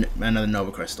another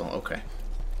Nova Crystal. Okay.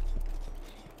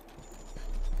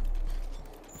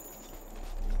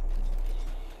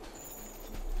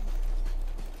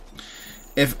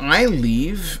 If I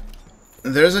leave,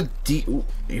 there's a ooh,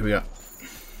 here we go.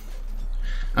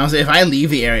 I was say if I leave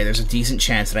the area, there's a decent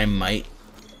chance that I might,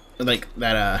 like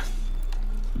that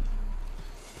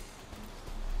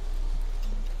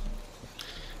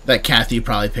that Kathy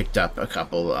probably picked up a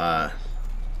couple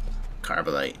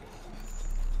Carbolite.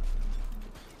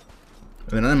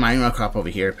 There's another mining rock crop over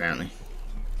here apparently.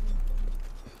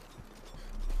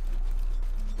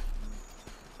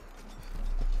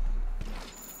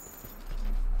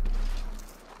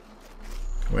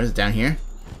 Where is it? Down here?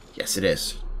 Yes, it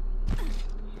is.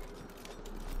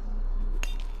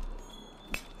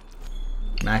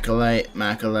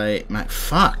 Macalite,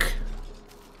 fuck!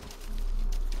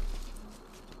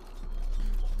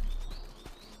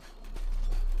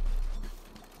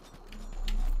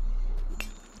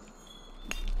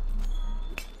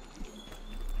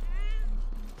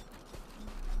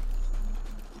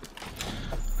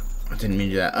 I didn't mean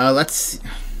to do that. Let's see.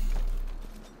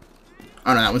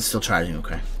 Oh no, that one's still charging,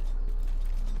 okay.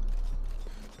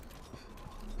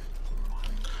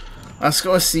 Let's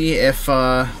go see if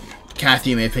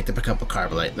Kathy may have picked up a couple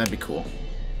Carbolite. That'd be cool.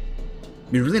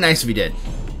 It'd be really nice if he did.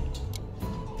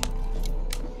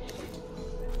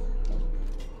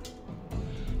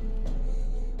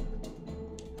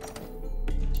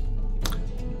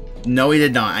 No, he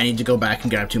did not. I need to go back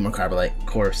and grab 2 more Carbolite, of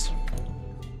course.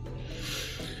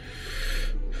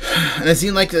 And it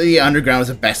seemed like the underground was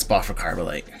the best spot for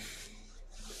Carbolite.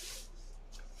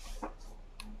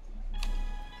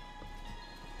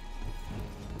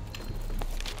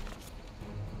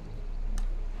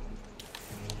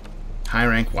 High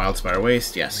rank Wildspire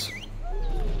Waste, yes.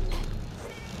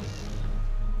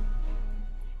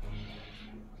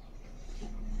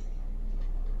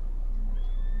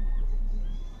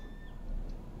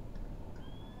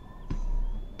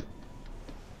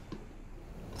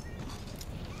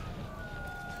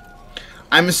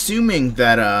 I'm assuming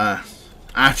that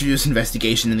after this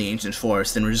investigation in the Ancient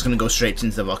Forest, then we're just going to go straight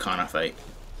into the Volcana fight.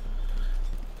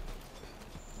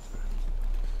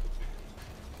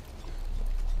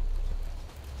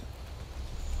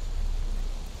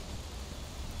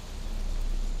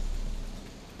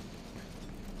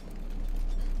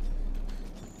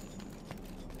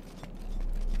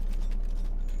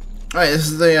 Alright, this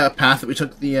is the path that we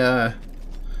took the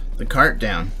cart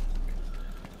down.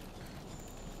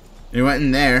 We went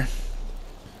in there,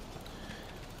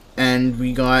 and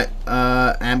we got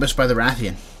ambushed by the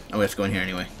Rathian. Oh, we have to go in here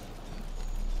anyway.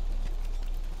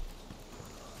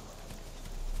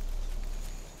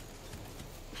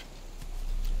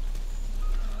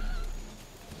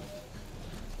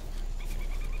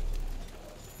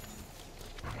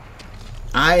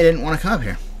 I didn't want to come up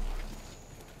here.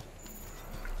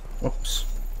 Whoops.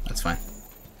 That's fine.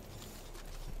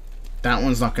 That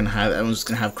one's not gonna have. That one's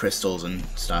gonna have crystals and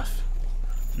stuff.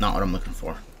 Not what I'm looking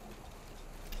for.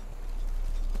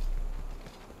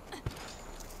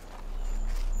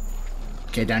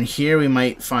 Okay, down here we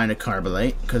might find a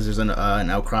Carbolite because there's an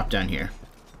outcrop down here.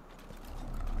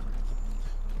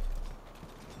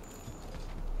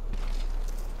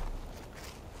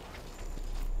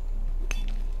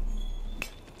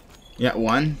 Yeah,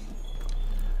 one.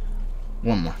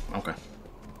 One more. Okay.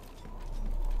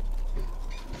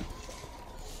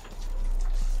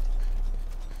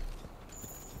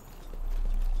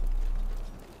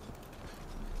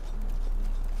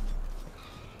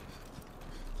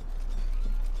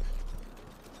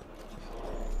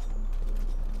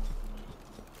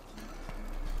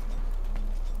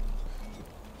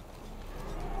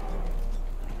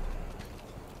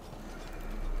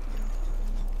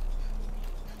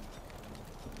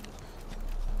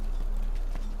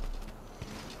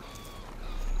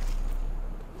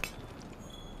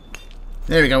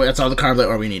 There we go, that's all the Carbolite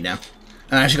ore we need now.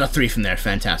 And I actually got 3 from there,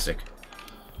 fantastic.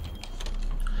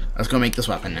 Let's go make this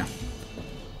weapon now.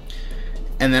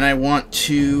 And then I want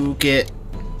to get...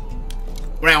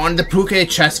 Right, I wanted the Puke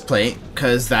chest plate,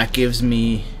 because that gives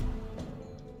me...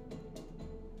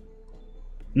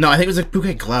 No, I think it was the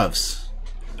Puke gloves.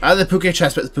 The Puke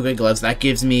chest plate with Puke gloves, that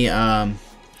gives me,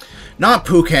 not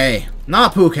Puke!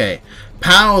 Not Puke!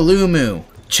 Paolumu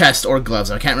chest or gloves,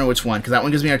 I can't remember which one, because that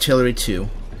one gives me Artillery 2.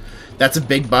 That's a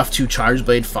big buff to Charge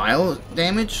Blade file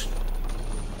damage.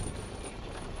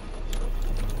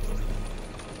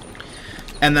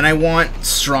 And then I want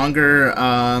stronger,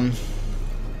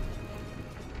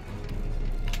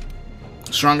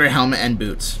 stronger helmet and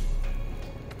boots.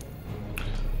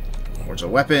 There's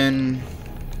a weapon.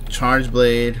 Charge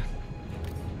blade.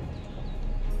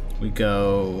 We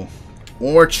go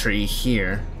ore tree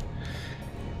here.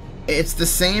 It's the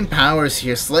same powers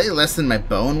here, slightly less than my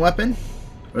bone weapon.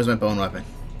 Where's my bone weapon?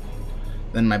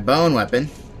 Then my bone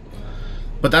weapon.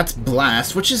 But that's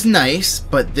blast, which is nice,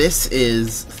 but this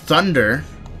is thunder.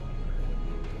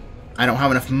 I don't have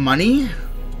enough money?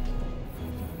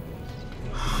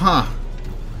 Huh.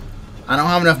 I don't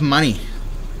have enough money.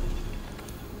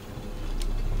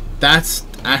 That's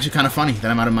actually kind of funny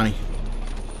that I'm out of money.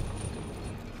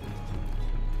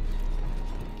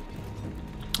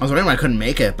 I was wondering why I couldn't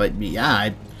make it, but yeah,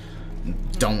 I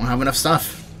don't have enough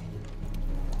stuff.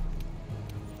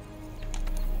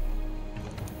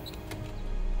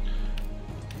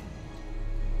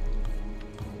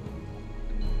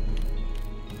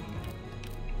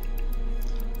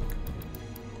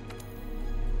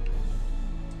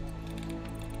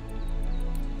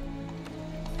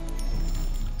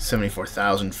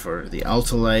 $74,000 for the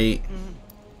Ultralight.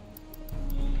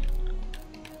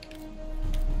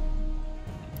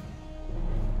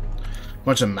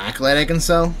 Bunch of Maclite I can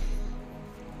sell.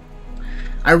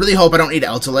 I really hope I don't need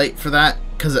Ultralight for that,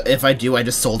 because if I do, I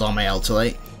just sold all my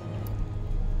Ultralight.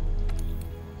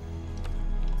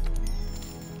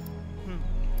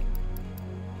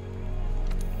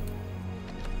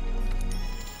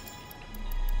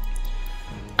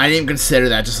 I didn't even consider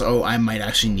that, just, oh, I might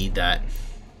actually need that.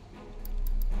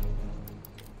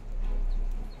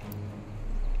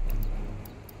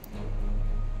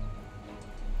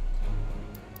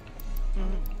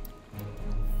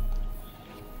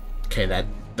 Okay,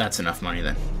 that's enough money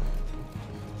then.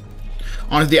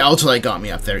 Honestly, the Ultralight got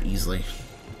me up there easily.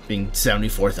 Being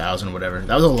 74,000 or whatever.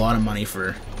 That was a lot of money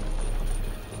for...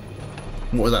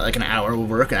 What was that, like an hour of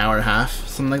work? An hour and a half?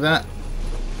 Something like that?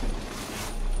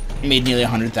 Made nearly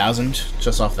 100,000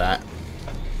 just off that.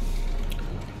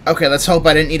 Okay, let's hope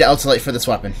I didn't need Ultralight for this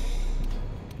weapon.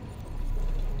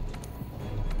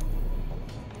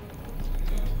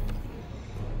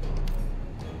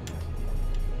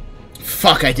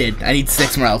 Fuck, I did. I need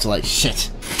 6 more Ultralight. Shit.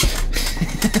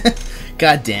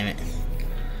 God damn it.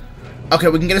 Okay,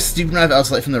 we can get a stupid amount of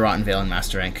Ultralight from the Rotten Veil in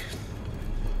Master Rank.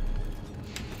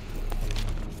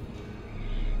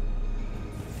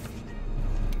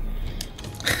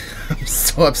 I'm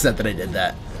so upset that I did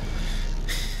that.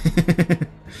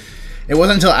 It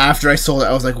wasn't until after I sold it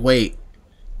I was like, wait.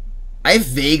 I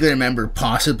vaguely remember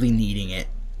possibly needing it.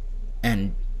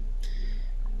 And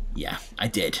yeah, I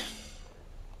did.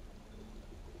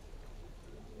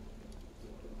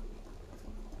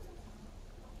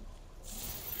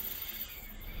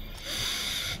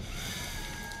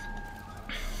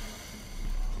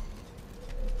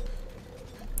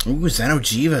 Ooh,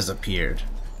 Xeno'jiva has appeared.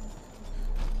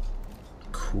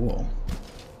 Cool.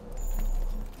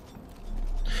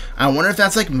 I wonder if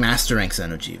that's like Master Rank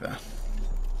Xeno'jiva.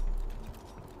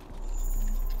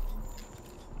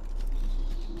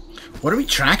 What are we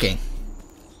tracking?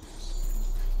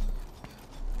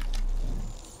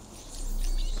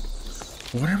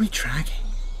 What are we tracking?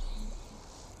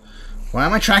 Why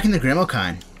am I tracking the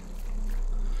Grimokine?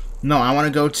 No, I want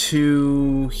to go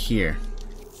to here.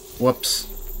 Whoops.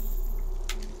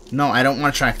 No, I don't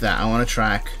want to track that. I want to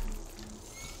track...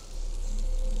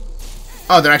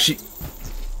 Oh, they're actually...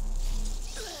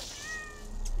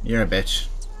 You're a bitch.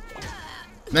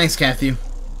 Thanks, Kathy.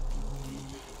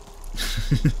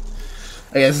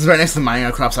 Okay, this is right next to the mining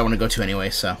outcrops I want to go to anyway,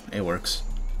 so it works.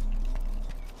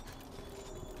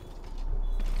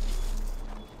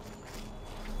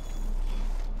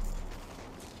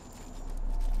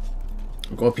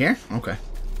 We'll go up here? Okay.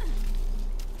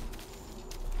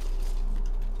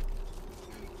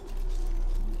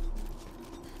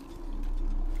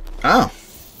 Oh.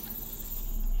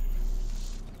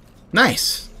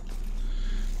 Nice.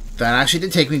 That actually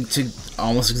did take me to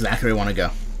almost exactly where I want to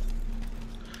go.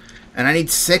 And I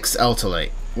need 6 Ultralight,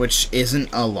 which isn't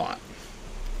a lot.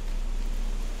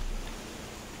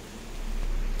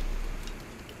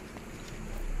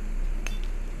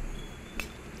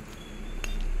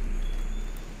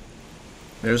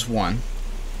 There's one.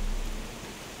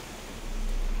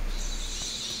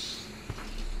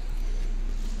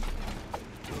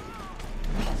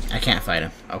 I can't fight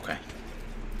him. Okay.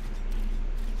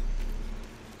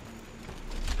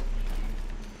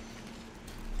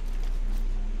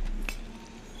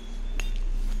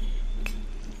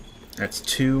 That's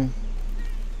 2.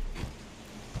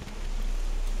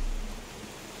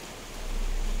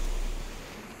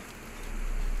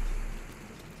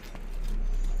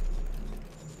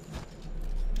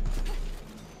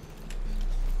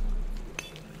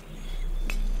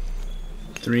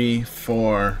 Three,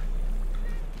 4.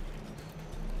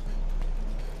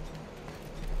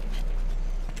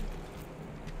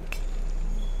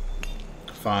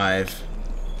 5,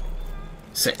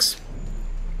 6.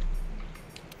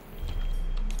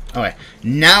 Okay,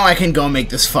 now I can go make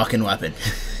this fucking weapon.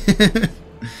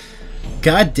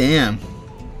 God damn.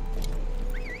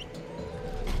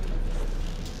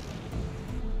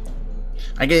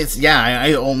 I guess, yeah,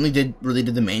 I only really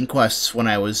did the main quests when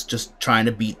I was just trying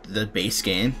to beat the base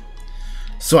game.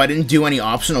 So I didn't do any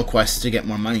optional quests to get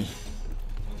more money.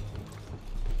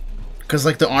 Because,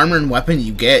 like, the armor and weapon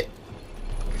you get...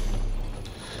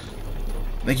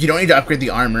 Like, you don't need to upgrade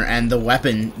the armor, and the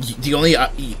weapon...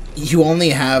 You only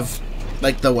have,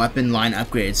 like, the weapon line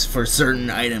upgrades for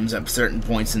certain items at certain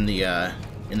points in the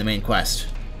main quest.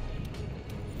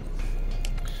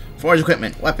 Forge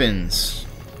equipment, weapons...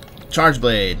 Charge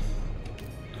blade.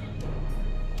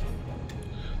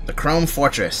 The Chrome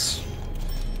Fortress.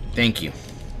 Thank you.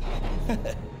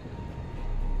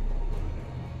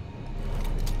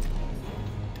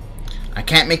 I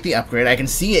can't make the upgrade. I can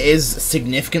see it is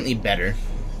significantly better.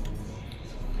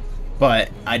 But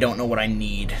I don't know what I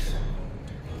need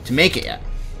to make it yet.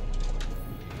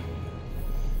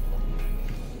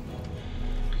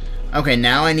 Okay,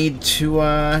 now I need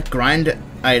to grind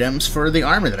items for the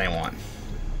armor that I want.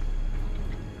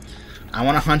 I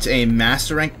want to hunt a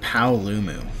Master Rank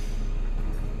Paolumu.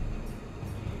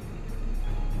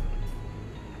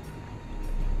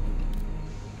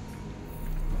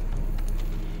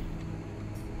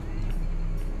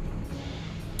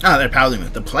 Oh, they're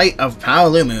Paolumu. The Plight of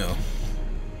Paolumu.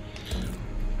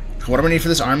 What do I need for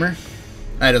this armor?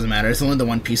 That doesn't matter. It's only the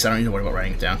one piece. I don't need to worry about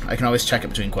writing it down. I can always check it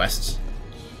between quests.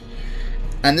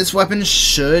 And this weapon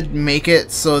should make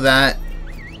it so that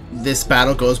this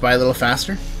battle goes by a little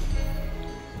faster.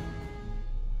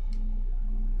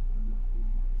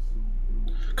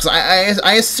 Because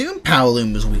I assume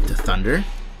Paolumu was weak to thunder.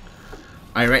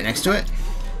 Are you right next to it?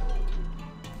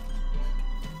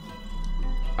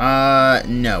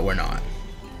 No, we're not.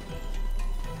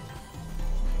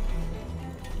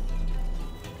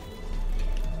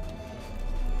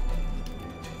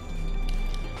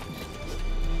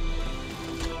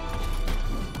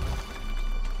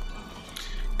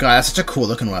 God, that's such a cool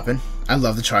looking weapon. I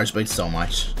love the charge blade so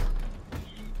much.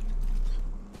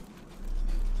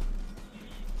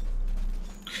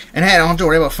 And hey, I don't have to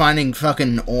worry about finding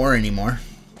fucking ore anymore.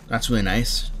 That's really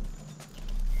nice.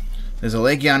 There's a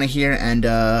Legiana here and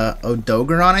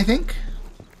Odogaron, I think?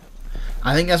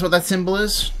 I think that's what that symbol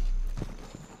is.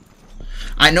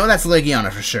 I know that's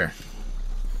Legiana for sure.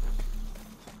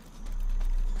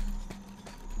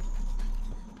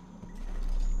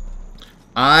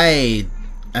 I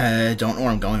don't know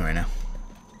where I'm going right now.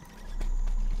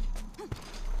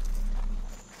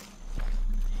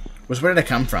 Where did I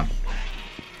come from?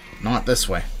 Not this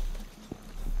way.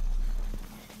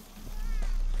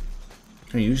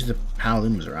 I mean, usually the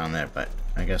Paoluma's around there, but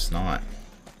I guess not.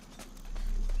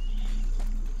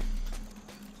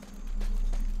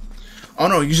 Oh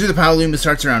no, usually the Paoluma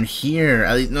starts around here.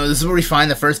 At least, no, this is where we find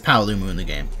the first Paoluma in the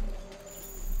game.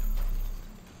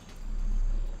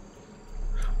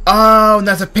 Oh, and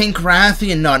that's a pink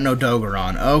Rathian, not no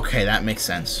Odogaron. Okay, that makes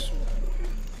sense.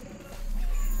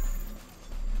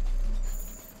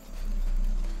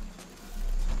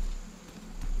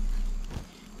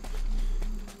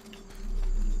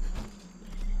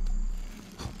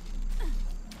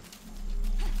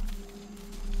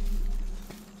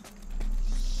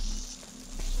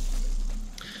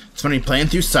 It's funny, playing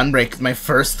through Sunbreak, my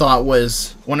first thought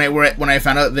was when I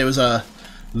found out there was a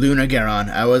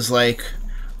Lunagaron, I was like,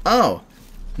 oh,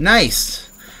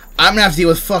 nice. I'm gonna have to deal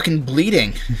with fucking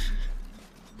bleeding.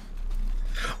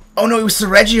 Oh no, it was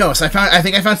Seregios. I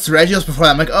think I found Seregios before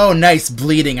that. I'm like, oh nice,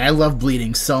 bleeding. I love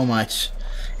bleeding so much.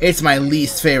 It's my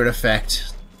least favorite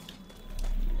effect.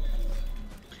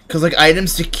 Cause like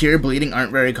items to cure bleeding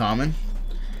aren't very common.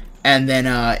 And then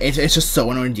it's just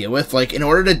so annoying to deal with. Like in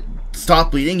order to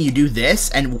stop bleeding, you do this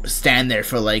and stand there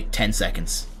for like 10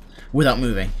 seconds without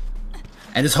moving.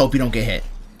 And just hope you don't get hit.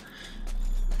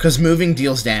 Because moving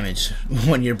deals damage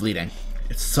when you're bleeding.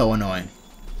 It's so annoying.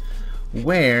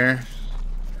 Where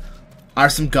are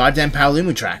some goddamn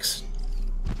Paolumu tracks?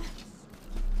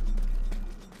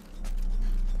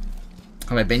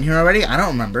 Have I been here already? I don't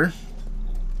remember.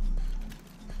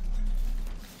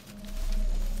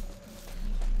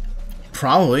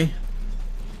 Probably.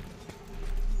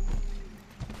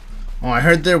 Oh, I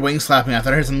heard their wings slapping. I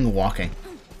thought I heard something walking.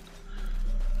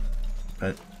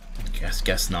 But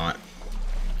guess not.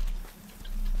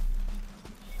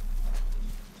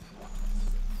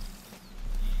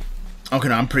 Okay,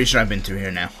 no, I'm pretty sure I've been through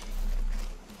here now.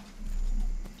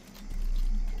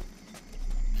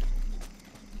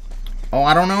 Oh,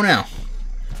 I don't know now.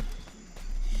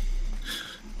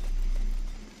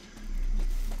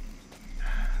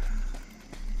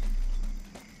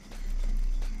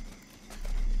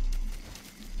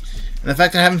 And the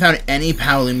fact that I haven't found any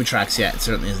Paoluma tracks yet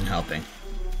certainly isn't helping.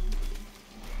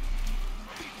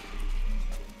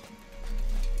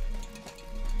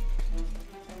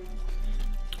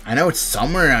 I know it's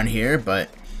somewhere around here, but...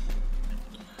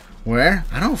 where?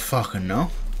 I don't fucking know.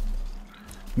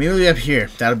 Maybe it'll be up here.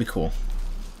 That'll be cool.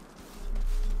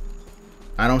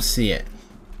 I don't see it.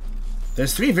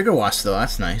 There's 3 Vigor Wasps though,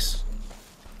 that's nice.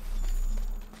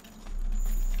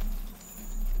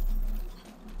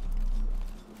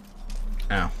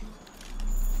 Ow.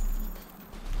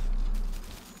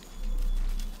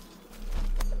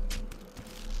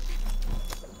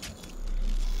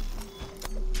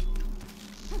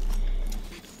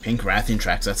 Pink Rathian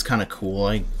tracks, that's kind of cool,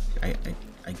 I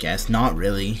guess. Not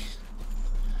really.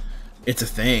 It's a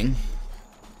thing.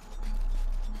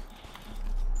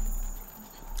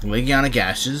 Legiana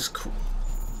Gashes, cool.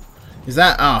 Is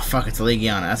that... oh, fuck, it's a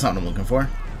Legiana. That's not what I'm looking for.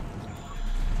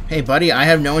 Hey, buddy, I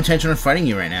have no intention of fighting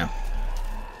you right now.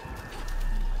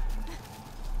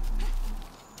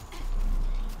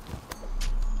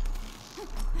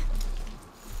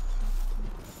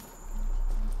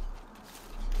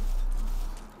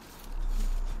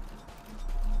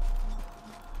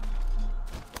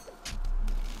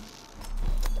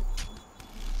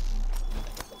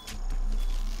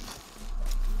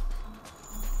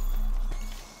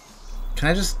 Can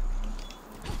I just...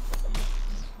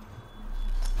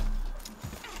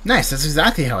 nice, that's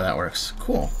exactly how that works.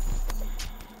 Cool.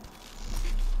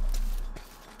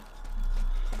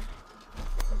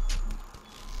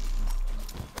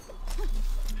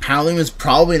 Paoluma is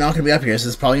probably not going to be up here, so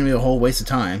it's probably going to be a whole waste of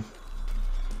time.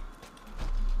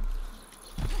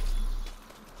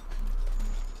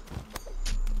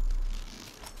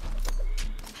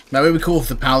 That would be cool if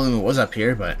the Paoluma was up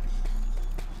here, but...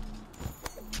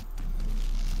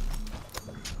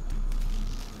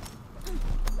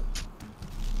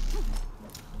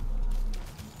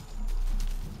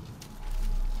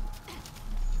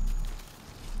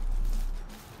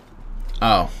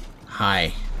 oh,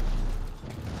 hi.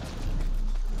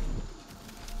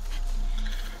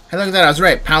 Hey, look at that, I was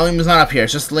right. Paoluma's not up here,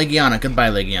 it's just Legiana. Goodbye,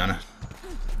 Legiana.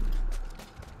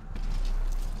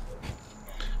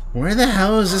 Where the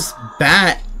hell is this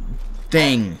bat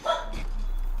thing?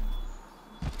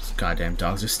 These goddamn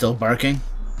dogs are still barking.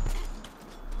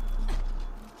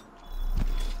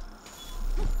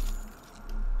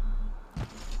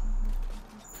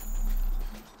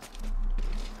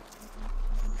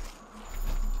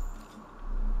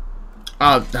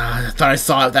 Oh, I thought I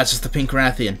saw it. That's just the pink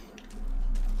Rathian.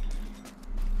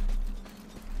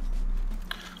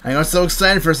 I got so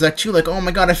excited for a sec too, like, oh my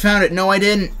god, I found it. No, I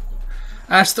didn't.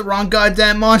 That's the wrong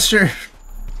goddamn monster.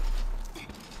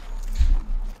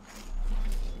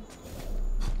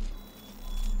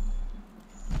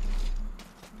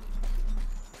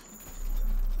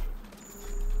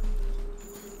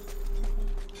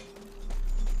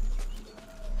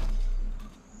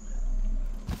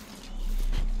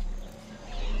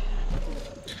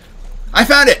 I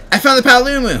found it! I found the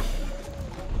Paoluma!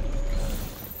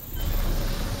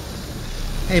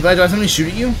 Hey, bud, do I have somebody shoot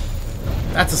at you?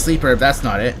 That's a sleep herb, that's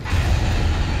not it.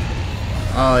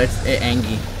 Oh, it's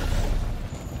Angie.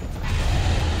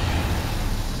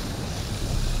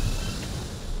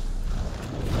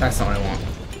 That's not what I want.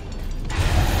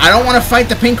 I don't want to fight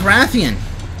the pink Rathian.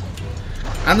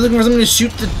 I'm looking for somebody to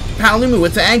shoot the Paoluma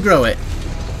with to aggro it.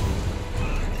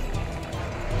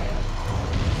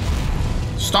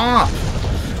 Stop!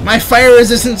 My fire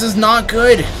resistance is not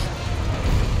good!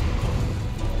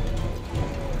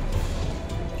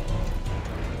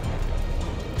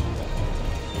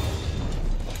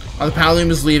 Oh, the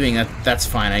Paoluma's leaving. That's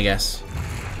fine, I guess.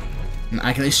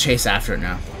 I can at least chase after it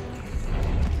now.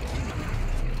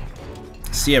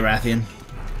 See ya, Rathian.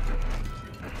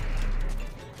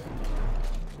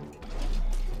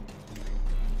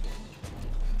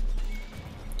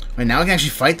 Wait, now I can actually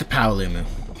fight the Paoluma.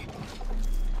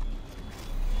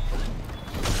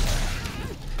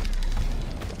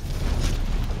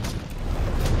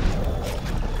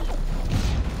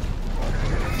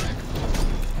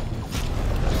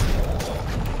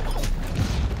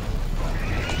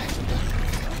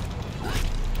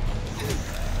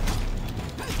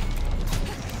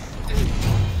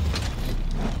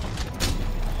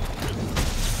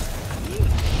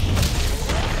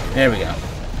 There we go.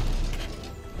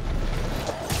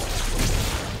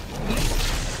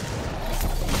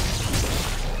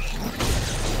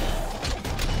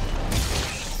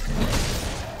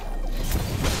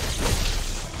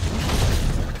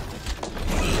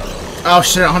 Oh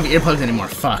shit, I don't have earplugs anymore.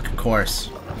 Fuck, of course.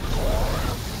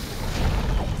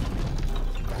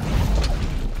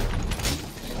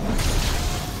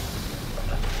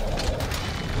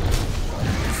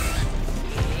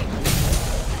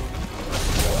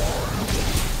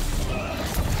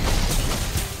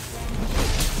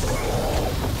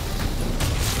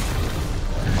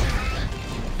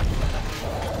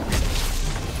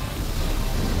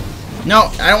 No,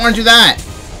 I don't want to do that.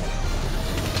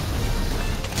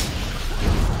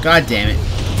 God damn it.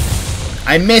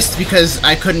 I missed because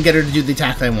I couldn't get her to do the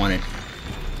attack that I wanted.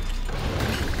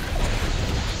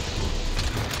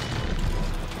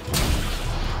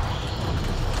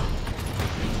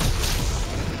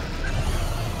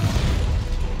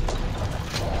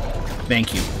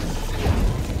 Thank you.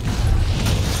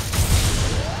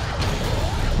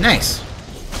 Nice.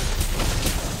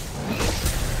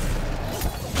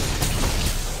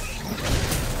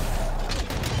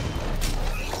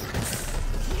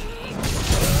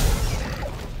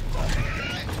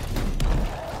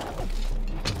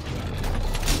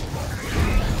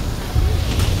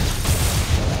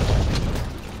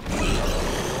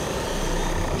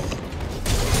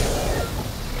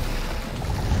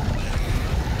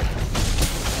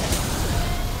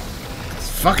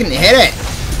 Fucking hit it!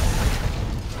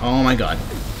 Oh my god.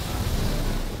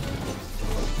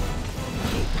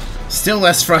 Still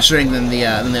less frustrating than the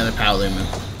other Paladin move.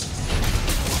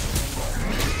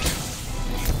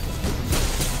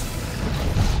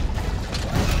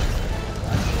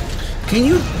 Can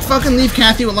you fucking leave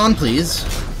Kathy alone, please?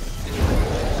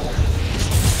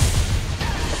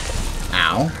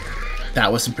 Ow.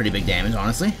 That was some pretty big damage,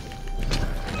 honestly.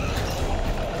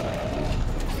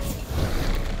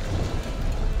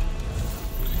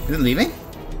 Is it leaving?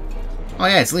 Oh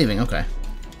yeah, it's leaving, okay.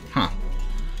 Huh.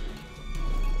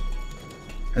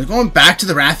 Is it going back to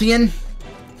the Rathian?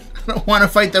 I don't want to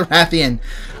fight the Rathian.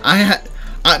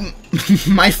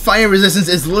 My fire resistance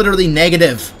is literally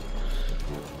negative.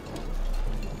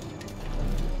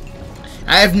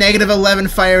 I have negative 11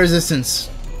 fire resistance.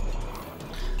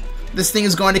 This thing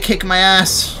is going to kick my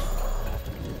ass.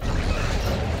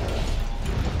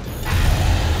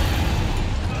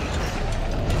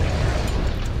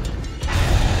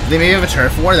 They maybe have a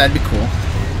turf war? That'd be cool.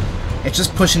 It's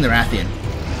just pushing the Rathian.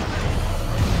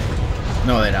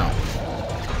 No, they don't.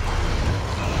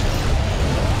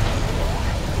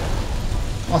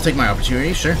 I'll take my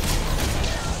opportunity, sure.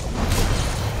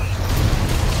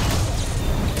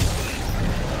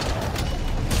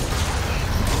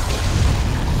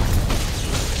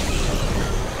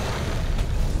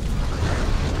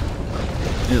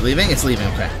 Is it leaving? It's leaving,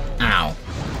 okay. Ow.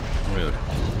 Rude.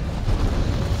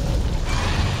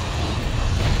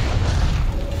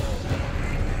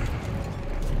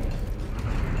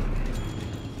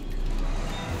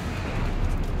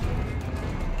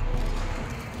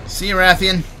 See you,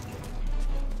 Rathian.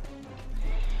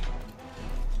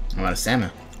 I'm out of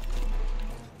stamina.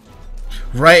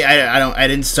 Right, I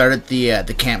didn't start at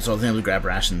the camp, so I was able to grab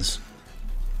rations.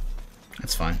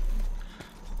 That's fine.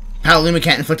 Palaluma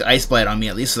can't inflict Ice Blight on me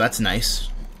at least, so that's nice.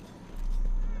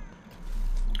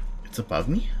 It's above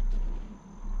me?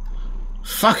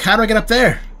 Fuck, how do I get up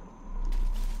there?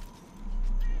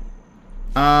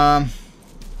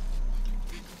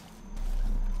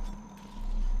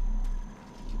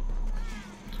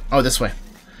 Oh, this way.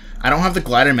 I don't have the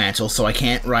glider mantle, so I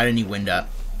can't ride any wind up.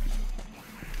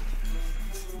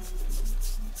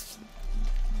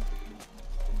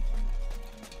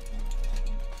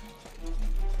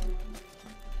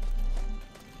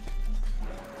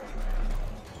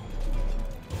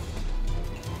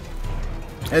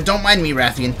 Don't mind me,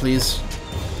 Rathian, please.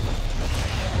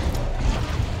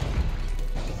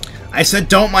 I said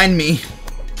don't mind me.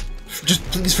 Just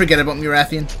please forget about me,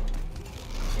 Rathian.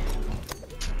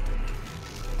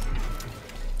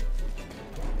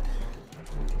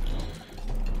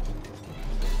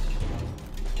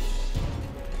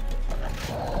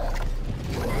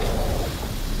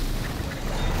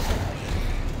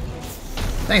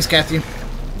 Thanks, Kathy.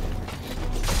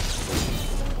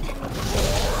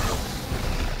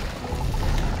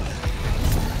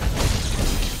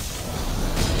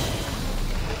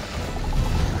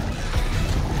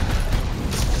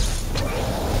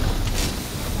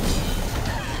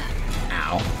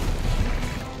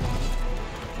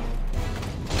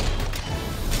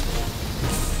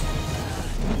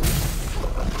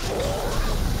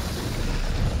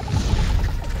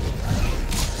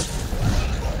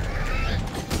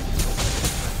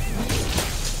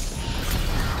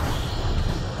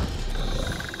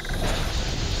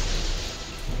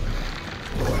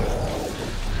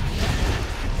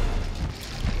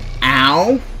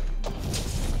 Ow.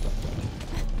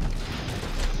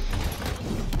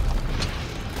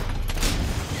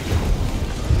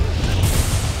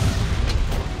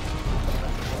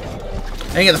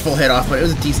 I didn't get the full hit off, but it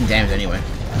was a decent damage anyway.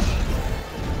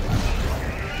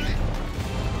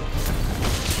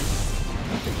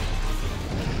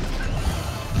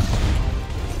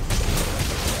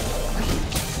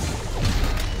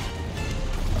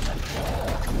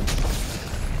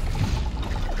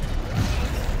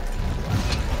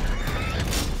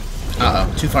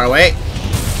 Too far away.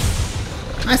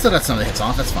 I still got some of the hits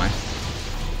off, that's fine.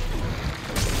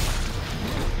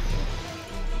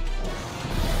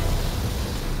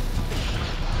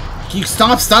 You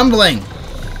stop stumbling!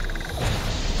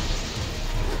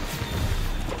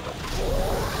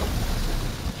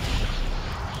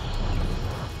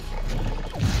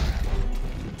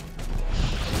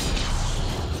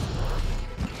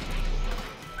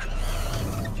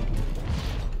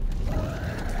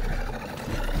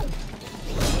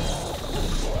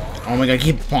 Oh my god, I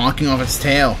keep bonking off its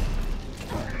tail.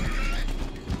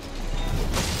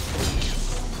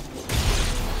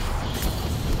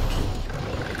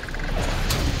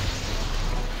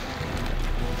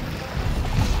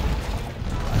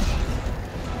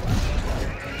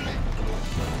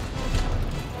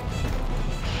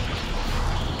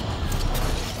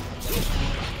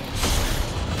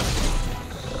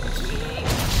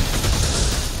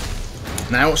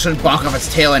 Now it shouldn't bonk off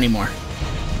its tail anymore.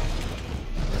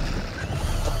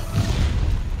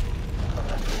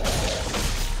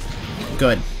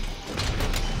 Good.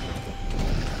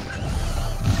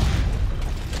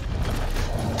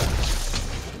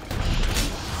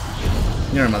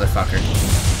 You're a motherfucker.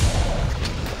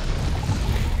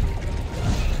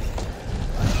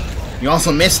 You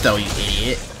also missed though, you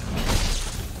idiot.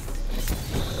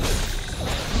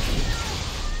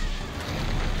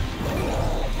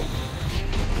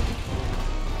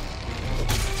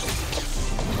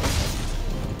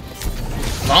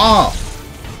 Fall!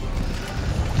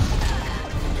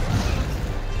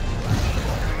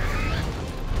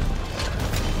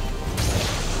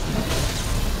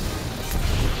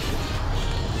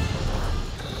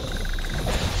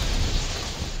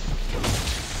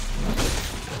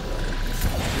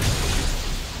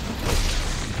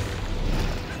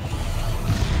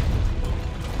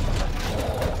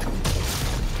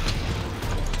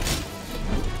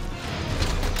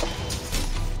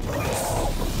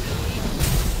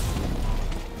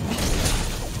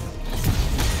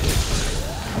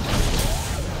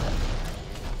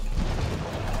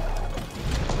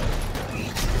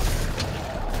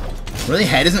 Really?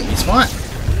 Head isn't weak spot?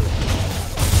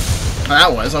 Oh,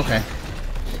 that was, okay.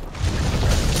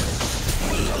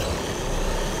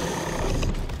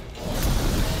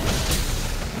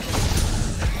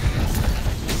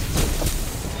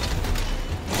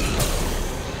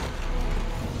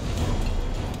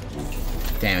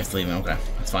 Damn, it's leaving. Okay,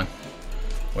 that's fine.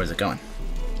 Where's it going?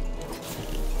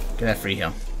 Get that free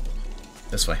heal.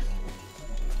 This way.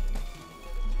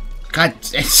 God,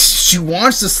 she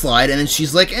wants to slide, and then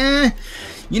she's like, eh,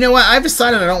 you know what? I've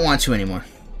decided I don't want to anymore.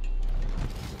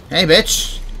 Hey,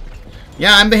 bitch.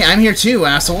 Yeah, I'm here too,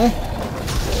 asshole.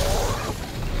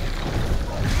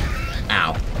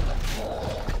 Ow.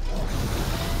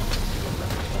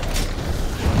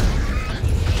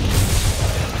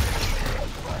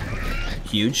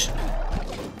 Huge.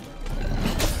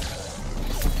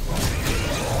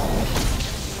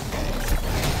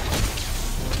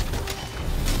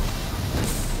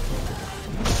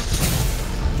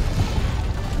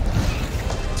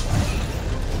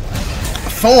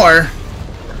 Four.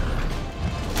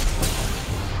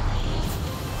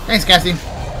 Thanks, Cassie.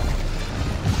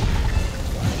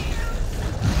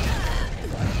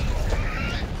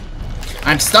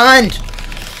 I'm stunned.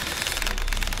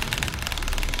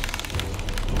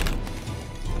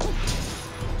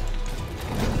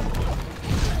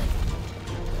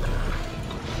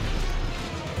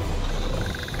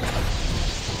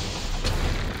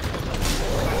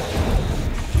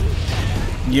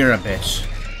 You're a bitch.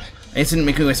 It didn't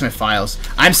make me waste my files.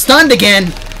 I'm stunned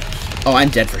again! Oh, I'm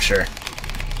dead for sure.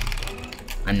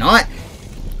 I'm not?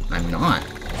 I'm not,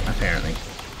 apparently.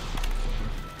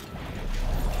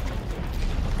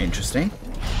 Interesting.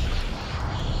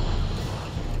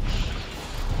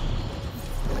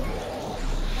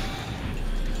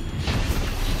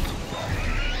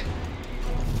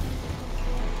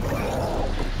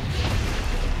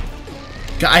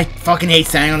 God, I fucking hate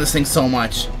standing on this thing so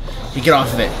much. You get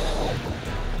off of it.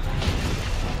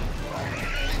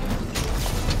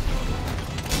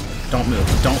 Don't move.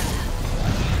 Don't.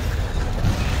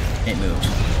 It moved.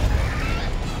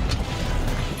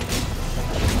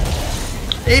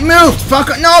 It moved! Fuck!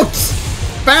 No!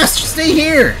 Bastard, stay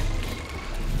here!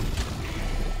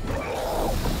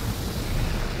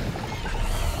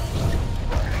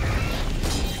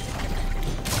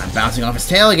 I'm bouncing off his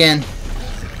tail again.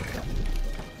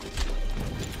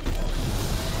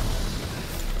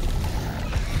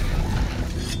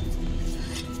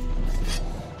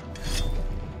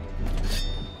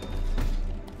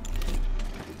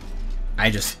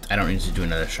 I don't need to do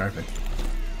another sharpen.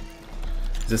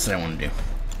 This is what I want to do.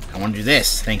 I want to do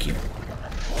this. Thank you.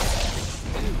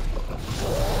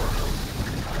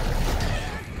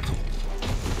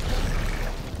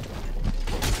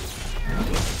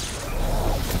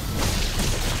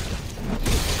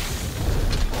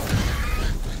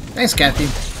 Thanks, Kathy.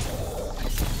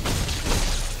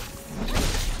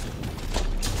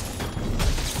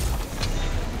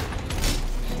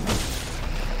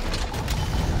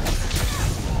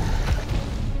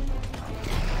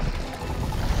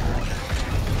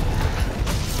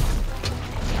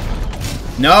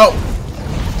 No!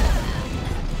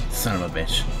 Son of a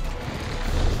bitch.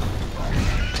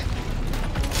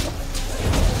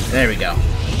 There we go.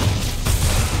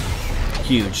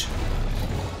 Huge.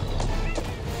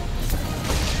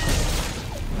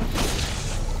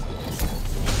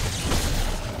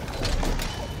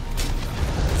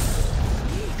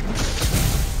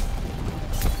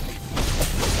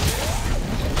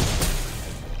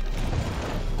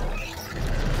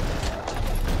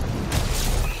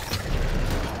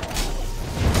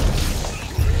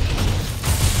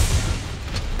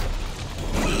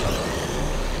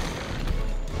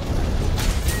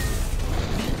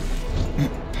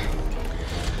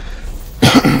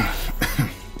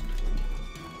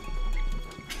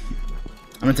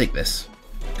 I'm gonna take this.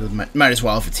 Might as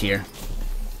well if it's here.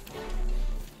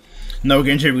 No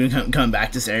guarantee we're gonna come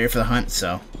back to this area for the hunt,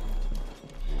 so.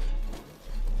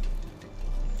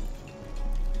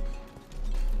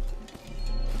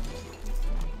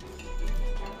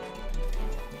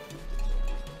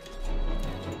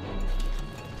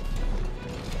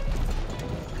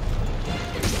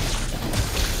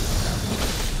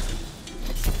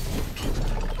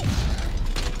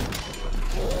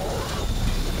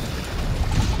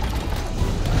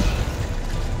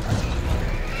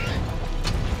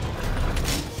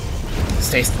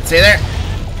 Stay there!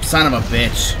 Son of a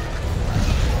bitch.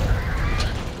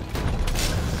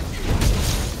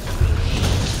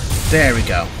 There we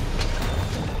go.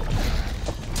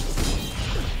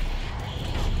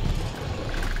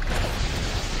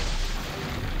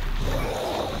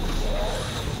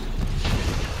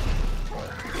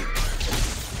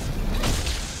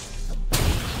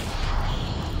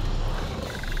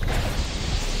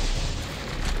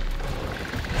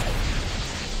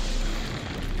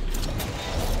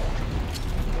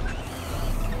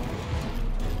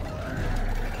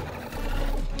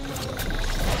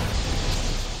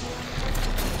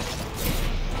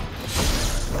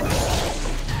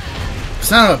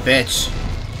 Son of a bitch.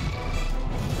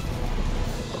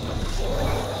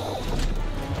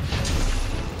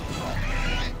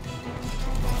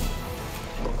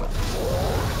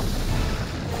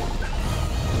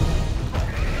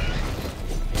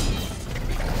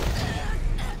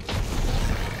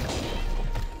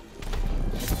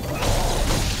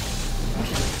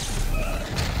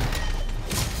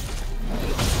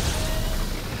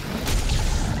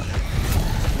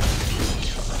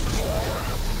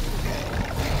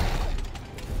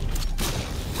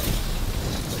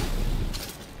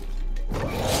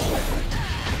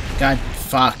 God,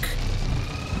 fuck.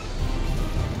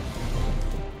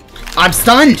 I'm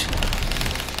stunned!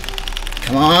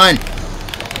 Come on!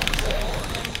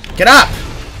 Get up!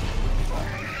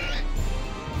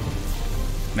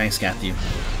 Thanks, Kathy.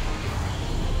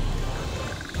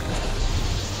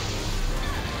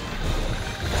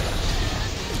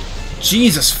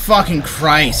 Jesus fucking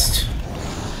Christ.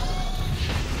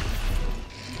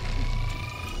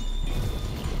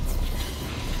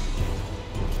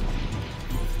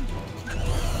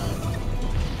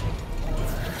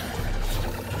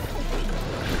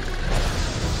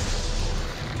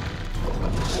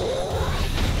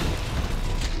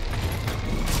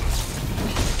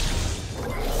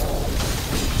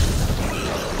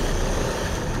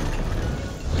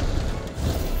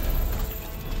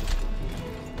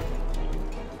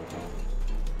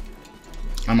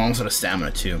 I'm almost out of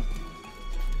stamina too.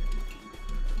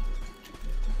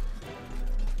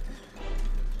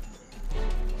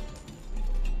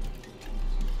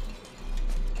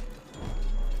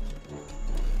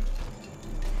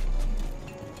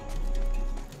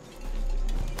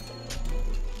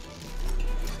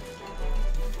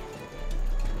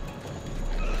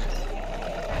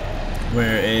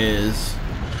 Where is...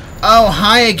 Oh,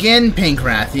 hi again, Pink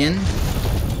Rathian.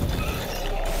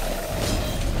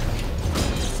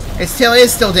 Its tail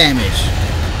is still damaged.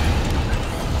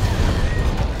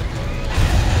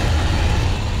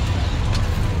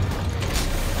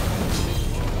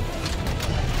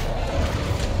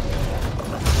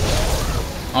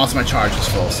 Also, my charge is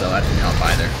full, so that didn't help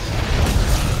either.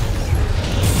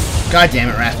 God damn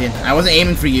it, Rathian. I wasn't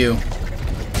aiming for you.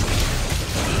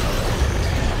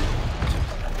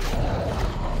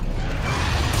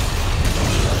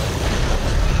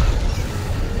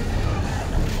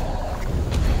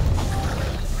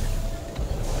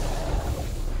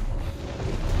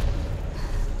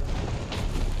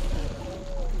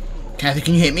 Kathy,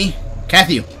 can you hit me?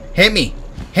 Kathy! Hit me!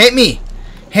 Hit me!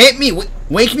 Hit me!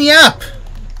 Wake me up!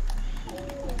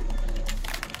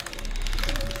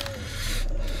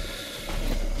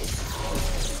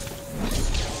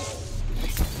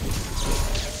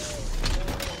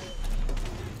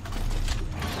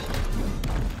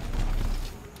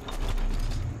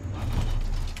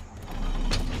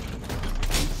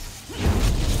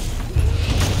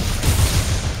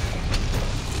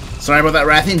 Sorry about that,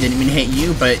 Rathian. Didn't mean to hit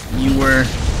you, but you were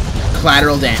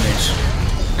collateral damage.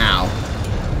 Ow.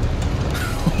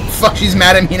 Fuck, she's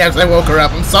mad at me now because I woke her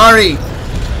up. I'm sorry.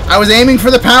 I was aiming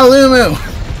for the Paolumu.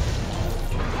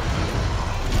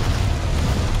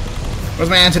 Where's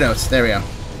my antidotes? There we go.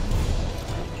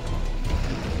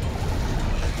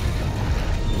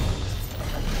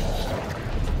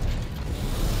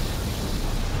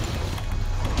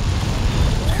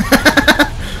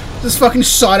 Just fucking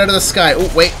shot out of the sky. Oh,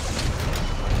 wait.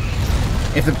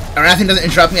 If the Rathian doesn't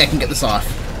interrupt me, I can get this off.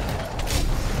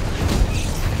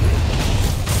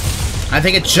 I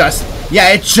think it just...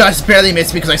 Yeah, it just barely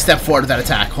missed me because I stepped forward with that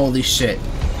attack. Holy shit.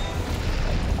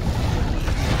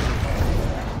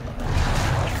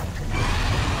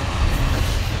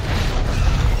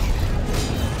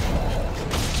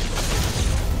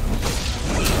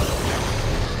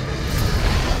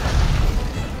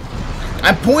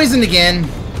 I'm poisoned again.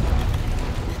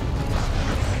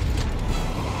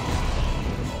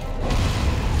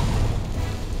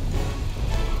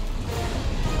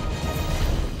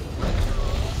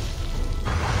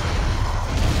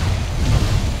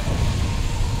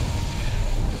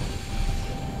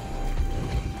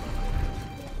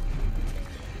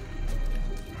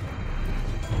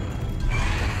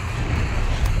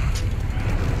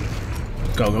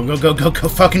 Go, go, go, go, go, go,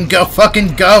 fucking go,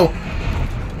 fucking go!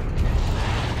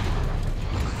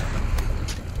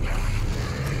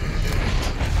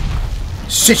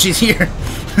 Shit, she's here!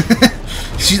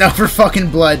 She's out for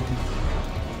fucking blood.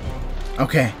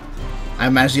 Okay. I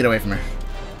managed to get away from her.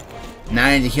 Now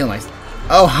I need to heal myself.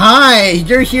 Oh, hi!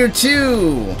 You're here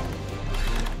too!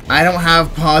 I don't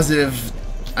have positive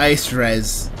ice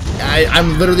res.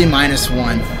 I'm literally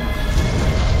 -1.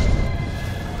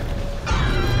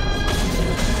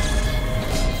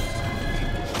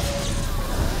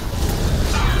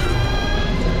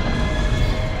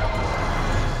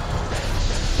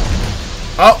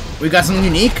 Oh, we got something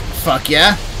unique? Fuck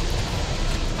yeah.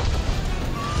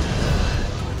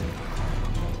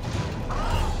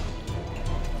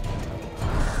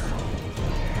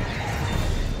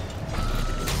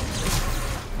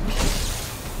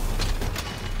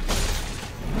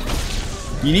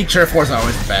 Unique turf wars are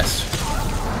always the best.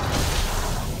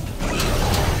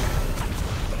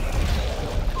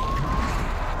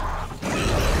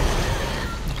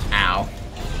 Ow.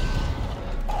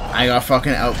 I got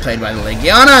fucking outplayed by the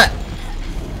Legiana!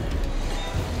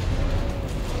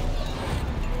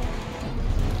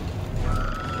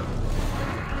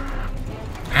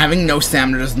 Having no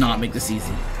stamina does not make this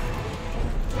easy.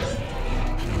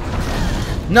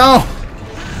 No!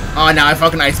 Oh, now I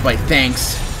fucking ice bite.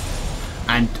 Thanks.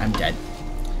 I'm dead.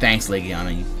 Thanks,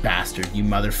 Legiana, you bastard, you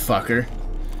motherfucker.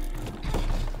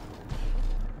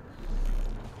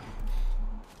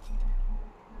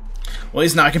 Well, at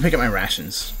least now I can pick up my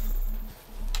rations.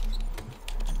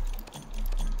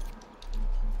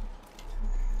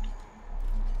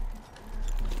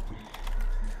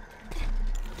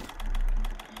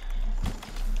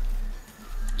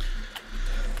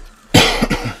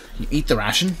 You eat the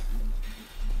ration?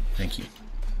 Thank you.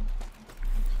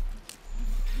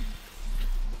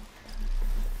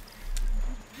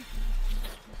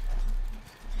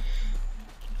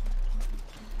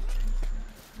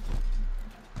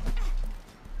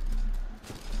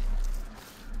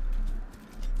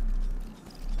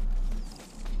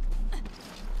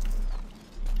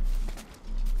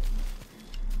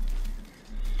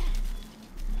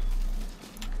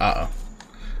 Uh-oh.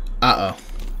 Uh-oh.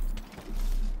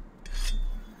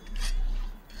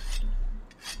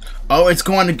 Oh, it's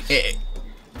going to...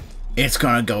 It's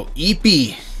gonna go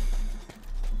Eepee.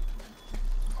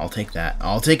 I'll take that.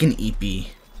 I'll take an Eepee,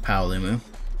 Paolumu.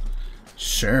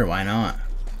 Sure, why not?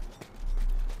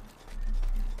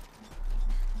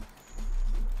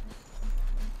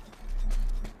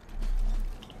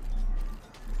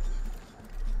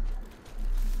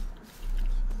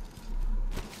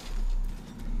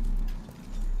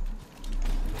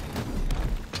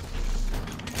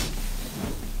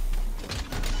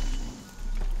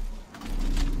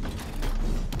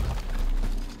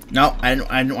 No, I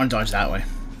didn't want to dodge that way.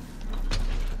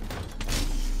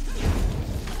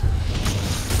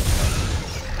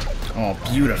 Oh,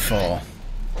 beautiful.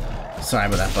 Sorry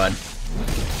about that, bud.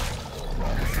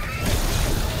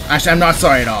 Actually, I'm not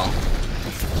sorry at all.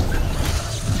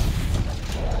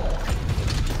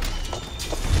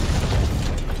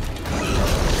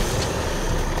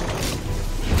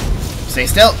 Stay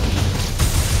still.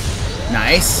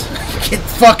 Nice. Get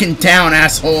fucking down,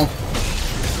 asshole.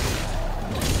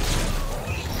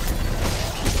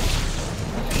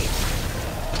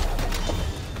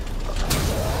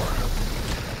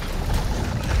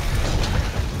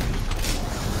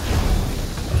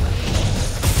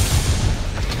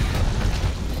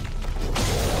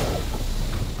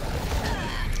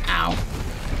 Ow.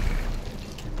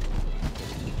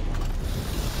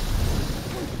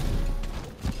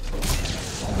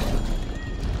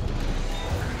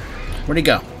 Where'd he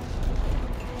go?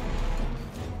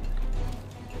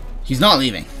 He's not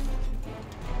leaving.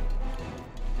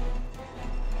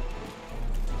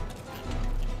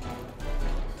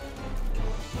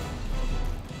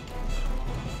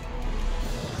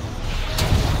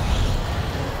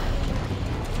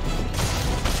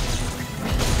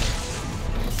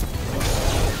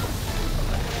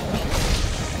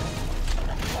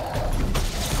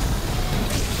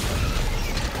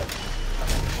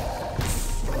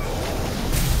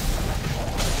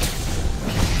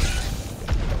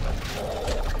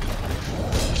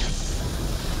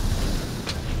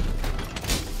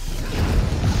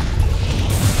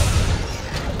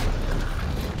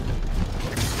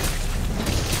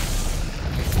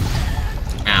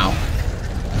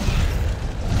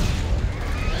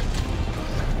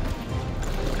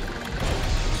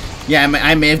 Yeah,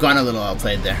 I may have gone a little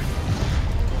outplayed there.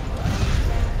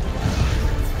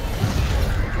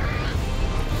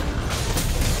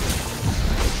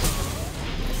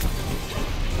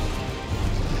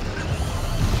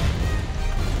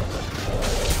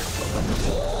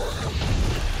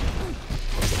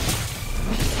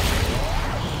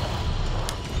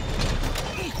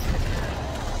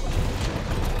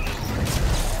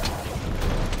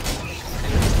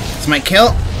 It's my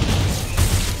kill.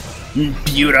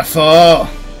 Beautiful!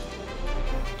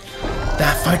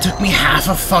 That fight took me half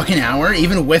a fucking hour,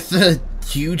 even with the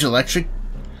huge electric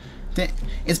thing.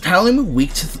 Is Paolumu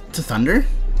weak to thunder?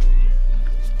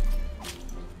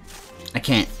 I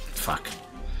can't. Fuck.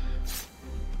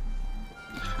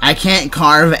 I can't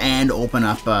carve and open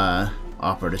up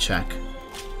Opera to check.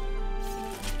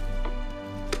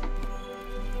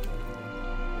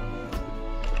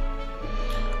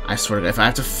 I swear to God, if I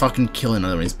have to fucking kill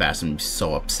another one of these bastards, I'm gonna be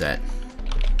so upset.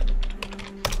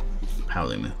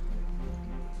 Paolumu.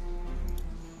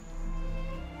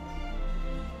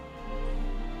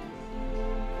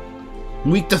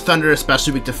 Weak to thunder,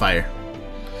 especially weak to fire.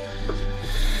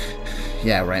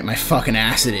 Yeah, right, my fucking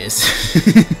ass it is.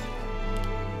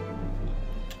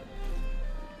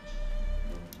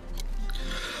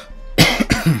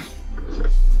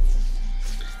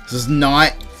 This is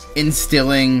not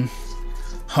instilling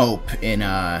hope in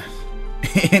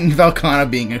in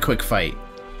Velkhana being a quick fight.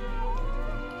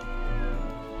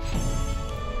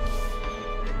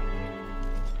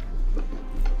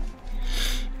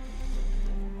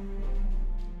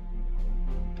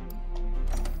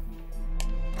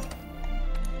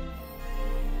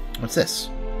 What's this?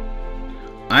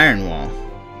 Iron Wall.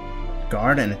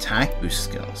 Guard and attack boost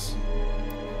skills.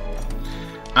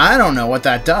 I don't know what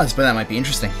that does, but that might be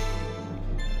interesting.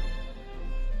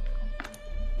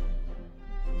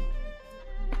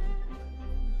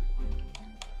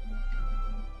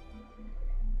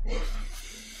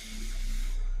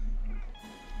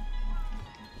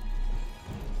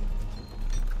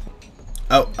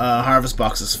 Oh, harvest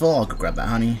box is full. I'll go grab that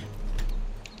honey.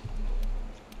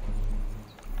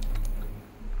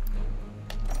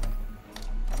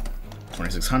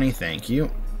 $26 honey, thank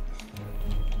you.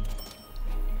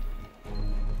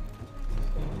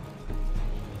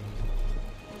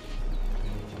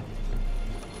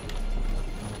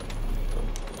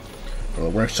 For the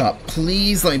workshop,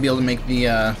 please let me be able to make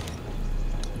the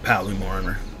Paolumu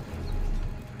armor.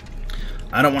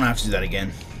 I don't want to have to do that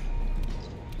again.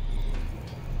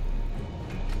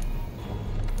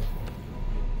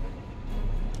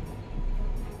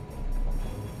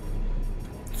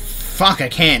 Fuck, I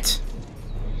can't.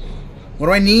 What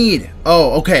do I need?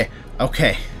 Oh, okay.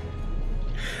 Okay.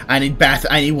 I need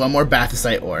one more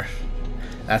Bathysite ore.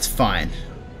 That's fine.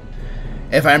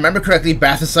 If I remember correctly,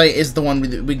 Bathysite is the one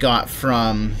we got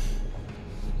from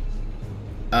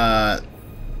the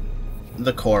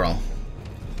Coral.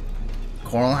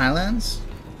 Coral Highlands?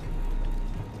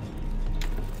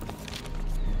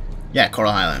 Yeah,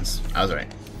 Coral Highlands. I was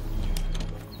right.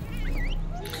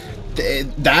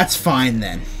 That's fine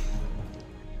then.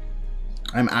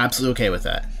 I'm absolutely okay with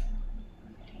that.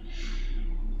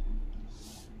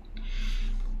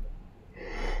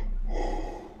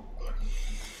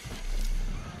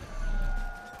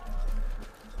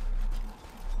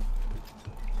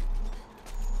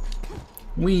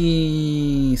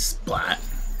 Wee splat.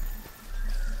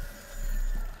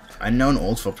 Unknown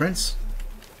old footprints?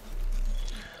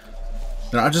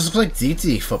 No, it just looks like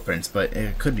DT footprints, but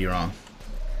it could be wrong.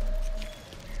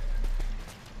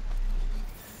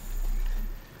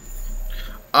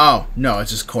 Oh, no, it's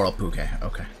just coral puke.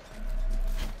 Okay.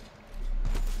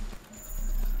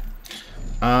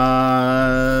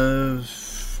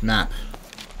 Map.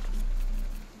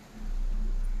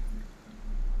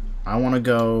 I want to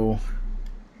go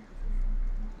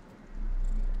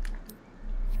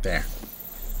there.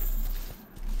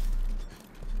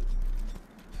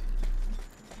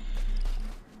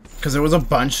 Because there was a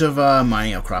bunch of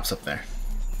mining outcrops up there.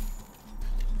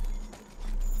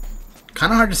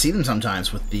 Kind of hard to see them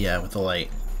sometimes with the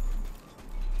light.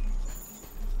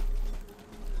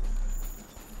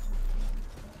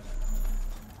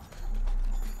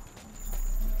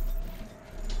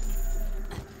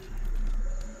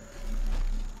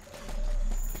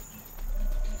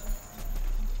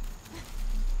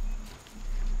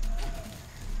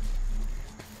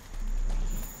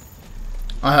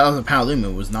 Oh, that was a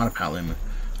Paolumu. It was not a Paolumu.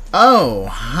 Oh,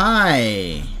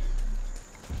 hi.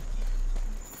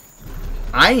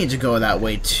 I need to go that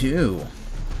way too.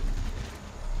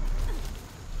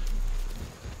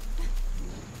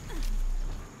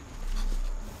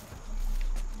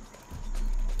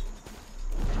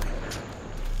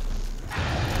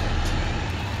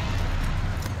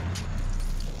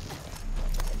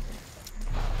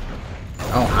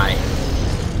 Oh, hi.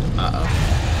 Uh-oh.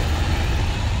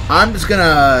 I'm just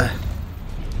gonna...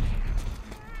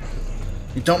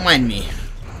 Don't mind me.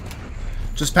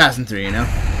 Just passing through, you know?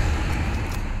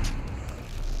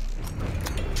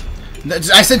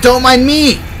 I said don't mind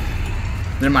me!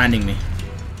 They're minding me.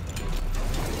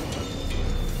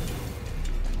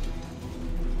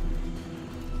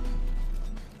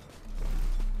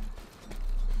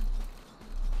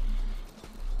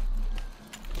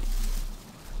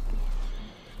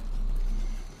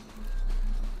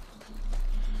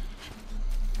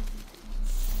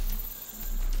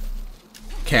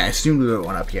 Okay, I assumed we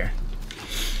went up here.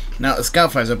 Now the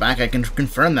scout flies are back, I can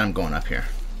confirm that I'm going up here.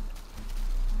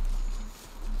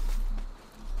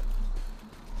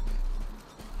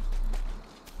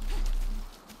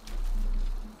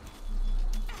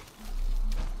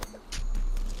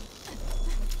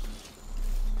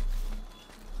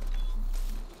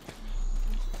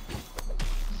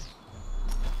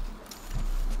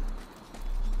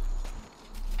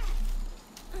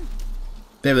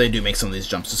 They really do make some of these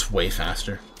jumps just way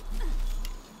faster.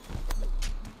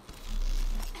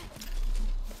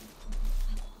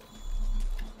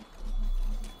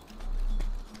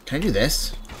 Can I do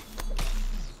this?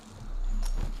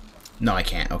 No, I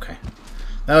can't. Okay.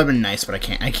 That would have been nice, but I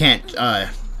can't. I can't, I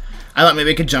thought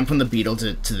maybe I could jump from the beetle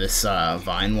to this,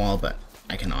 vine wall, but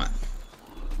I cannot.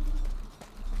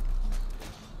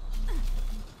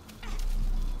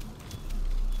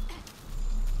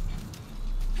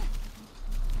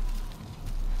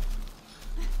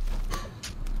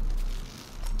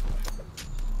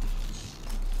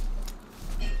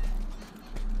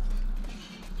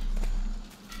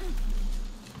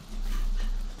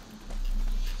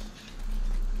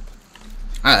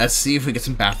 Alright, let's see if we get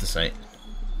some Bathosite.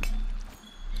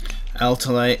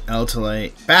 Eltalite,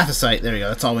 Eltalite, Bathosite. There we go.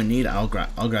 That's all we need. I'll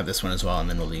grab this one as well, and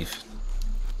then we'll leave.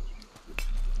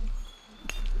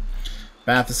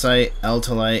 Bathosite,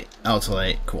 Eltalite,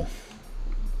 Eltalite. Cool.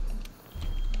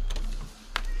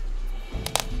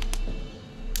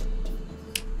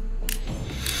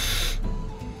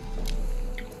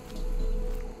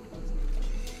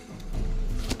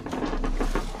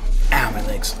 Ow, my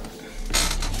legs.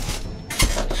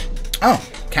 Oh,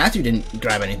 Kathy didn't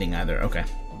grab anything either. Okay.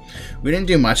 We didn't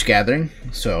do much gathering,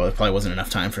 so it probably wasn't enough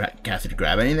time for Kathy to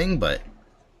grab anything, but...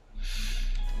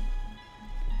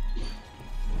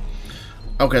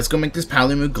 Okay, let's go make this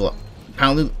Paolumu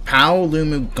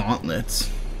gauntlets.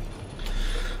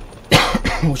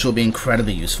 Which will be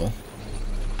incredibly useful.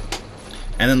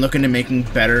 And then look into making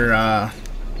better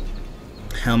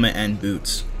helmet and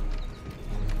boots.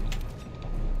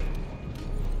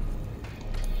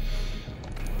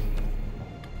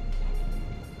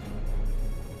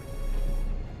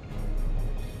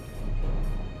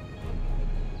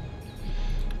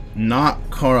 Not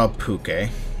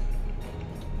Korapuke.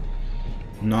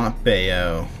 Not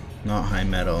Bayo. Not High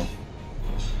Metal.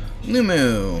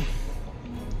 Lumu.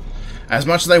 As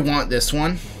much as I want this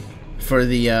one for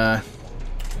the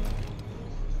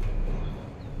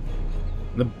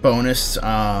bonus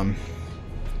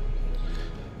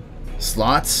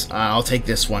slots, I'll take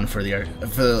this one for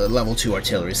the level 2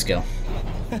 artillery skill.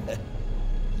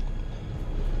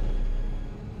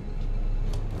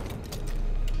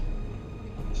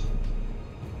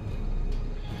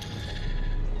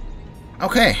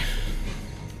 Okay.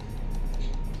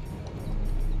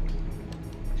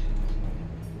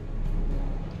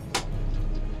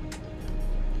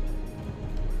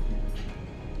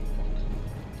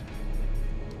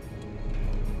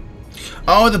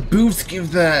 Oh, the boots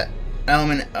give the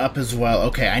element up as well.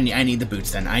 Okay, I need the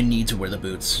boots then. I need to wear the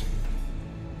boots.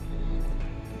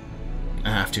 I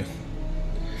have to.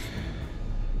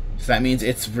 So that means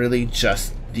it's really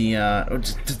just the,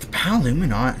 does the Paluma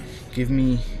not give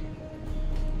me...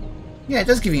 Yeah, it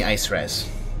does give me ice res.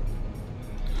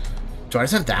 Do I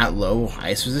just have that low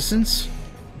ice resistance?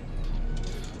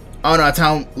 Oh no, that's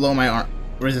how low my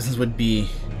resistance would be.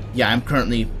 Yeah, I'm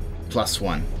currently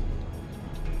 +1.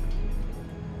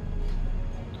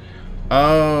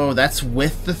 Oh, that's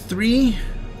with the 3?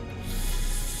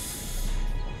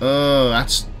 Oh,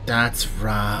 that's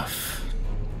rough.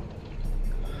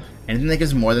 Anything that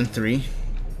gives more than 3?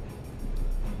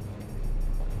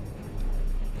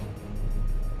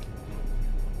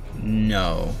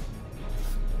 No.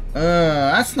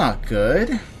 That's not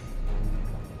good.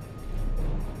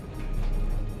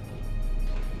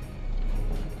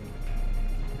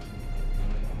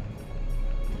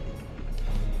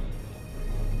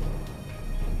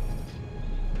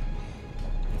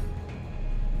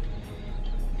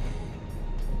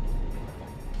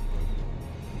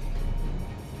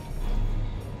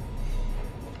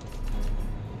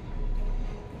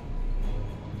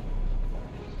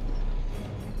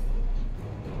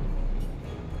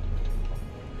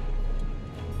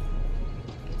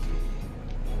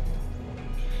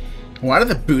 Why do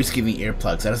the boots give me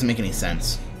earplugs? That doesn't make any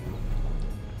sense.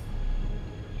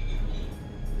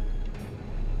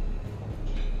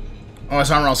 Oh,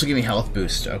 this armor also give me health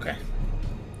boost. Okay.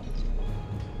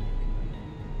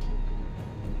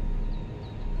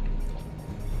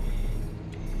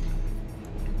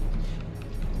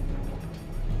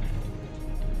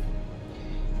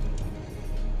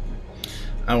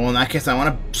 Oh, well, in that case, I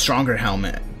want a stronger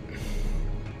helmet.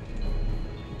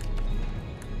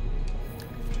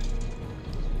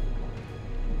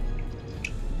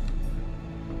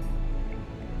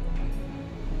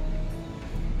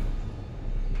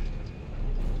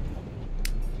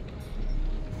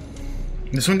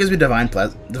 This one gives me divine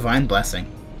blessing.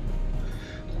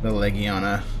 The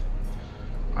Legiana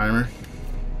armor.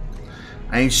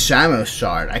 I need Shamos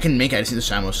shard. I can make it. I just need the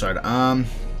Shamos shard.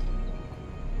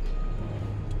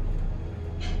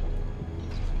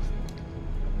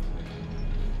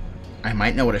 I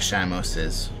might know what a Shamos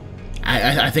is.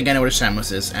 I think I know what a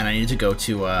Shamos is, and I need to go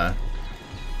to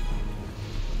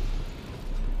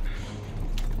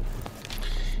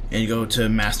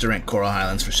Master Rank Coral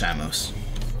Highlands for Shamos.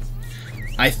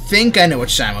 I think I know what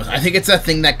Shamos. I think it's that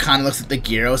thing that kind of looks like the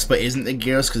Gyros, but isn't the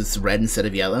Gyros because it's red instead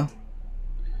of yellow.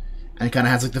 And it kind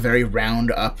of has like the very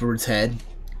round upwards head.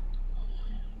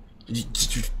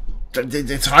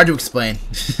 It's hard to explain.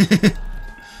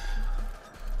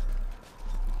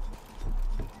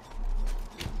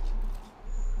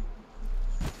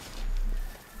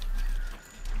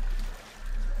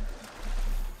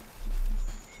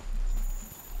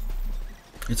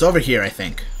 It's over here, I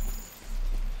think.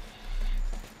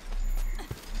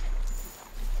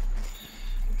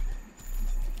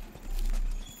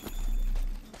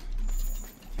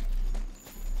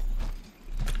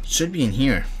 Should be in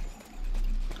here.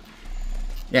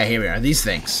 Yeah, here we are. These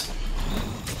things.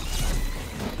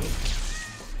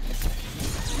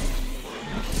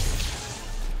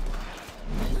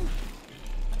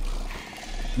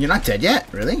 You're not dead yet?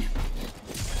 Really?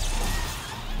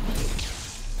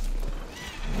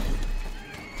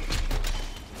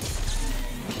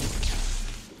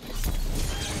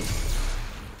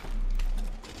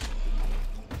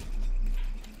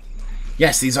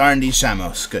 Yes, these are indeed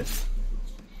Shamos. Good.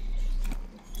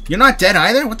 You're not dead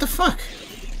either? What the fuck?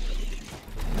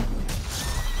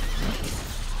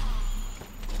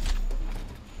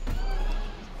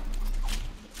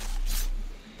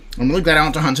 I'm really glad I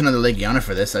want to hunt another Legiana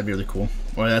for this. That'd be really cool.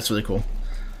 Or that's really cool.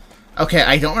 Okay,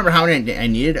 I don't remember how many I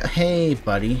needed. Hey,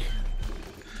 buddy.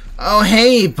 Oh,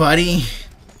 hey, buddy.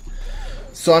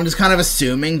 So I'm just kind of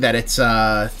assuming that it's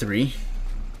 3.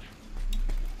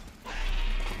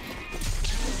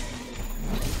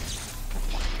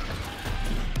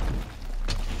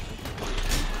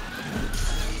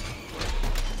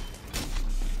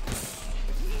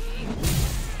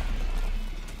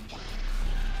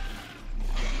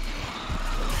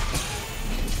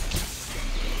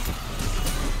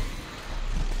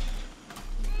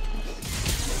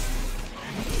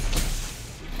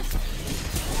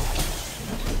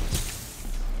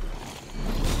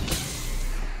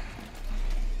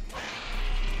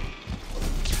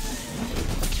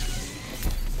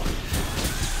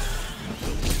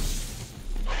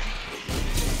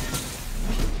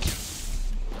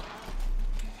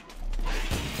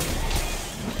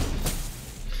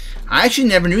 I actually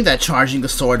never knew that charging the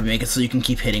sword would make it so you can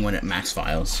keep hitting when it max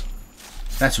files.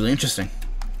 That's really interesting.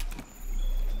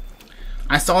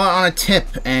 I saw it on a tip,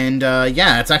 and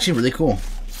yeah, it's actually really cool.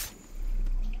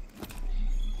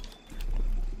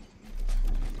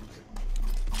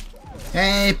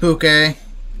 Hey, Puke. There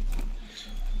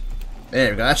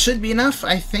we go. That should be enough,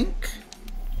 I think.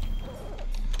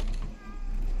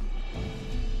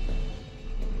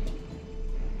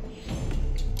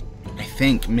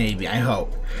 Maybe, I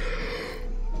hope.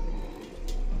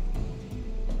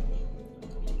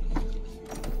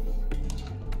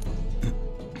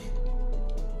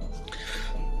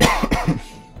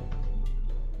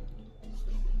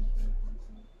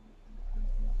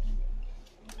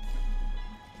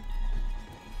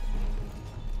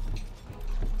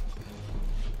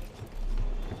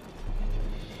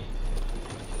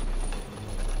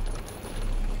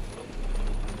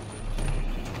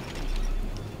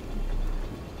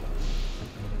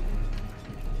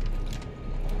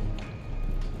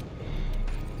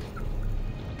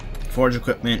 Forge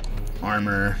equipment,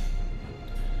 armor,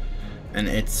 and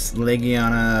it's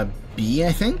Legiana B,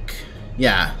 I think?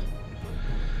 Yeah.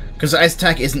 Because ice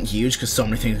attack isn't huge, because so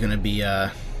many things are going to be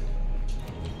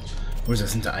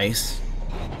resistant to ice.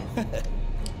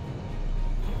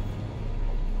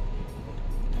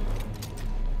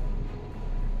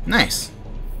 Nice.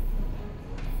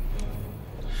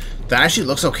 That actually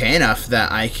looks okay enough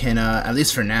that I can, at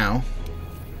least for now,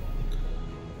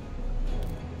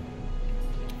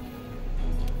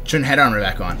 turn head armor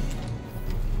back on.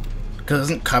 Because it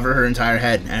doesn't cover her entire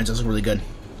head, and it does look really good.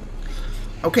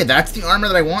 Okay, that's the armor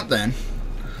that I want then.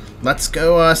 Let's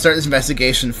go start this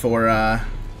investigation for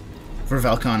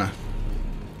Velkhana.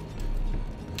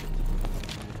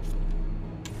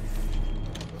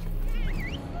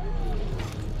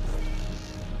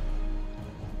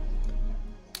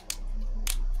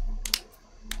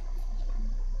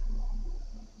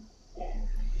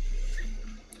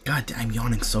 God, I'm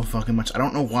yawning so fucking much. I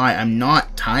don't know why. I'm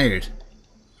not tired.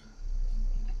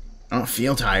 I don't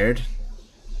feel tired.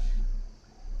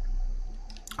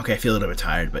 Okay, I feel a little bit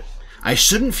tired, but I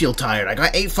shouldn't feel tired. I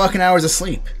got 8 fucking hours of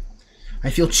sleep. I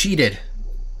feel cheated.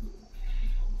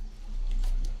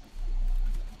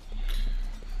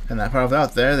 And that part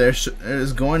out there,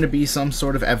 there's going to be some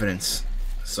sort of evidence.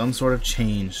 Some sort of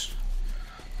change.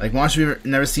 Like monsters we've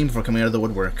never seen before coming out of the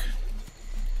woodwork.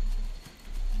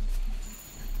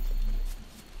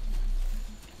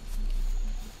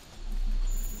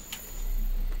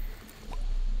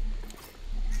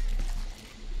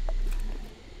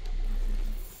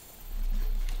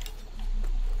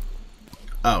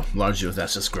 Oh, large youth,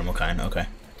 that's just Grimmelkind, okay.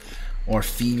 Or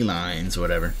felines,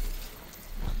 whatever.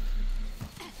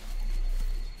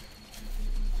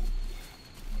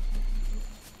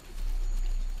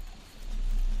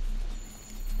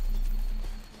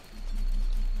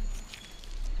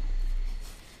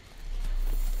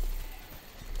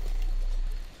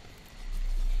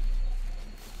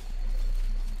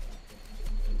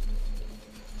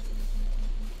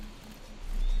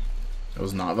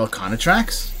 Those not Velkhana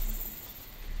tracks?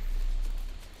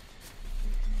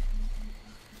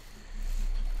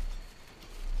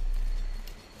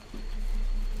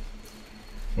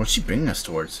 What's she bringing us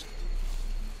towards?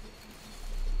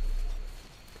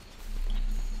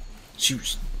 She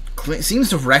seems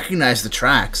to recognize the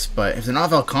tracks, but if they're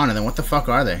not Velkhana, then what the fuck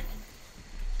are they?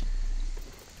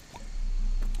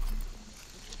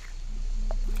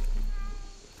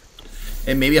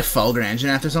 It may be a Fulgur engine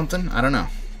after something? I don't know.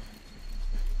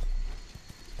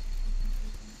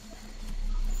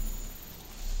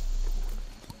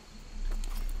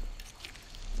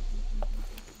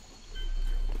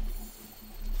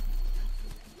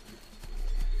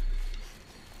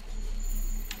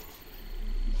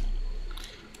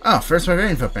 Oh, first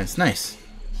barbarian footprints. Nice.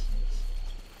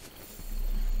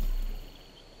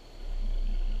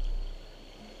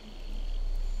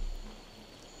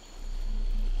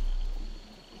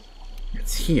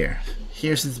 It's here.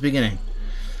 Here since the beginning.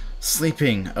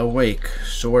 Sleeping, awake,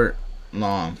 short,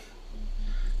 long.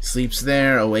 Sleeps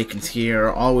there, awakens here,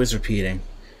 always repeating.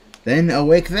 Then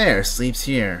awake there, sleeps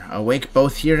here. Awake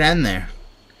both here and there.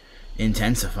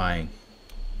 Intensifying.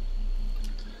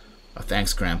 Oh,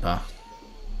 thanks, Grandpa.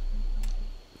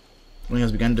 Something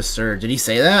has begun to stir. Did he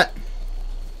say that?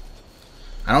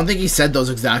 I don't think he said those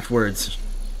exact words.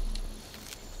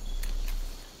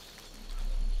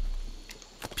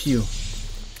 Pew.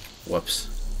 Whoops.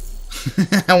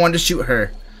 I wanted to shoot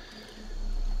her.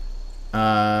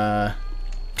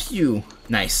 Pew.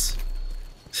 Nice.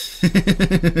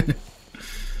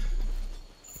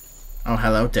 Oh,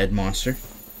 hello, dead monster.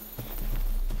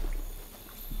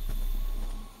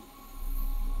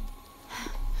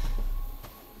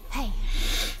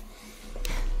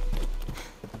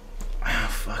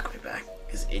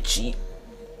 itchy.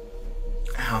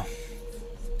 Ow.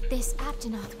 This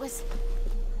Aptonoth was...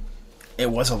 It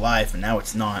was alive, but now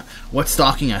it's not. What's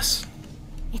stalking us?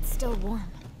 It's still warm.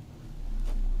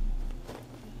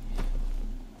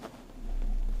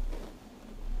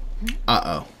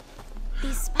 Uh-oh.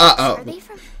 These spikes, are they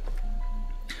from...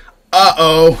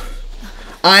 Uh-oh.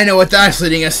 I know what that's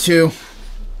leading us to.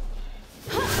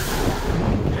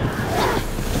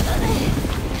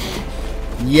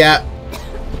 Yep.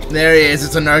 There he is.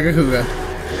 It's a Nargacuga.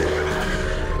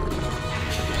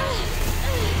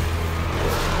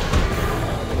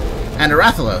 And a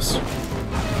Rathalos.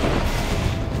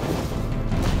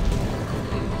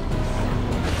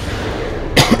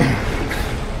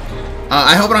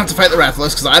 I hope I don't have to fight the Rathalos,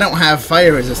 because I don't have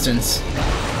fire resistance.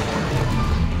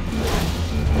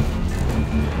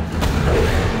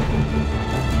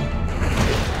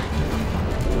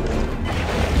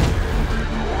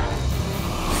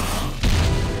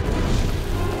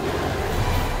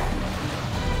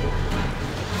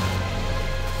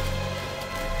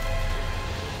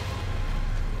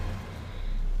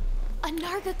 A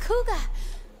Nargacuga!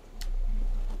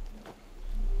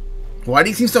 Why do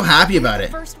you seem so happy about it?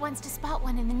 First ones to spot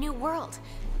one in the new world.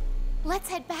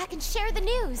 Let's head back and share the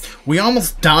news. We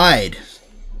almost died.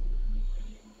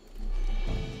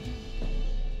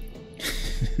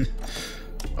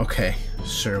 Okay,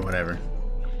 sure, whatever.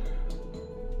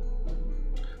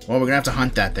 Well, we're gonna have to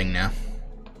hunt that thing now.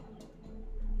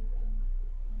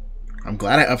 I'm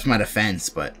glad I upped my defense,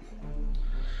 but...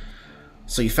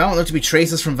 So you found what looked to be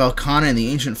traces from Velkhana in the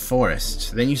ancient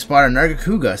forest. Then you spotted a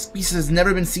Nargacuga, a species that's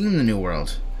never been seen in the New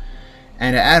World.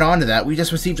 And to add on to that, we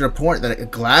just received a report that a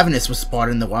Glavenus was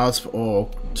spotted in the wilds. Oh,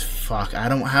 fuck, I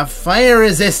don't have fire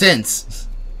resistance!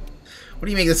 What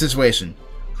do you make of the situation?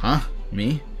 Huh?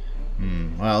 Me?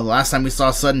 Well, the last time we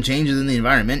saw sudden changes in the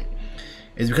environment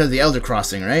is because of the Elder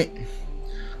Crossing, right?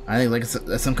 I think like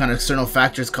some kind of external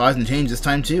factor is causing the change this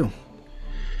time too.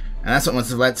 And that's what must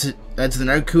have led to the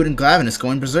Nargacuga and Glavenus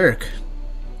going berserk.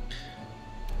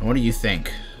 And what do you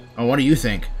think? Oh, what do you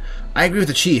think? I agree with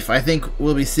the Chief. I think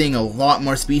we'll be seeing a lot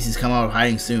more species come out of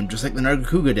hiding soon, just like the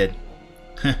Nargacuga did.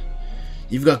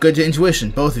 You've got good intuition,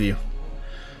 both of you.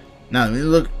 Now, let me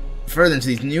look further into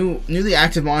these newly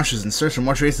active monsters and search for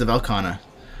more traces of Velkhana.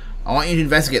 I want you to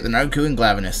investigate the Nargacuga and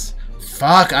Glavenus.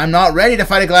 Fuck, I'm not ready to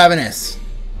fight a Glavenus!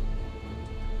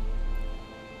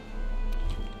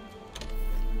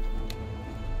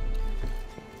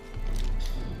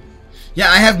 Yeah,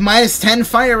 I have minus 10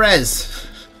 fire res.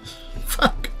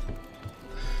 Fuck.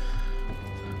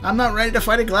 I'm not ready to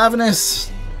fight a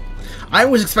Glavenus. I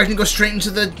was expecting to go straight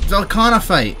into the Velkhana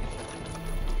fight.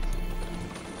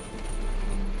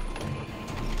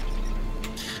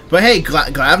 But hey,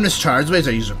 Glavenus charge waves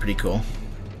I use are pretty cool.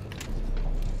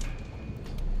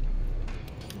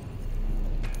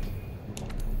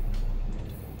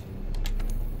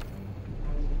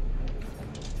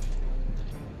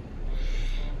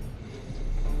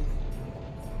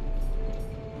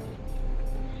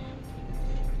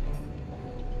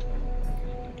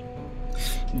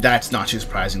 That's not too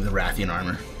surprising, the Rathian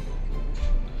armor.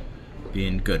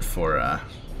 Being good for,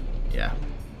 yeah.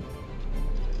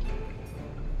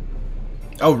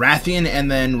 Oh, Rathian and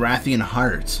then Rathian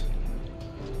Heart.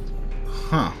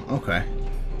 Huh, okay.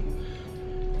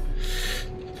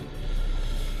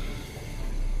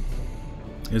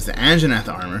 There's the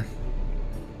Anjanath armor.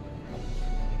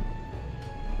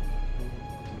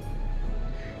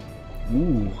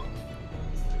 Ooh.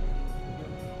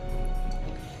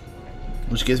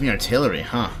 Which gives me artillery,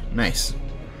 huh? Nice.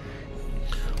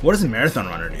 What does a marathon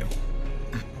runner do?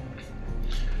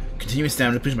 Continuous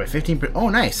stamina push by 15%. Oh,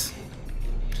 nice.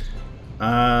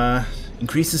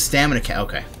 Increases stamina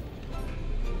okay.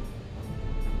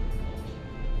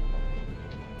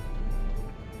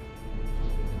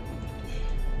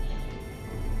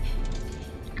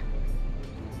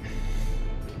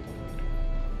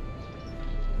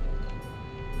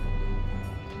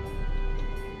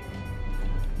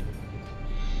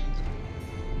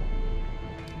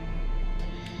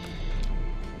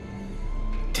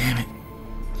 Damn it.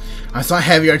 I saw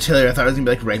heavy artillery. I thought it was gonna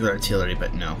be like regular artillery,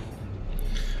 but no.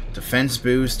 Defense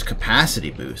boost,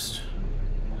 capacity boost.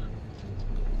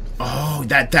 Oh,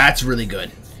 that's really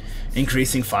good.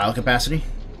 Increasing file capacity.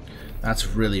 That's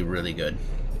really, really good.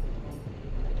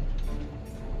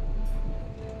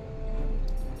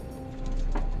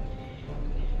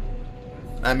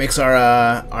 That makes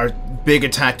our big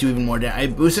attack do even more damage. I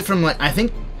boost it from like I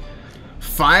think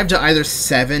 5 to either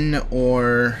 7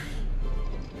 or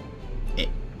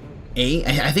 8.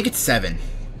 I think it's 7,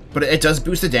 but it does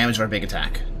boost the damage of our big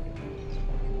attack.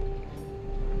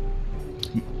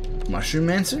 Mushroom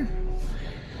Mancer?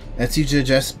 That's you to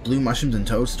digest blue mushrooms and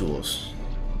toadstools.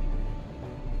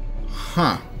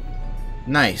 Huh.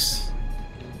 Nice.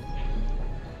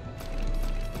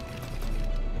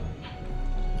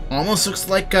 Almost looks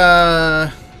like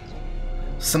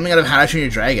something out of How to Train Your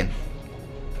Dragon.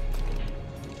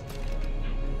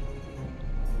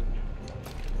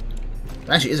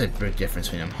 There actually is a big difference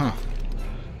between them, huh?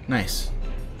 Nice.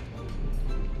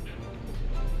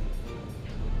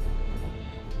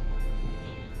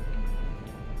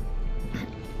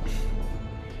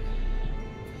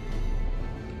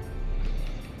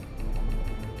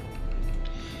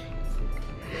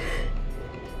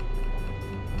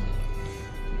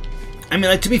 I mean,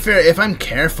 like, to be fair, if I'm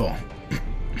careful,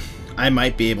 I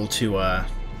might be able to,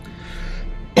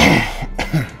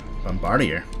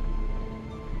 Bombardier.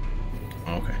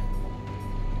 Okay.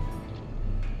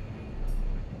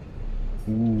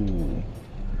 Ooh.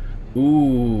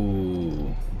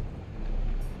 Ooh.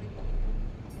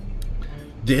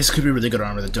 This could be really good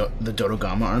armor, the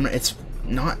Dodogama armor. It's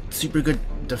not super good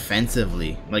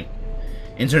defensively, like,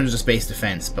 in terms of space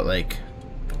defense, but, like,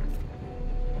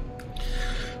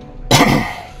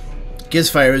 gives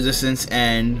fire resistance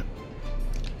and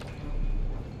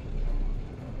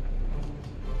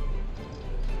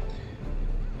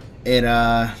it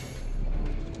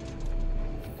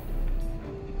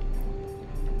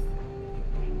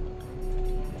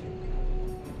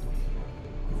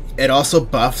also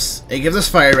buffs. It gives us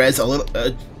fire res,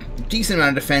 a decent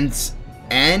amount of defense,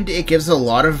 and it gives a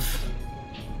lot of.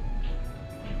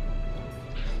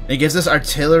 It gives us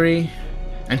artillery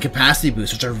and capacity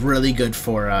boosts, which are really good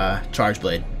for Charge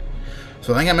Blade.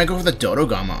 So I think I might go for the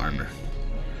Dodogama armor.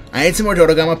 I need some more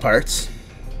Dodogama parts,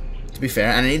 to be fair,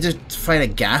 and I need to fight a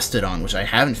Gastrodon, which I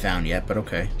haven't found yet, but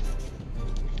okay.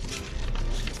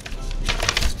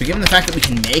 But given the fact that we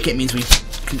can make it, means we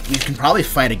can probably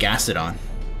fight a Gastrodon.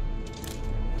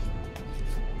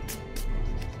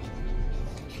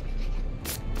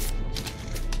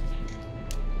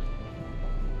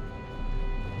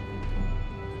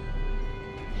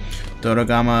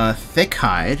 Dodogama Thick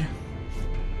Hide.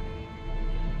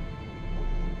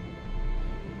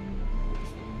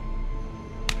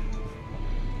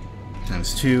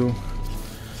 Times 2.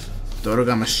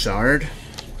 Dodogama Shard.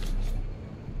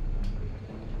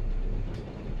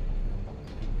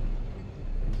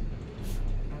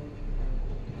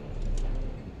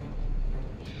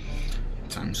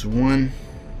 Times 1.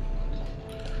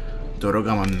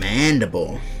 Dodogama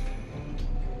Mandible.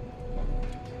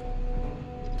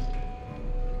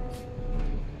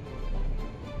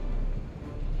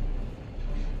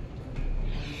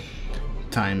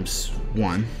 Times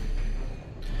 1.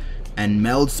 And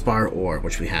Meldspar Ore,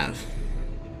 which we have.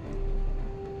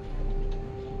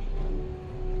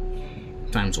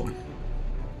 Times 1.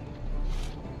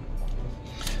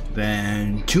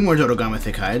 Then 2 more Dodogama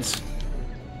Thick Hides.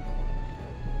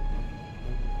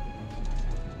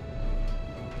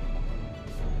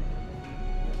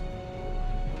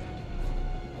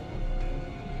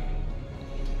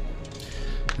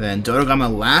 Then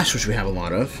Dodogama Lash, which we have a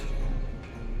lot of.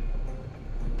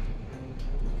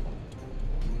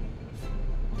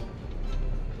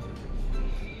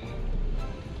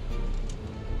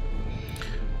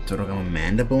 Dodogama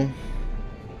Mandible.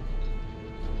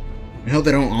 I hope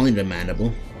they don't all need a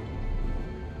Mandible.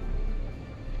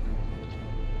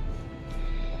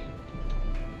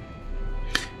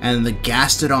 And the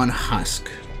Gastrodon Husk.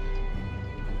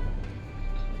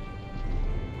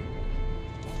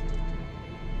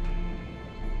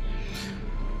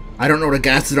 I don't know what a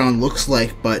Gastrodon looks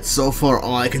like, but so far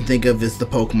all I can think of is the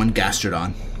Pokemon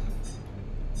Gastrodon.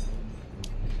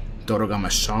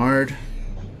 Dodogama Shard.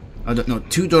 No,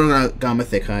 2 Dodogama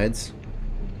Thick Hides.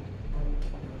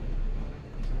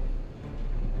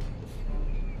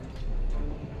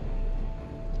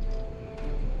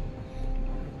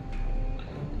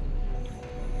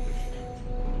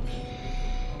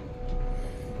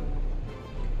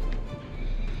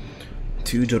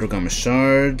 Two Dodogama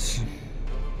Shards.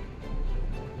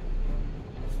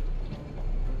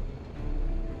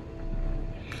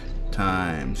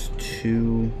 Times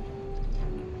 2.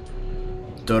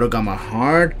 Dodogama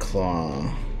Hard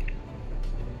Claw.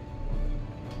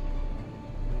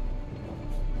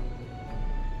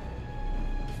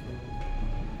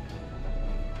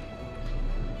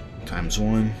 Times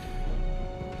 1.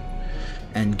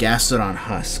 And Gastrodon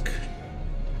Husk.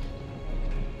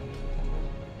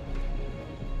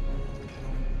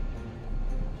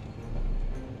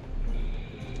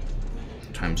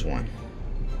 Times 1.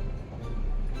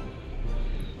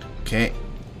 Okay.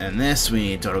 And this, we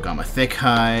need Dodogama Thick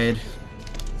Hide.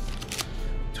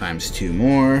 Times 2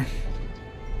 more.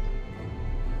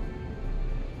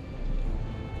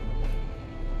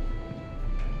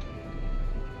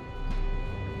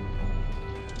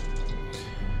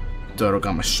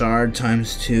 Dodogama Shard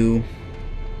times 2.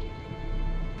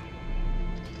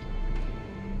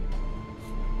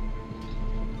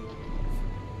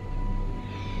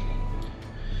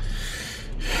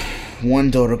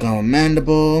 One Dodogama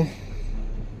Mandible.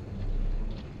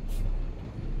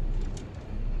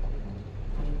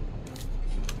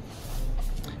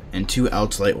 And 2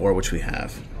 Altalite ore, which we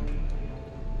have.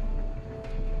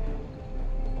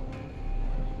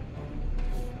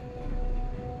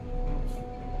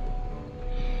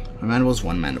 A mandible is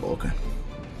 1 mandible, okay.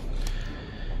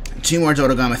 And 2 more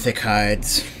Dodogama thick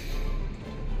hides.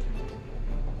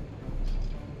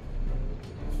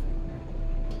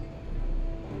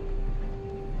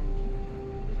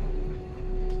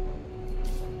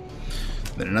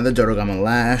 Then another Dodogama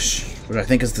Lash, which I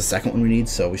think is the second one we need,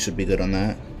 so we should be good on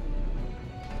that.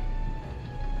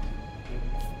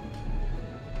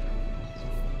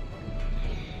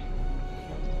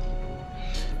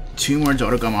 Two more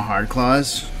Dodogama Hard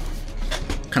Claws.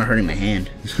 Kind of hurting my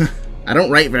hand. I don't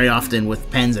write very often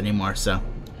with pens anymore, so.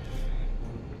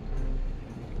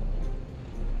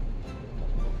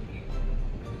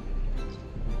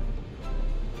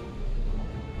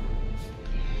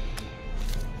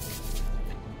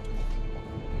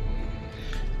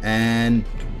 And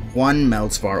 1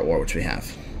 Meldspar ore, which we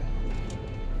have.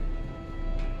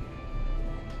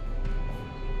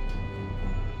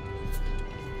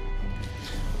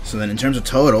 So then in terms of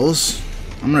totals,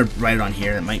 I'm going to write it on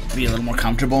here. That might be a little more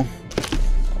comfortable.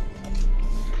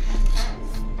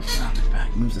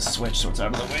 Move the switch so it's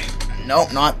out of the way.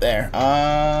 Nope, not there.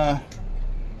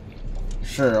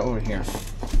 Sure, over here.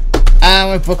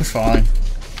 My book is falling.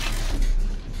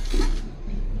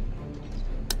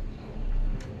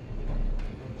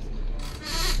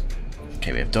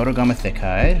 Okay, we have Dodogama Thick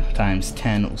Hide times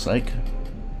 10, it looks like.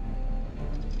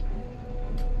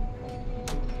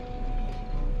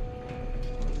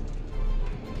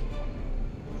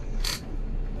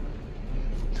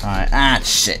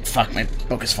 Shit. Fuck, my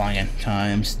book is falling in.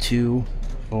 Times 2,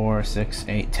 4, 6,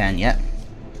 8, 10. Yep.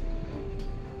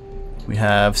 We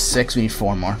have 6. We need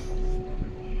 4 more.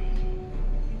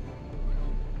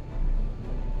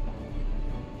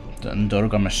 Then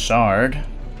Dodogama Shard.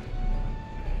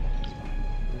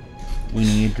 We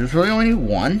need... There's really only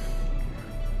 1?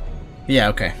 Yeah,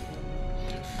 okay.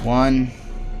 1,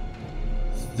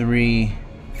 3,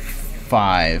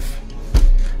 5.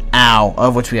 Ow.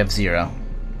 Of which we have 0.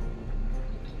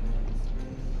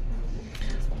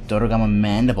 Dodogama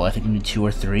Mandible, I think we need 2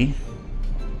 or 3.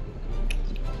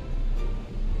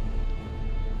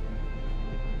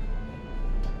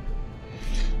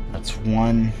 That's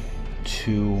 1,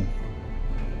 2,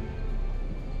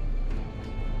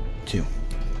 2.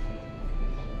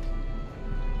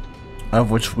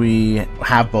 Of which we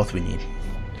have both we need.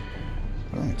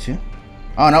 2.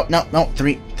 Oh, no,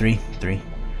 3.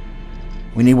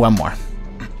 We need 1 more.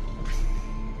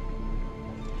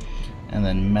 And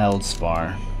then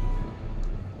Meldspar.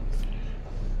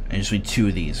 I just need 2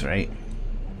 of these, right?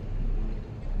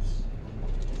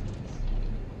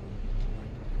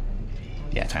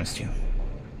 Yeah, times 2.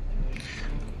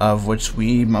 Of which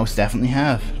we most definitely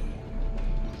have.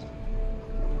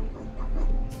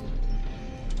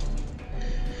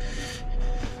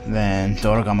 Then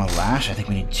Dodogama Lash, I think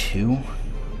we need 2.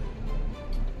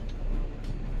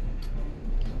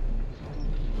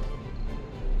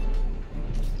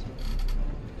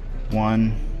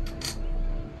 One,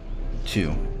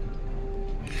 2.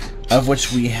 Of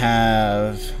which we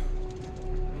have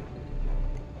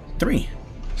 3.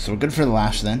 So we're good for the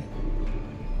Lash then.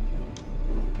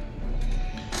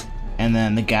 And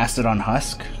then the Gastrodon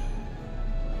Husk.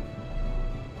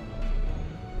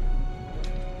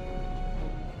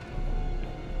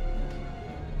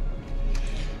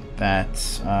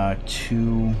 That's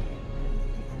 2,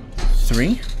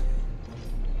 3.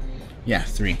 Yeah,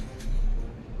 3.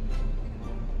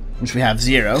 Which we have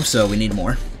 0, so we need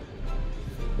more.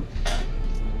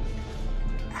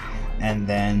 And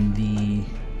then the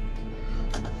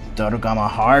Dodogama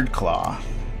Hard Claw.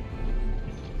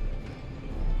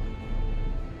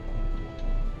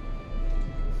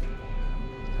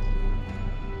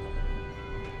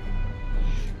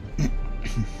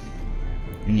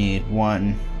 You need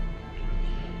 1,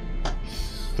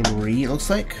 3, it looks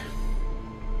like.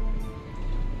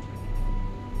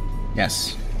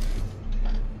 Yes.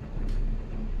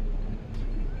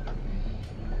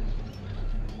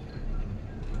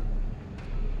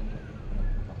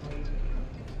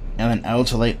 And then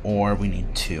Altalite ore, we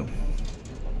need 2.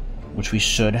 Which we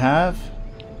should have.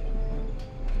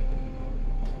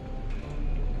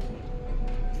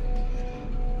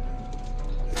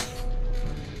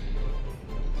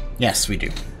 Yes, we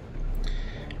do.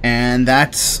 And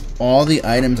that's all the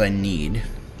items I need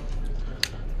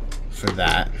for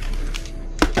that.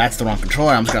 That's the wrong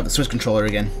controller. I'm just grab the Switch controller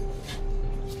again.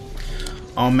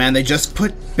 Oh man, they just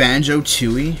put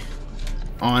Banjo-Tooie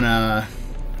on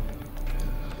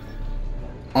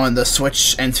the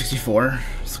Switch N64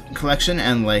 collection,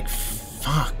 and like,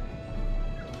 fuck.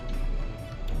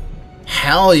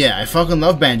 Hell yeah, I fucking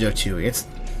love Banjo-Tooie.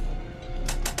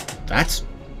 That's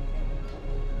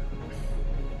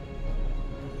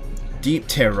Deep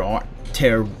Terror?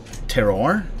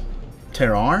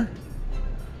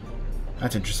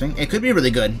 That's interesting. It could be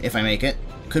really good if I make it.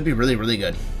 Could be really, really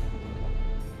good.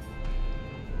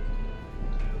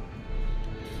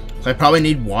 So I probably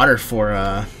need water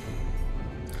for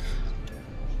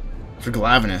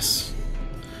Glavenus.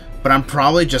 But I'm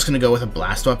probably just gonna go with a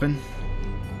blast weapon.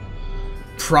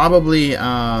 Probably, which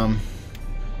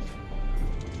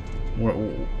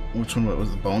one was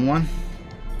the bone one?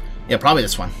 Yeah, probably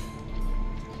this one.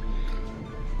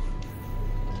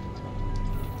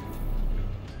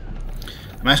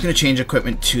 I'm actually going to change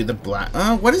equipment to the black...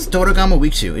 what is Dodogama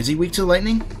weak to? Is he weak to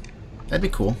lightning? That'd be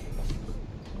cool.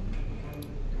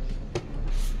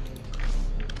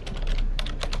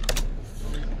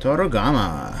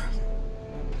 Dodogama.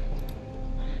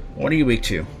 What are you weak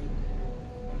to?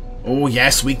 Oh,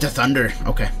 yes, weak to thunder.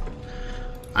 Okay.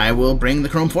 I will bring the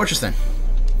Chrome Fortress then.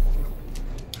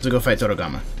 To go fight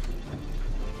Dodogama.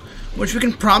 Which we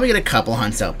can probably get a couple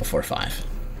hunts out before 5.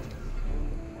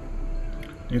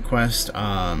 New quest,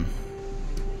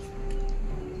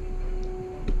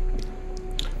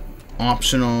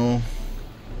 optional.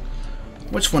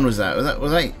 Which one was that?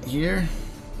 Was I here?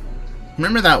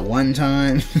 Remember that one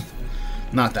time?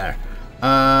 Not there.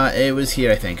 It was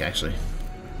here, I think, actually.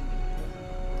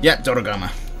 Yep, Dodogama.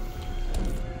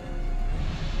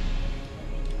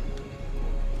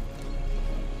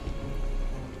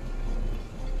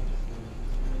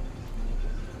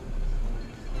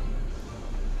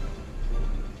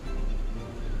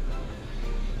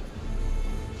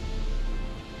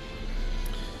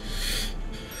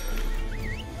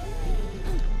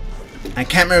 I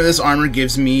can't remember if this armor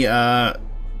gives me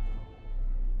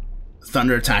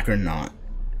thunder attack or not.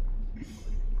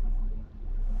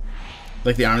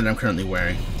 Like the armor that I'm currently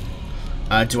wearing.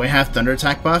 Do I have thunder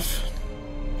attack buff?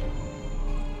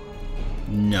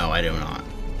 No, I do not.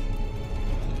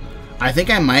 I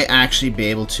think I might actually be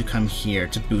able to come here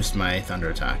to boost my thunder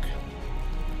attack.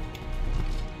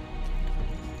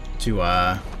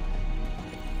 To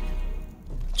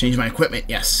change my equipment,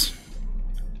 yes.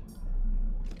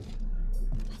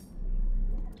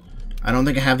 I don't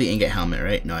think I have the ingot helmet,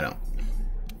 right? No, I don't.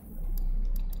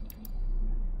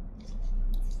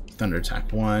 Thunder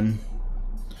attack 1.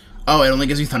 Oh, it only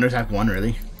gives me thunder attack 1,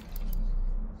 really?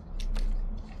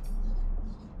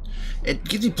 It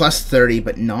gives you plus 30,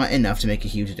 but not enough to make a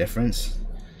huge difference.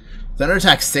 Thunder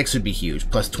attack 6 would be huge.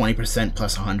 Plus 20%,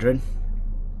 plus 100.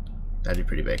 That'd be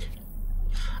pretty big.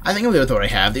 I think I'll go with what I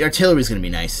have. The artillery is going to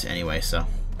be nice anyway, so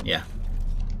yeah.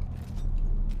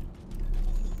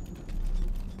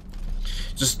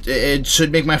 Just, it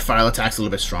should make my file attacks a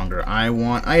little bit stronger. I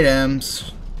want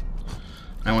items.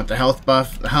 I want the health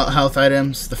buff, the health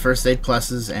items, the first aid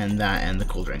pluses, and that, and the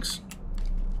cool drinks.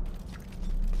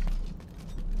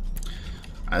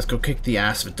 Let's go kick the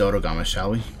ass of a Dodogama, shall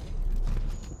we?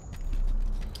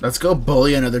 Let's go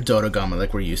bully another Dodogama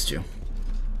like we're used to.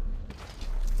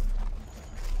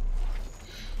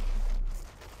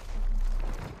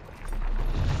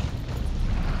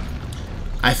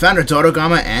 I found a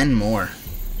Dodogama and more.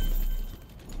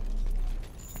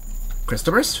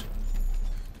 Crystal Burst?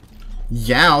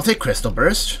 Yeah, I'll take Crystal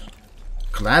Burst.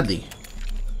 Gladly.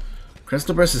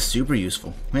 Crystal Burst is super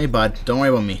useful. Hey, bud, don't worry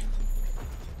about me.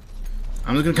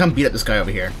 I'm just gonna come beat up this guy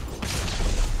over here.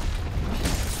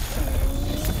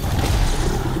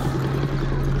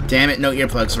 Damn it, no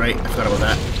earplugs, right? I forgot about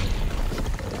that.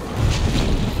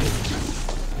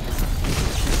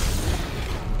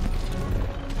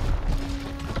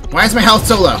 Why is my health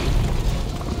so low?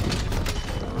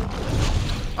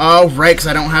 Oh, right, because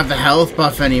I don't have the health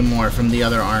buff anymore from the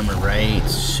other armor, right?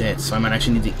 Shit, so I might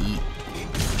actually need to eat.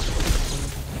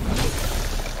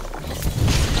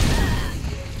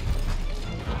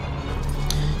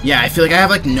 Yeah, I feel like I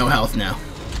have, like, no health now.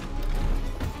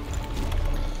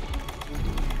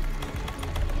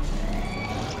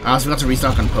 I also forgot to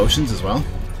restock on potions as well,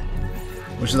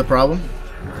 which is a problem.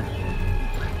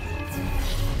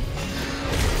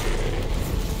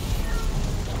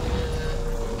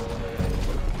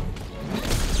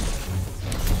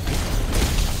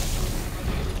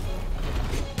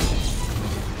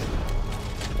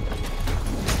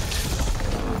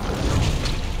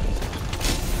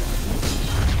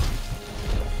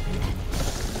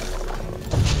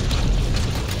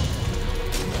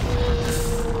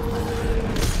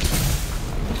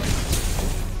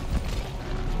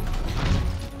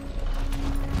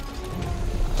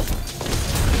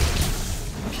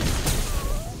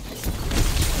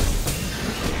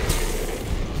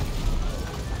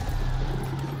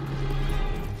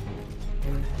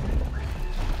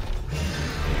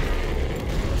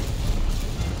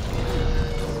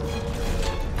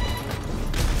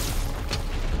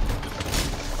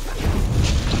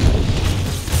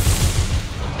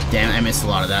 missed a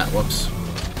lot of that. Whoops.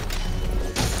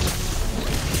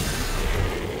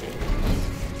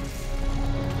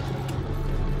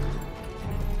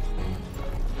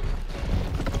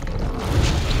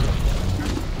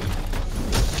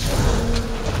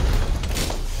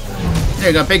 There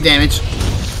you go, big damage.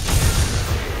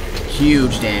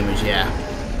 Huge damage, yeah.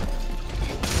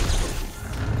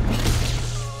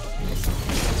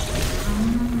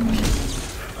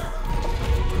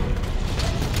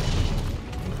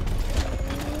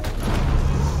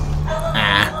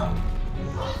 Ah.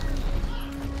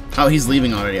 Oh, he's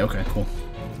leaving already. Okay, cool.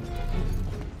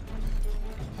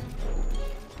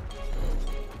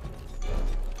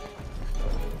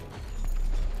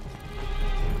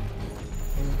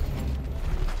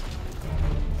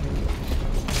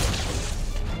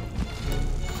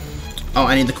 Oh,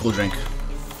 I need the cool drink.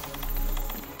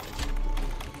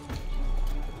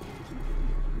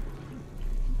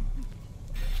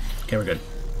 Okay, we're good.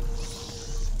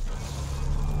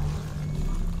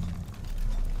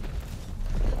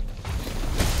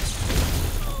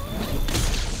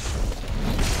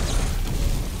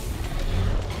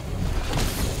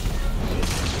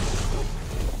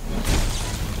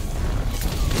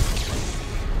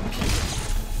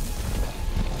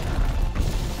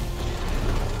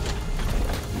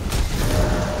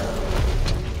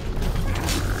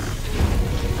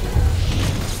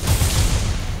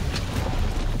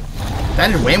 That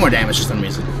did way more damage for some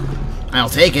reason. I'll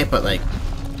take it, but like,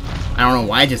 I don't know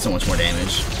why it did so much more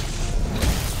damage.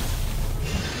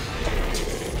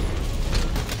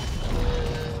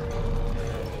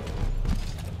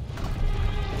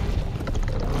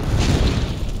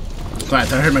 Glad I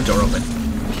thought I heard my door open.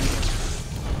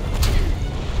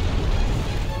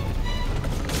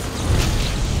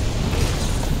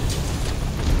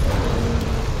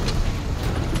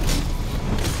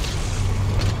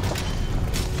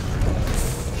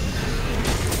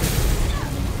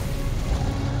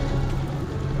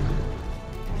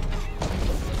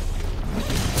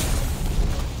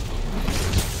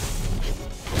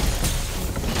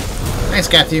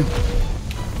 Thanks, Matthew.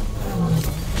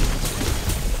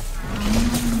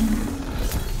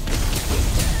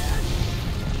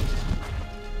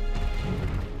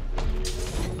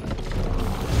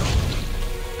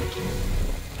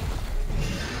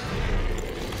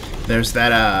 There's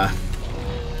that,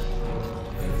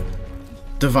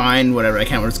 divine, whatever, I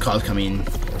can't remember what it's called, coming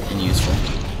in useful.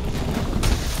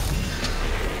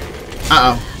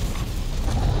 Uh-oh.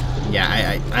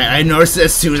 Yeah, I noticed it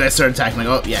as soon as I started attacking. Like,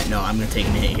 oh, yeah, no, I'm gonna take a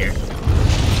hit here.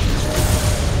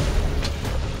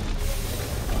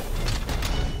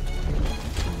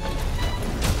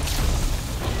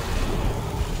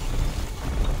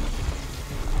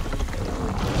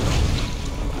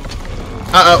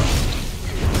 Uh-oh.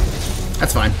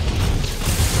 That's fine.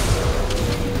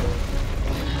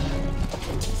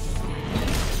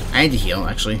 I need to heal,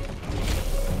 actually.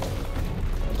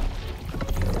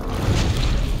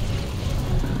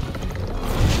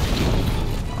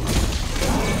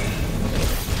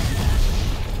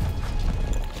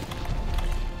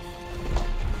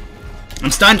 I'm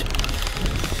stunned.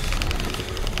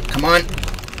 Come on.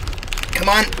 Come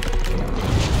on.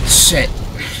 Shit.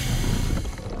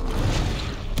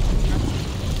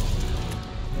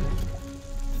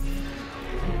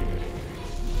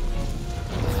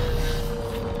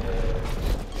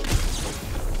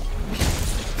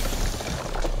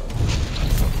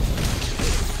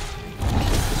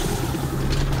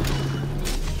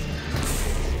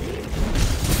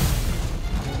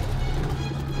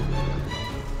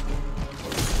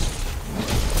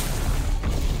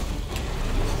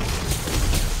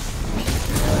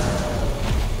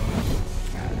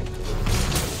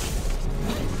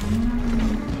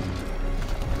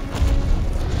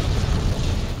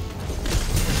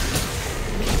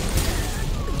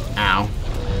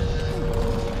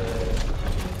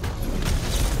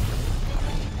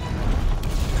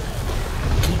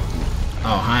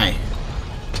 Oh, hi.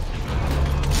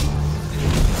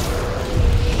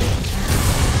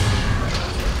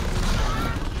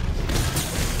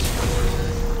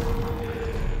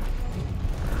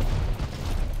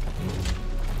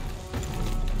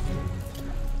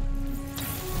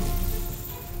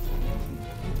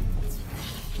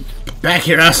 Back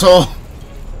here, asshole!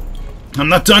 I'm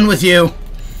not done with you!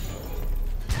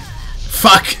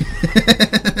 Fuck!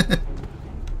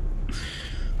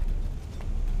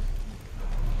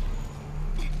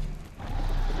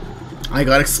 I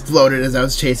got exploded as I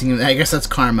was chasing him. I guess that's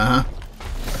karma, huh?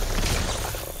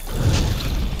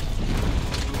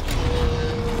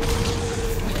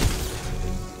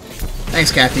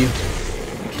 Thanks, Matthew.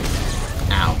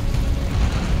 Ow.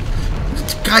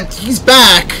 God, he's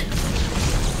back!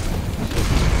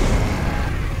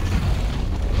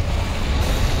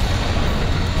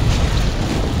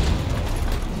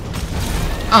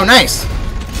 Oh, nice.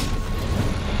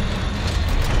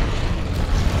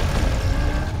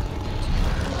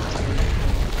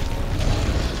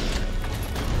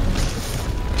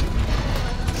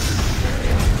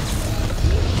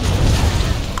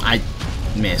 I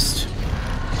missed.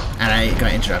 And I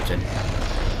got interrupted.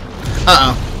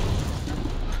 Uh-oh.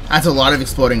 That's a lot of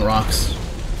exploding rocks.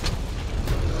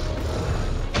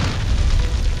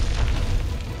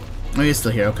 Oh, he's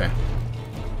still here, okay.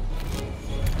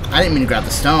 I didn't mean to grab the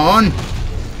stone.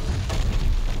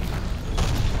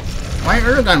 Why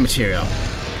Erdogan material?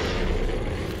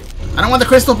 I don't want the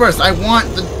crystal burst. I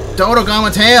want the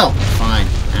Dodogama tail. Fine.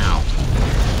 Ow.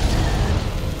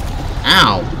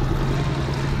 Ow.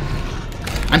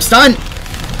 I'm stunned.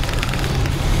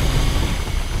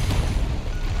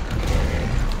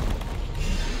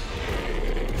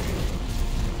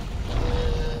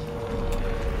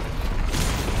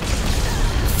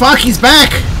 Fuck, he's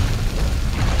back!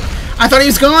 I thought he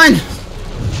was gone!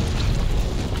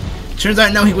 Turns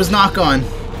out, no, he was not gone.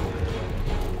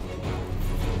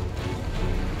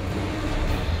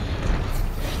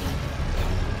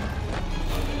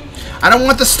 I don't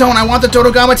want the stone, I want the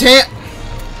Dodogama tail!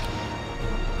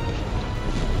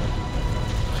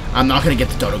 I'm not gonna get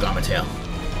the Dodogama tail.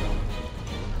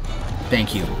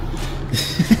 Thank you.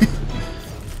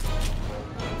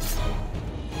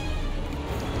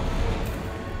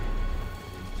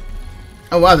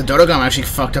 Oh wow, the Dodogama actually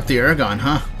fucked up the Eragon,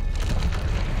 huh?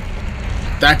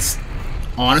 That's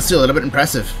honestly a little bit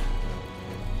impressive.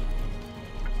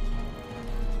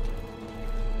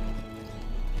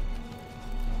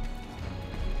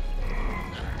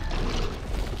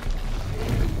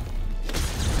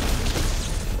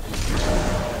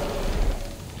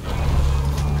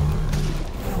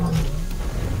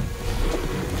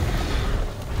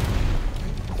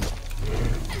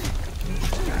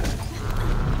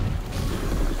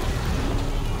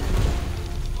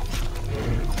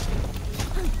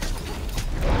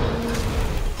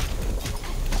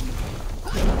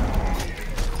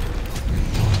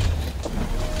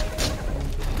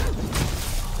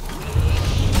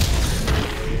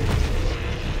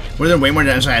 Would have been way more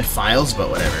damage if I had files,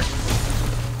 but whatever.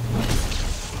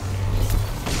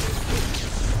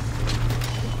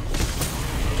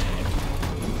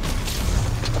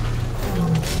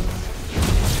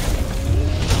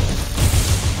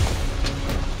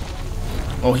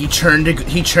 Oh, he turned to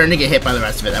get hit by the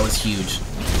rest of it. That was huge.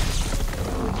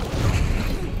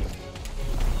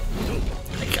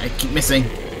 I keep missing.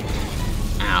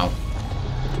 Ow.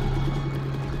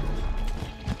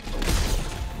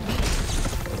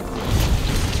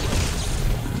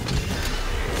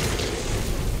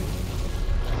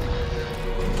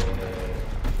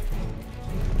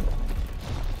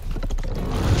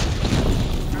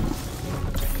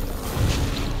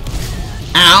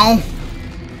 Ow!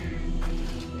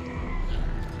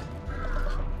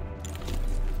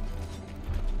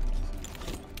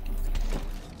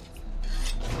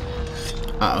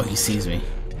 Uh-oh, he sees me.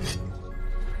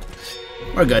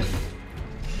 We're good.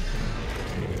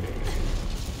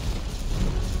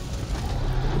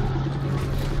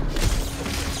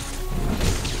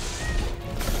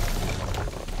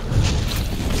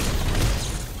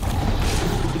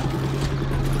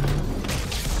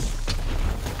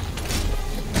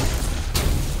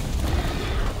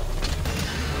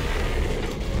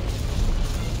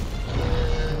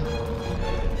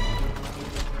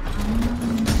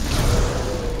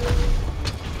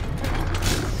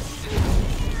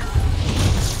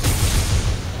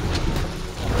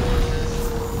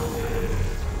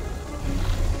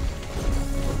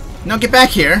 No, get back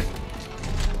here!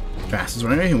 Bastards,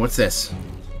 what's this?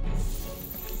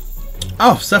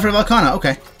 Oh, stuff for Volcana,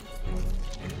 okay.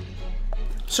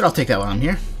 Sure, I'll take that while I'm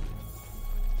here.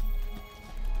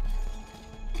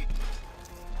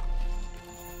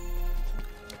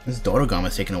 This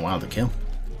Dodogama's taking a while to kill.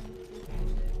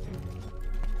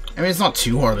 I mean, it's not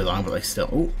too horribly long, but like still.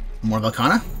 Ooh, more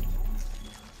Volcana?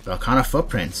 Volcana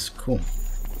footprints, cool.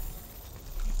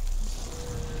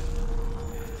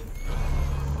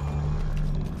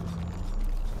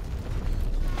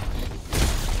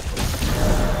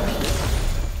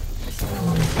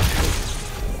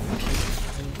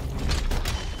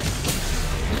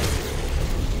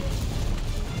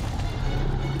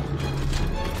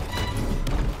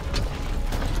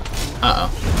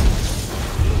 Uh-oh.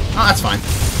 Oh, that's fine.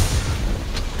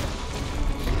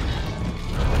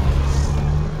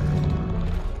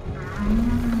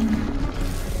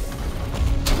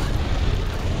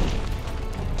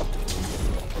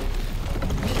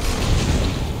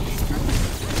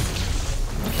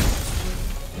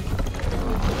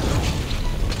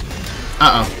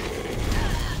 Uh-oh.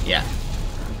 Yeah.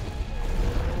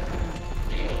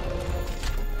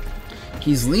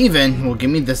 He's leaving. Well, give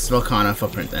me this Volcano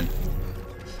footprint then.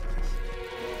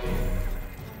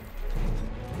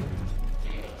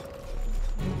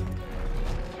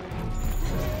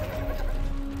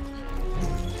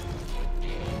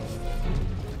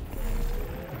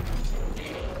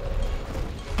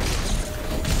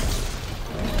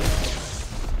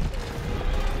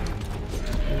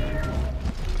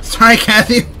 Sorry,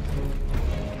 Kathy.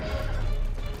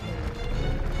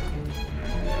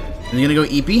 Are you gonna go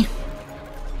EP?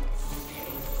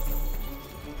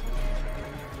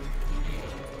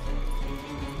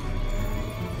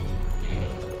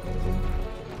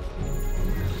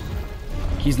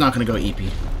 He's not gonna go EP.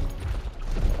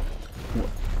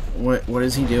 What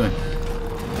is he doing?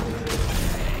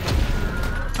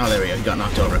 Oh, there we go. He got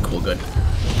knocked over. Cool, good.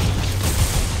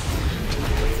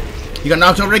 He got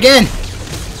knocked over again!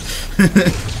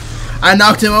 I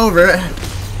knocked him over,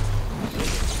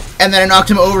 and then I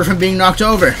knocked him over from being knocked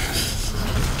over.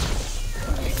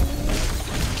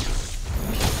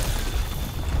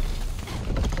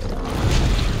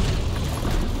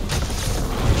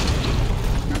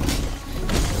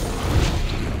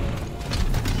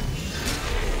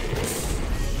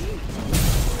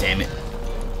 Damn it.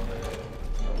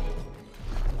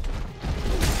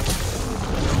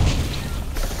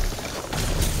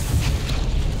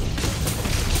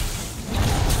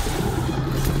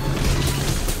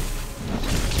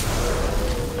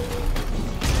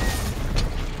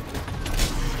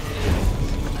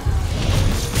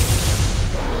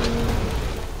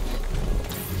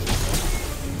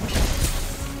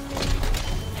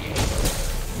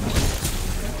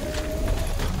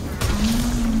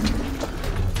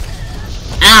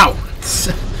 Ow!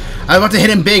 I was about to hit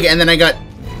him big, and then I got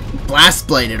blast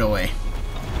bladed away.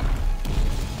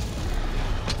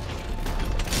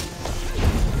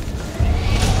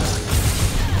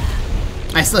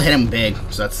 I still hit him big,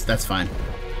 so that's fine.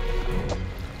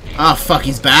 Oh fuck,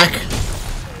 he's back.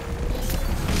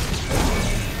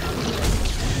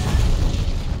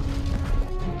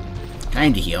 I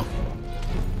need to heal.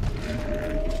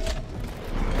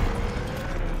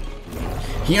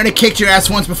 He already kicked your ass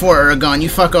once before, Aragon. You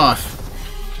fuck off.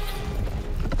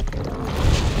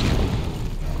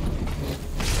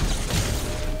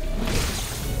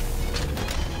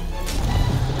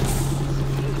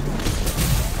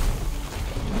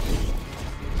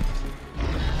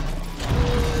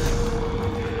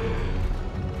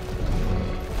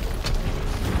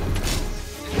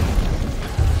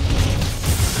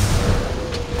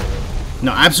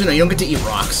 No, absolutely not. You don't get to eat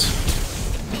rocks.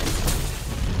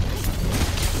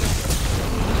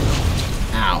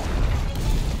 Ow.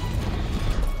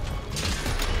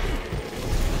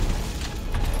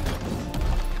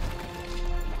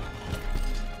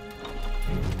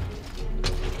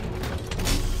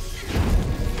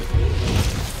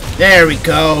 There we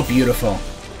go. Beautiful.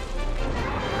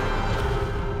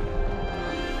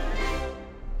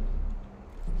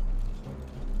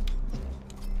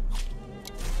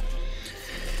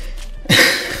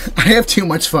 I have too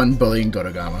much fun bullying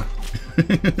Dodogama.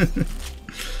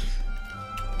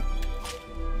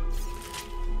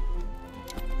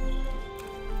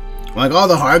 Well, I got all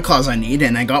the hard claws I need,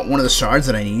 and I got one of the shards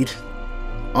that I need.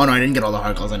 Oh no, I didn't get all the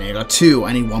hard claws I need. I got two.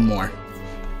 I need one more.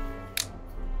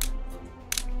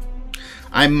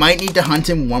 I might need to hunt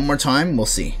him one more time. We'll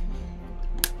see.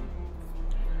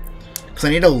 Because I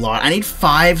need a lot. I need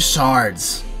 5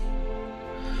 shards.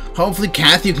 Hopefully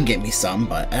Kathy can get me some,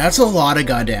 but that's a lot of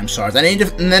goddamn shards. And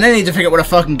then I need to figure out what a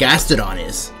fucking Gastrodon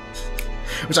is.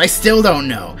 Which I still don't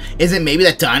know. Is it maybe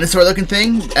that dinosaur looking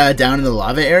thing down in the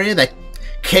lava area that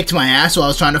kicked my ass while I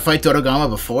was trying to fight Dodogama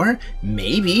before?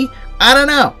 Maybe. I don't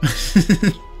know.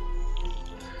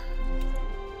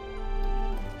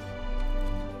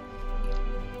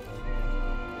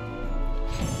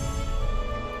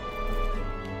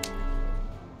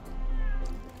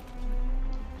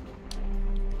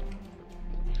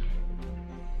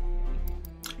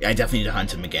 Yeah, I definitely need to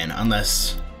hunt him again,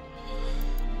 unless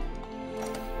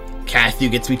Kathy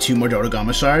gets me 2 more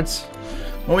Dodogama shards.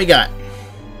 What we got?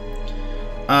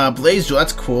 Blaze Jewel,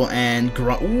 that's cool, and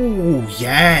ooh,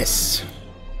 yes!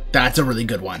 That's a really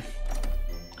good one.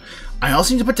 I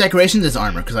also need to put decorations as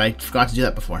armor, because I forgot to do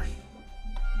that before.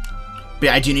 But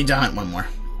yeah, I do need to hunt one more,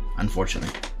 unfortunately.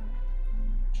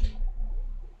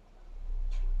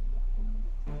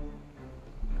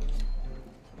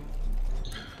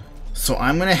 So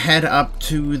I'm going to head up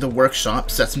to the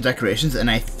workshop, set some decorations, and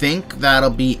I think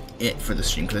that'll be it for the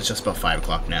stream, because it's just about 5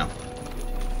 o'clock now.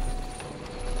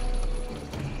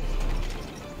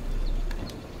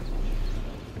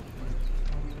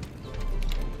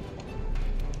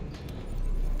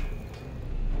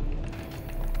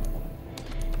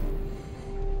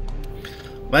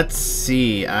 Let's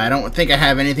see. I don't think I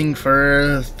have anything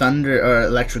for thunder or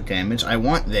electric damage. I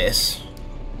want this.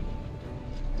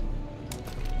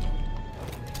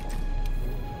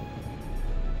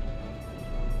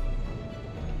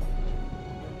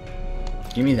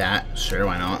 Give me that. Sure,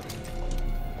 why not?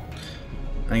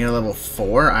 I get a level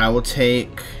 4. I will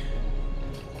take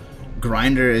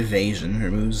Grinder Evasion.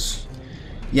 Removes.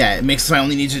 Yeah, it makes so I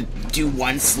only need to do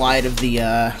one slide of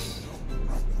the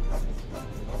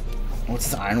what's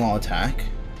the Iron Wall attack?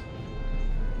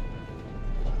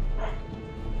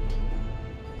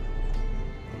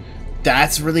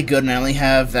 That's really good, and I only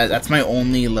have that. That's my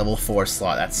only level 4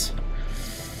 slot. That's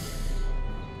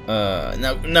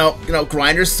no,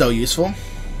 Grinder's so useful.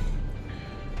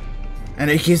 And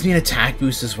it gives me an attack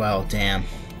boost as well, damn.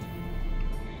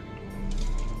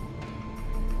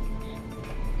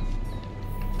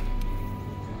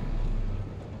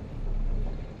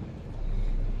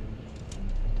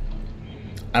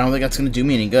 I don't think that's gonna do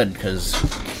me any good, because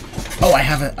oh, I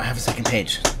have a second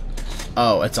page.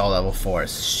 Oh, it's all level 4.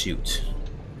 Shoot.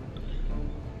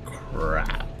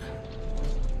 Crap.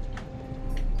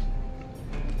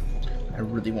 I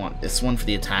really want this one for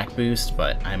the attack boost,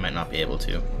 but I might not be able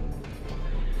to.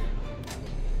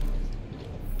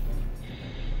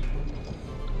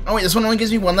 Oh wait, this one only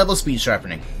gives me 1 level speed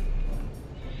sharpening.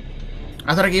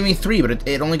 I thought it gave me 3, but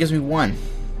it only gives me 1.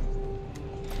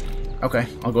 Okay,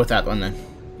 I'll go with that one then.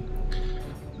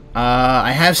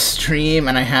 I have Stream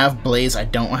and I have Blaze. I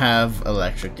don't have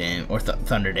electric damage or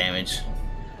thunder damage.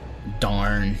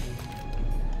 Darn.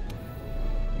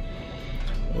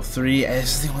 Level 3.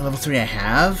 This is the only level 3 I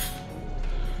have.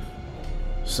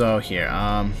 So here,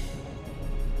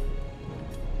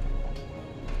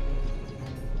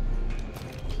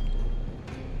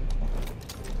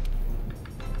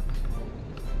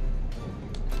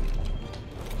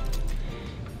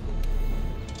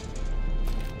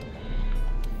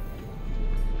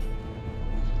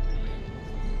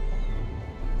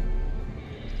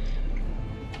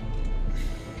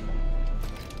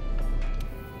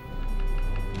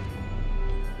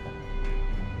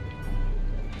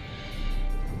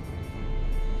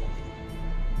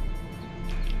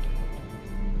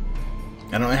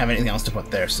 I don't have anything else to put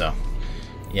there, so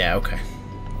yeah, okay.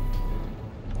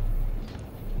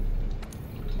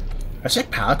 Let's check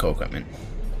Palico equipment.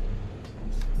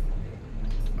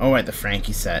 Oh right, the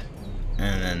Frankie set,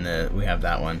 and then we have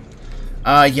that one.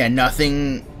 Yeah,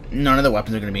 nothing. None of the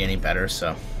weapons are going to be any better,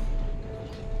 so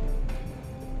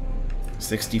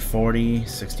 60-40,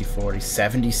 60-40,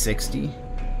 70-60.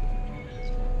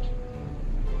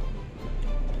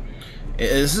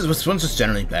 This one's just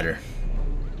generally better.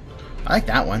 I like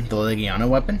that one, the Legiano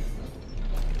weapon.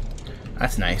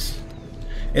 That's nice.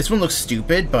 This one looks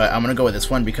stupid, but I'm gonna go with this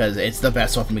one because it's the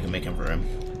best weapon we can make him for him.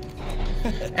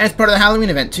 And it's part of the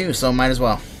Halloween event too, so might as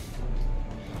well.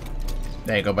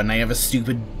 There you go, but now you have a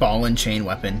stupid ball and chain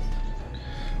weapon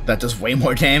that does way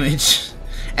more damage.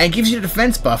 And gives you a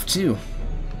defense buff too.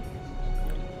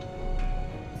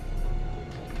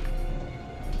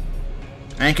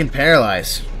 And can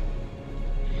paralyze.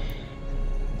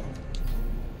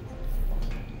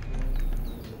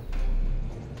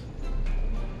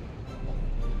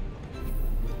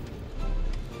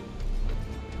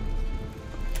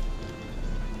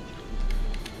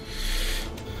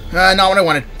 Not what I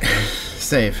wanted.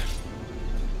 Save.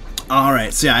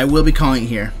 Alright, so yeah, I will be calling it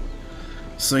here.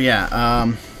 So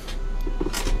yeah,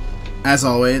 as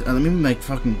always, let me move my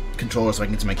fucking controller so I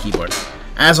can get to my keyboard.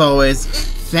 As always,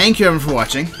 thank you everyone for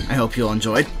watching. I hope you all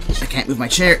enjoyed. I can't move my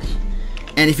chair.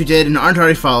 And if you did and aren't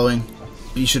already following,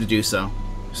 be sure to do so.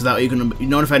 So that way you can be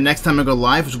notified next time I go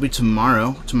live, which will be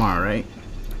tomorrow. Tomorrow, right?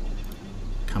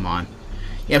 Come on.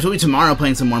 Yeah, it will be tomorrow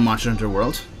playing some more Monster Hunter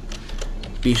World.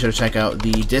 Be sure to check out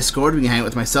the Discord. We can hang out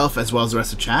with myself as well as the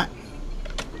rest of chat.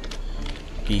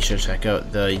 Be sure to check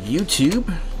out the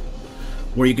YouTube,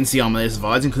 where you can see all my latest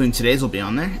VODs, including today's will be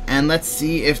on there. And let's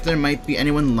see if there might be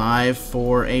anyone live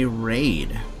for a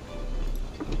raid.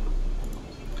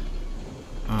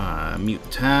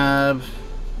 Mute tab.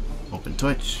 Open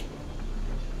Twitch.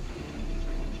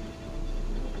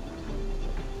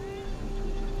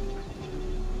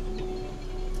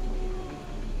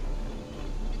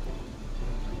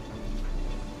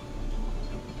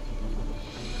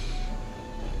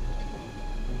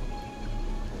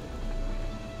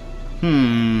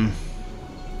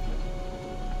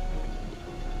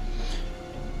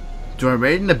 Do I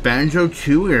rate in the Banjo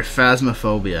 2 or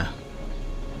Phasmophobia?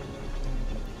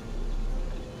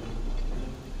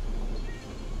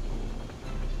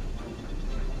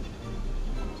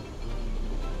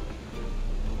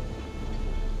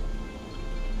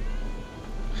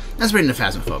 Let's rate in the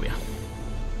Phasmophobia.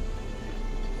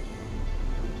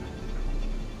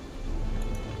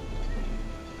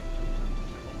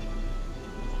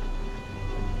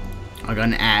 I got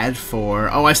an ad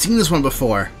for... Oh, I've seen this one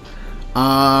before.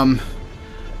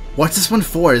 What's this one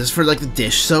for? Is this for, like, the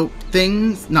dish soap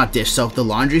things? Not dish soap, the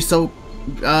laundry soap,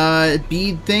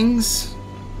 bead things?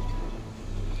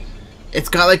 It's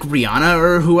got, like, Rihanna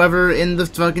or whoever in the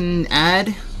fucking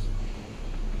ad.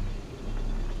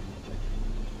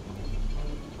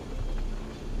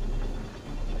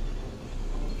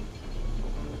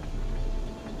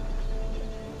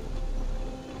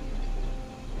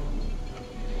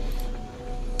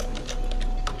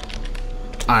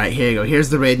 Alright, here you go. Here's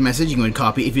the raid message. You can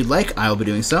copy if you'd like. I will be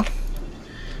doing so.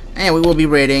 And we will be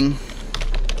raiding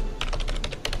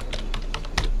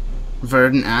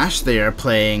Verd and Ash. They are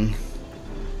playing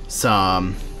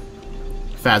some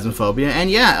Phasmophobia. And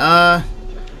yeah,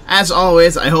 as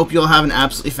always, I hope you'll have an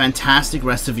absolutely fantastic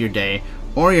rest of your day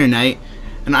or your night.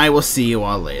 And I will see you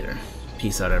all later.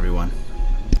 Peace out, everyone.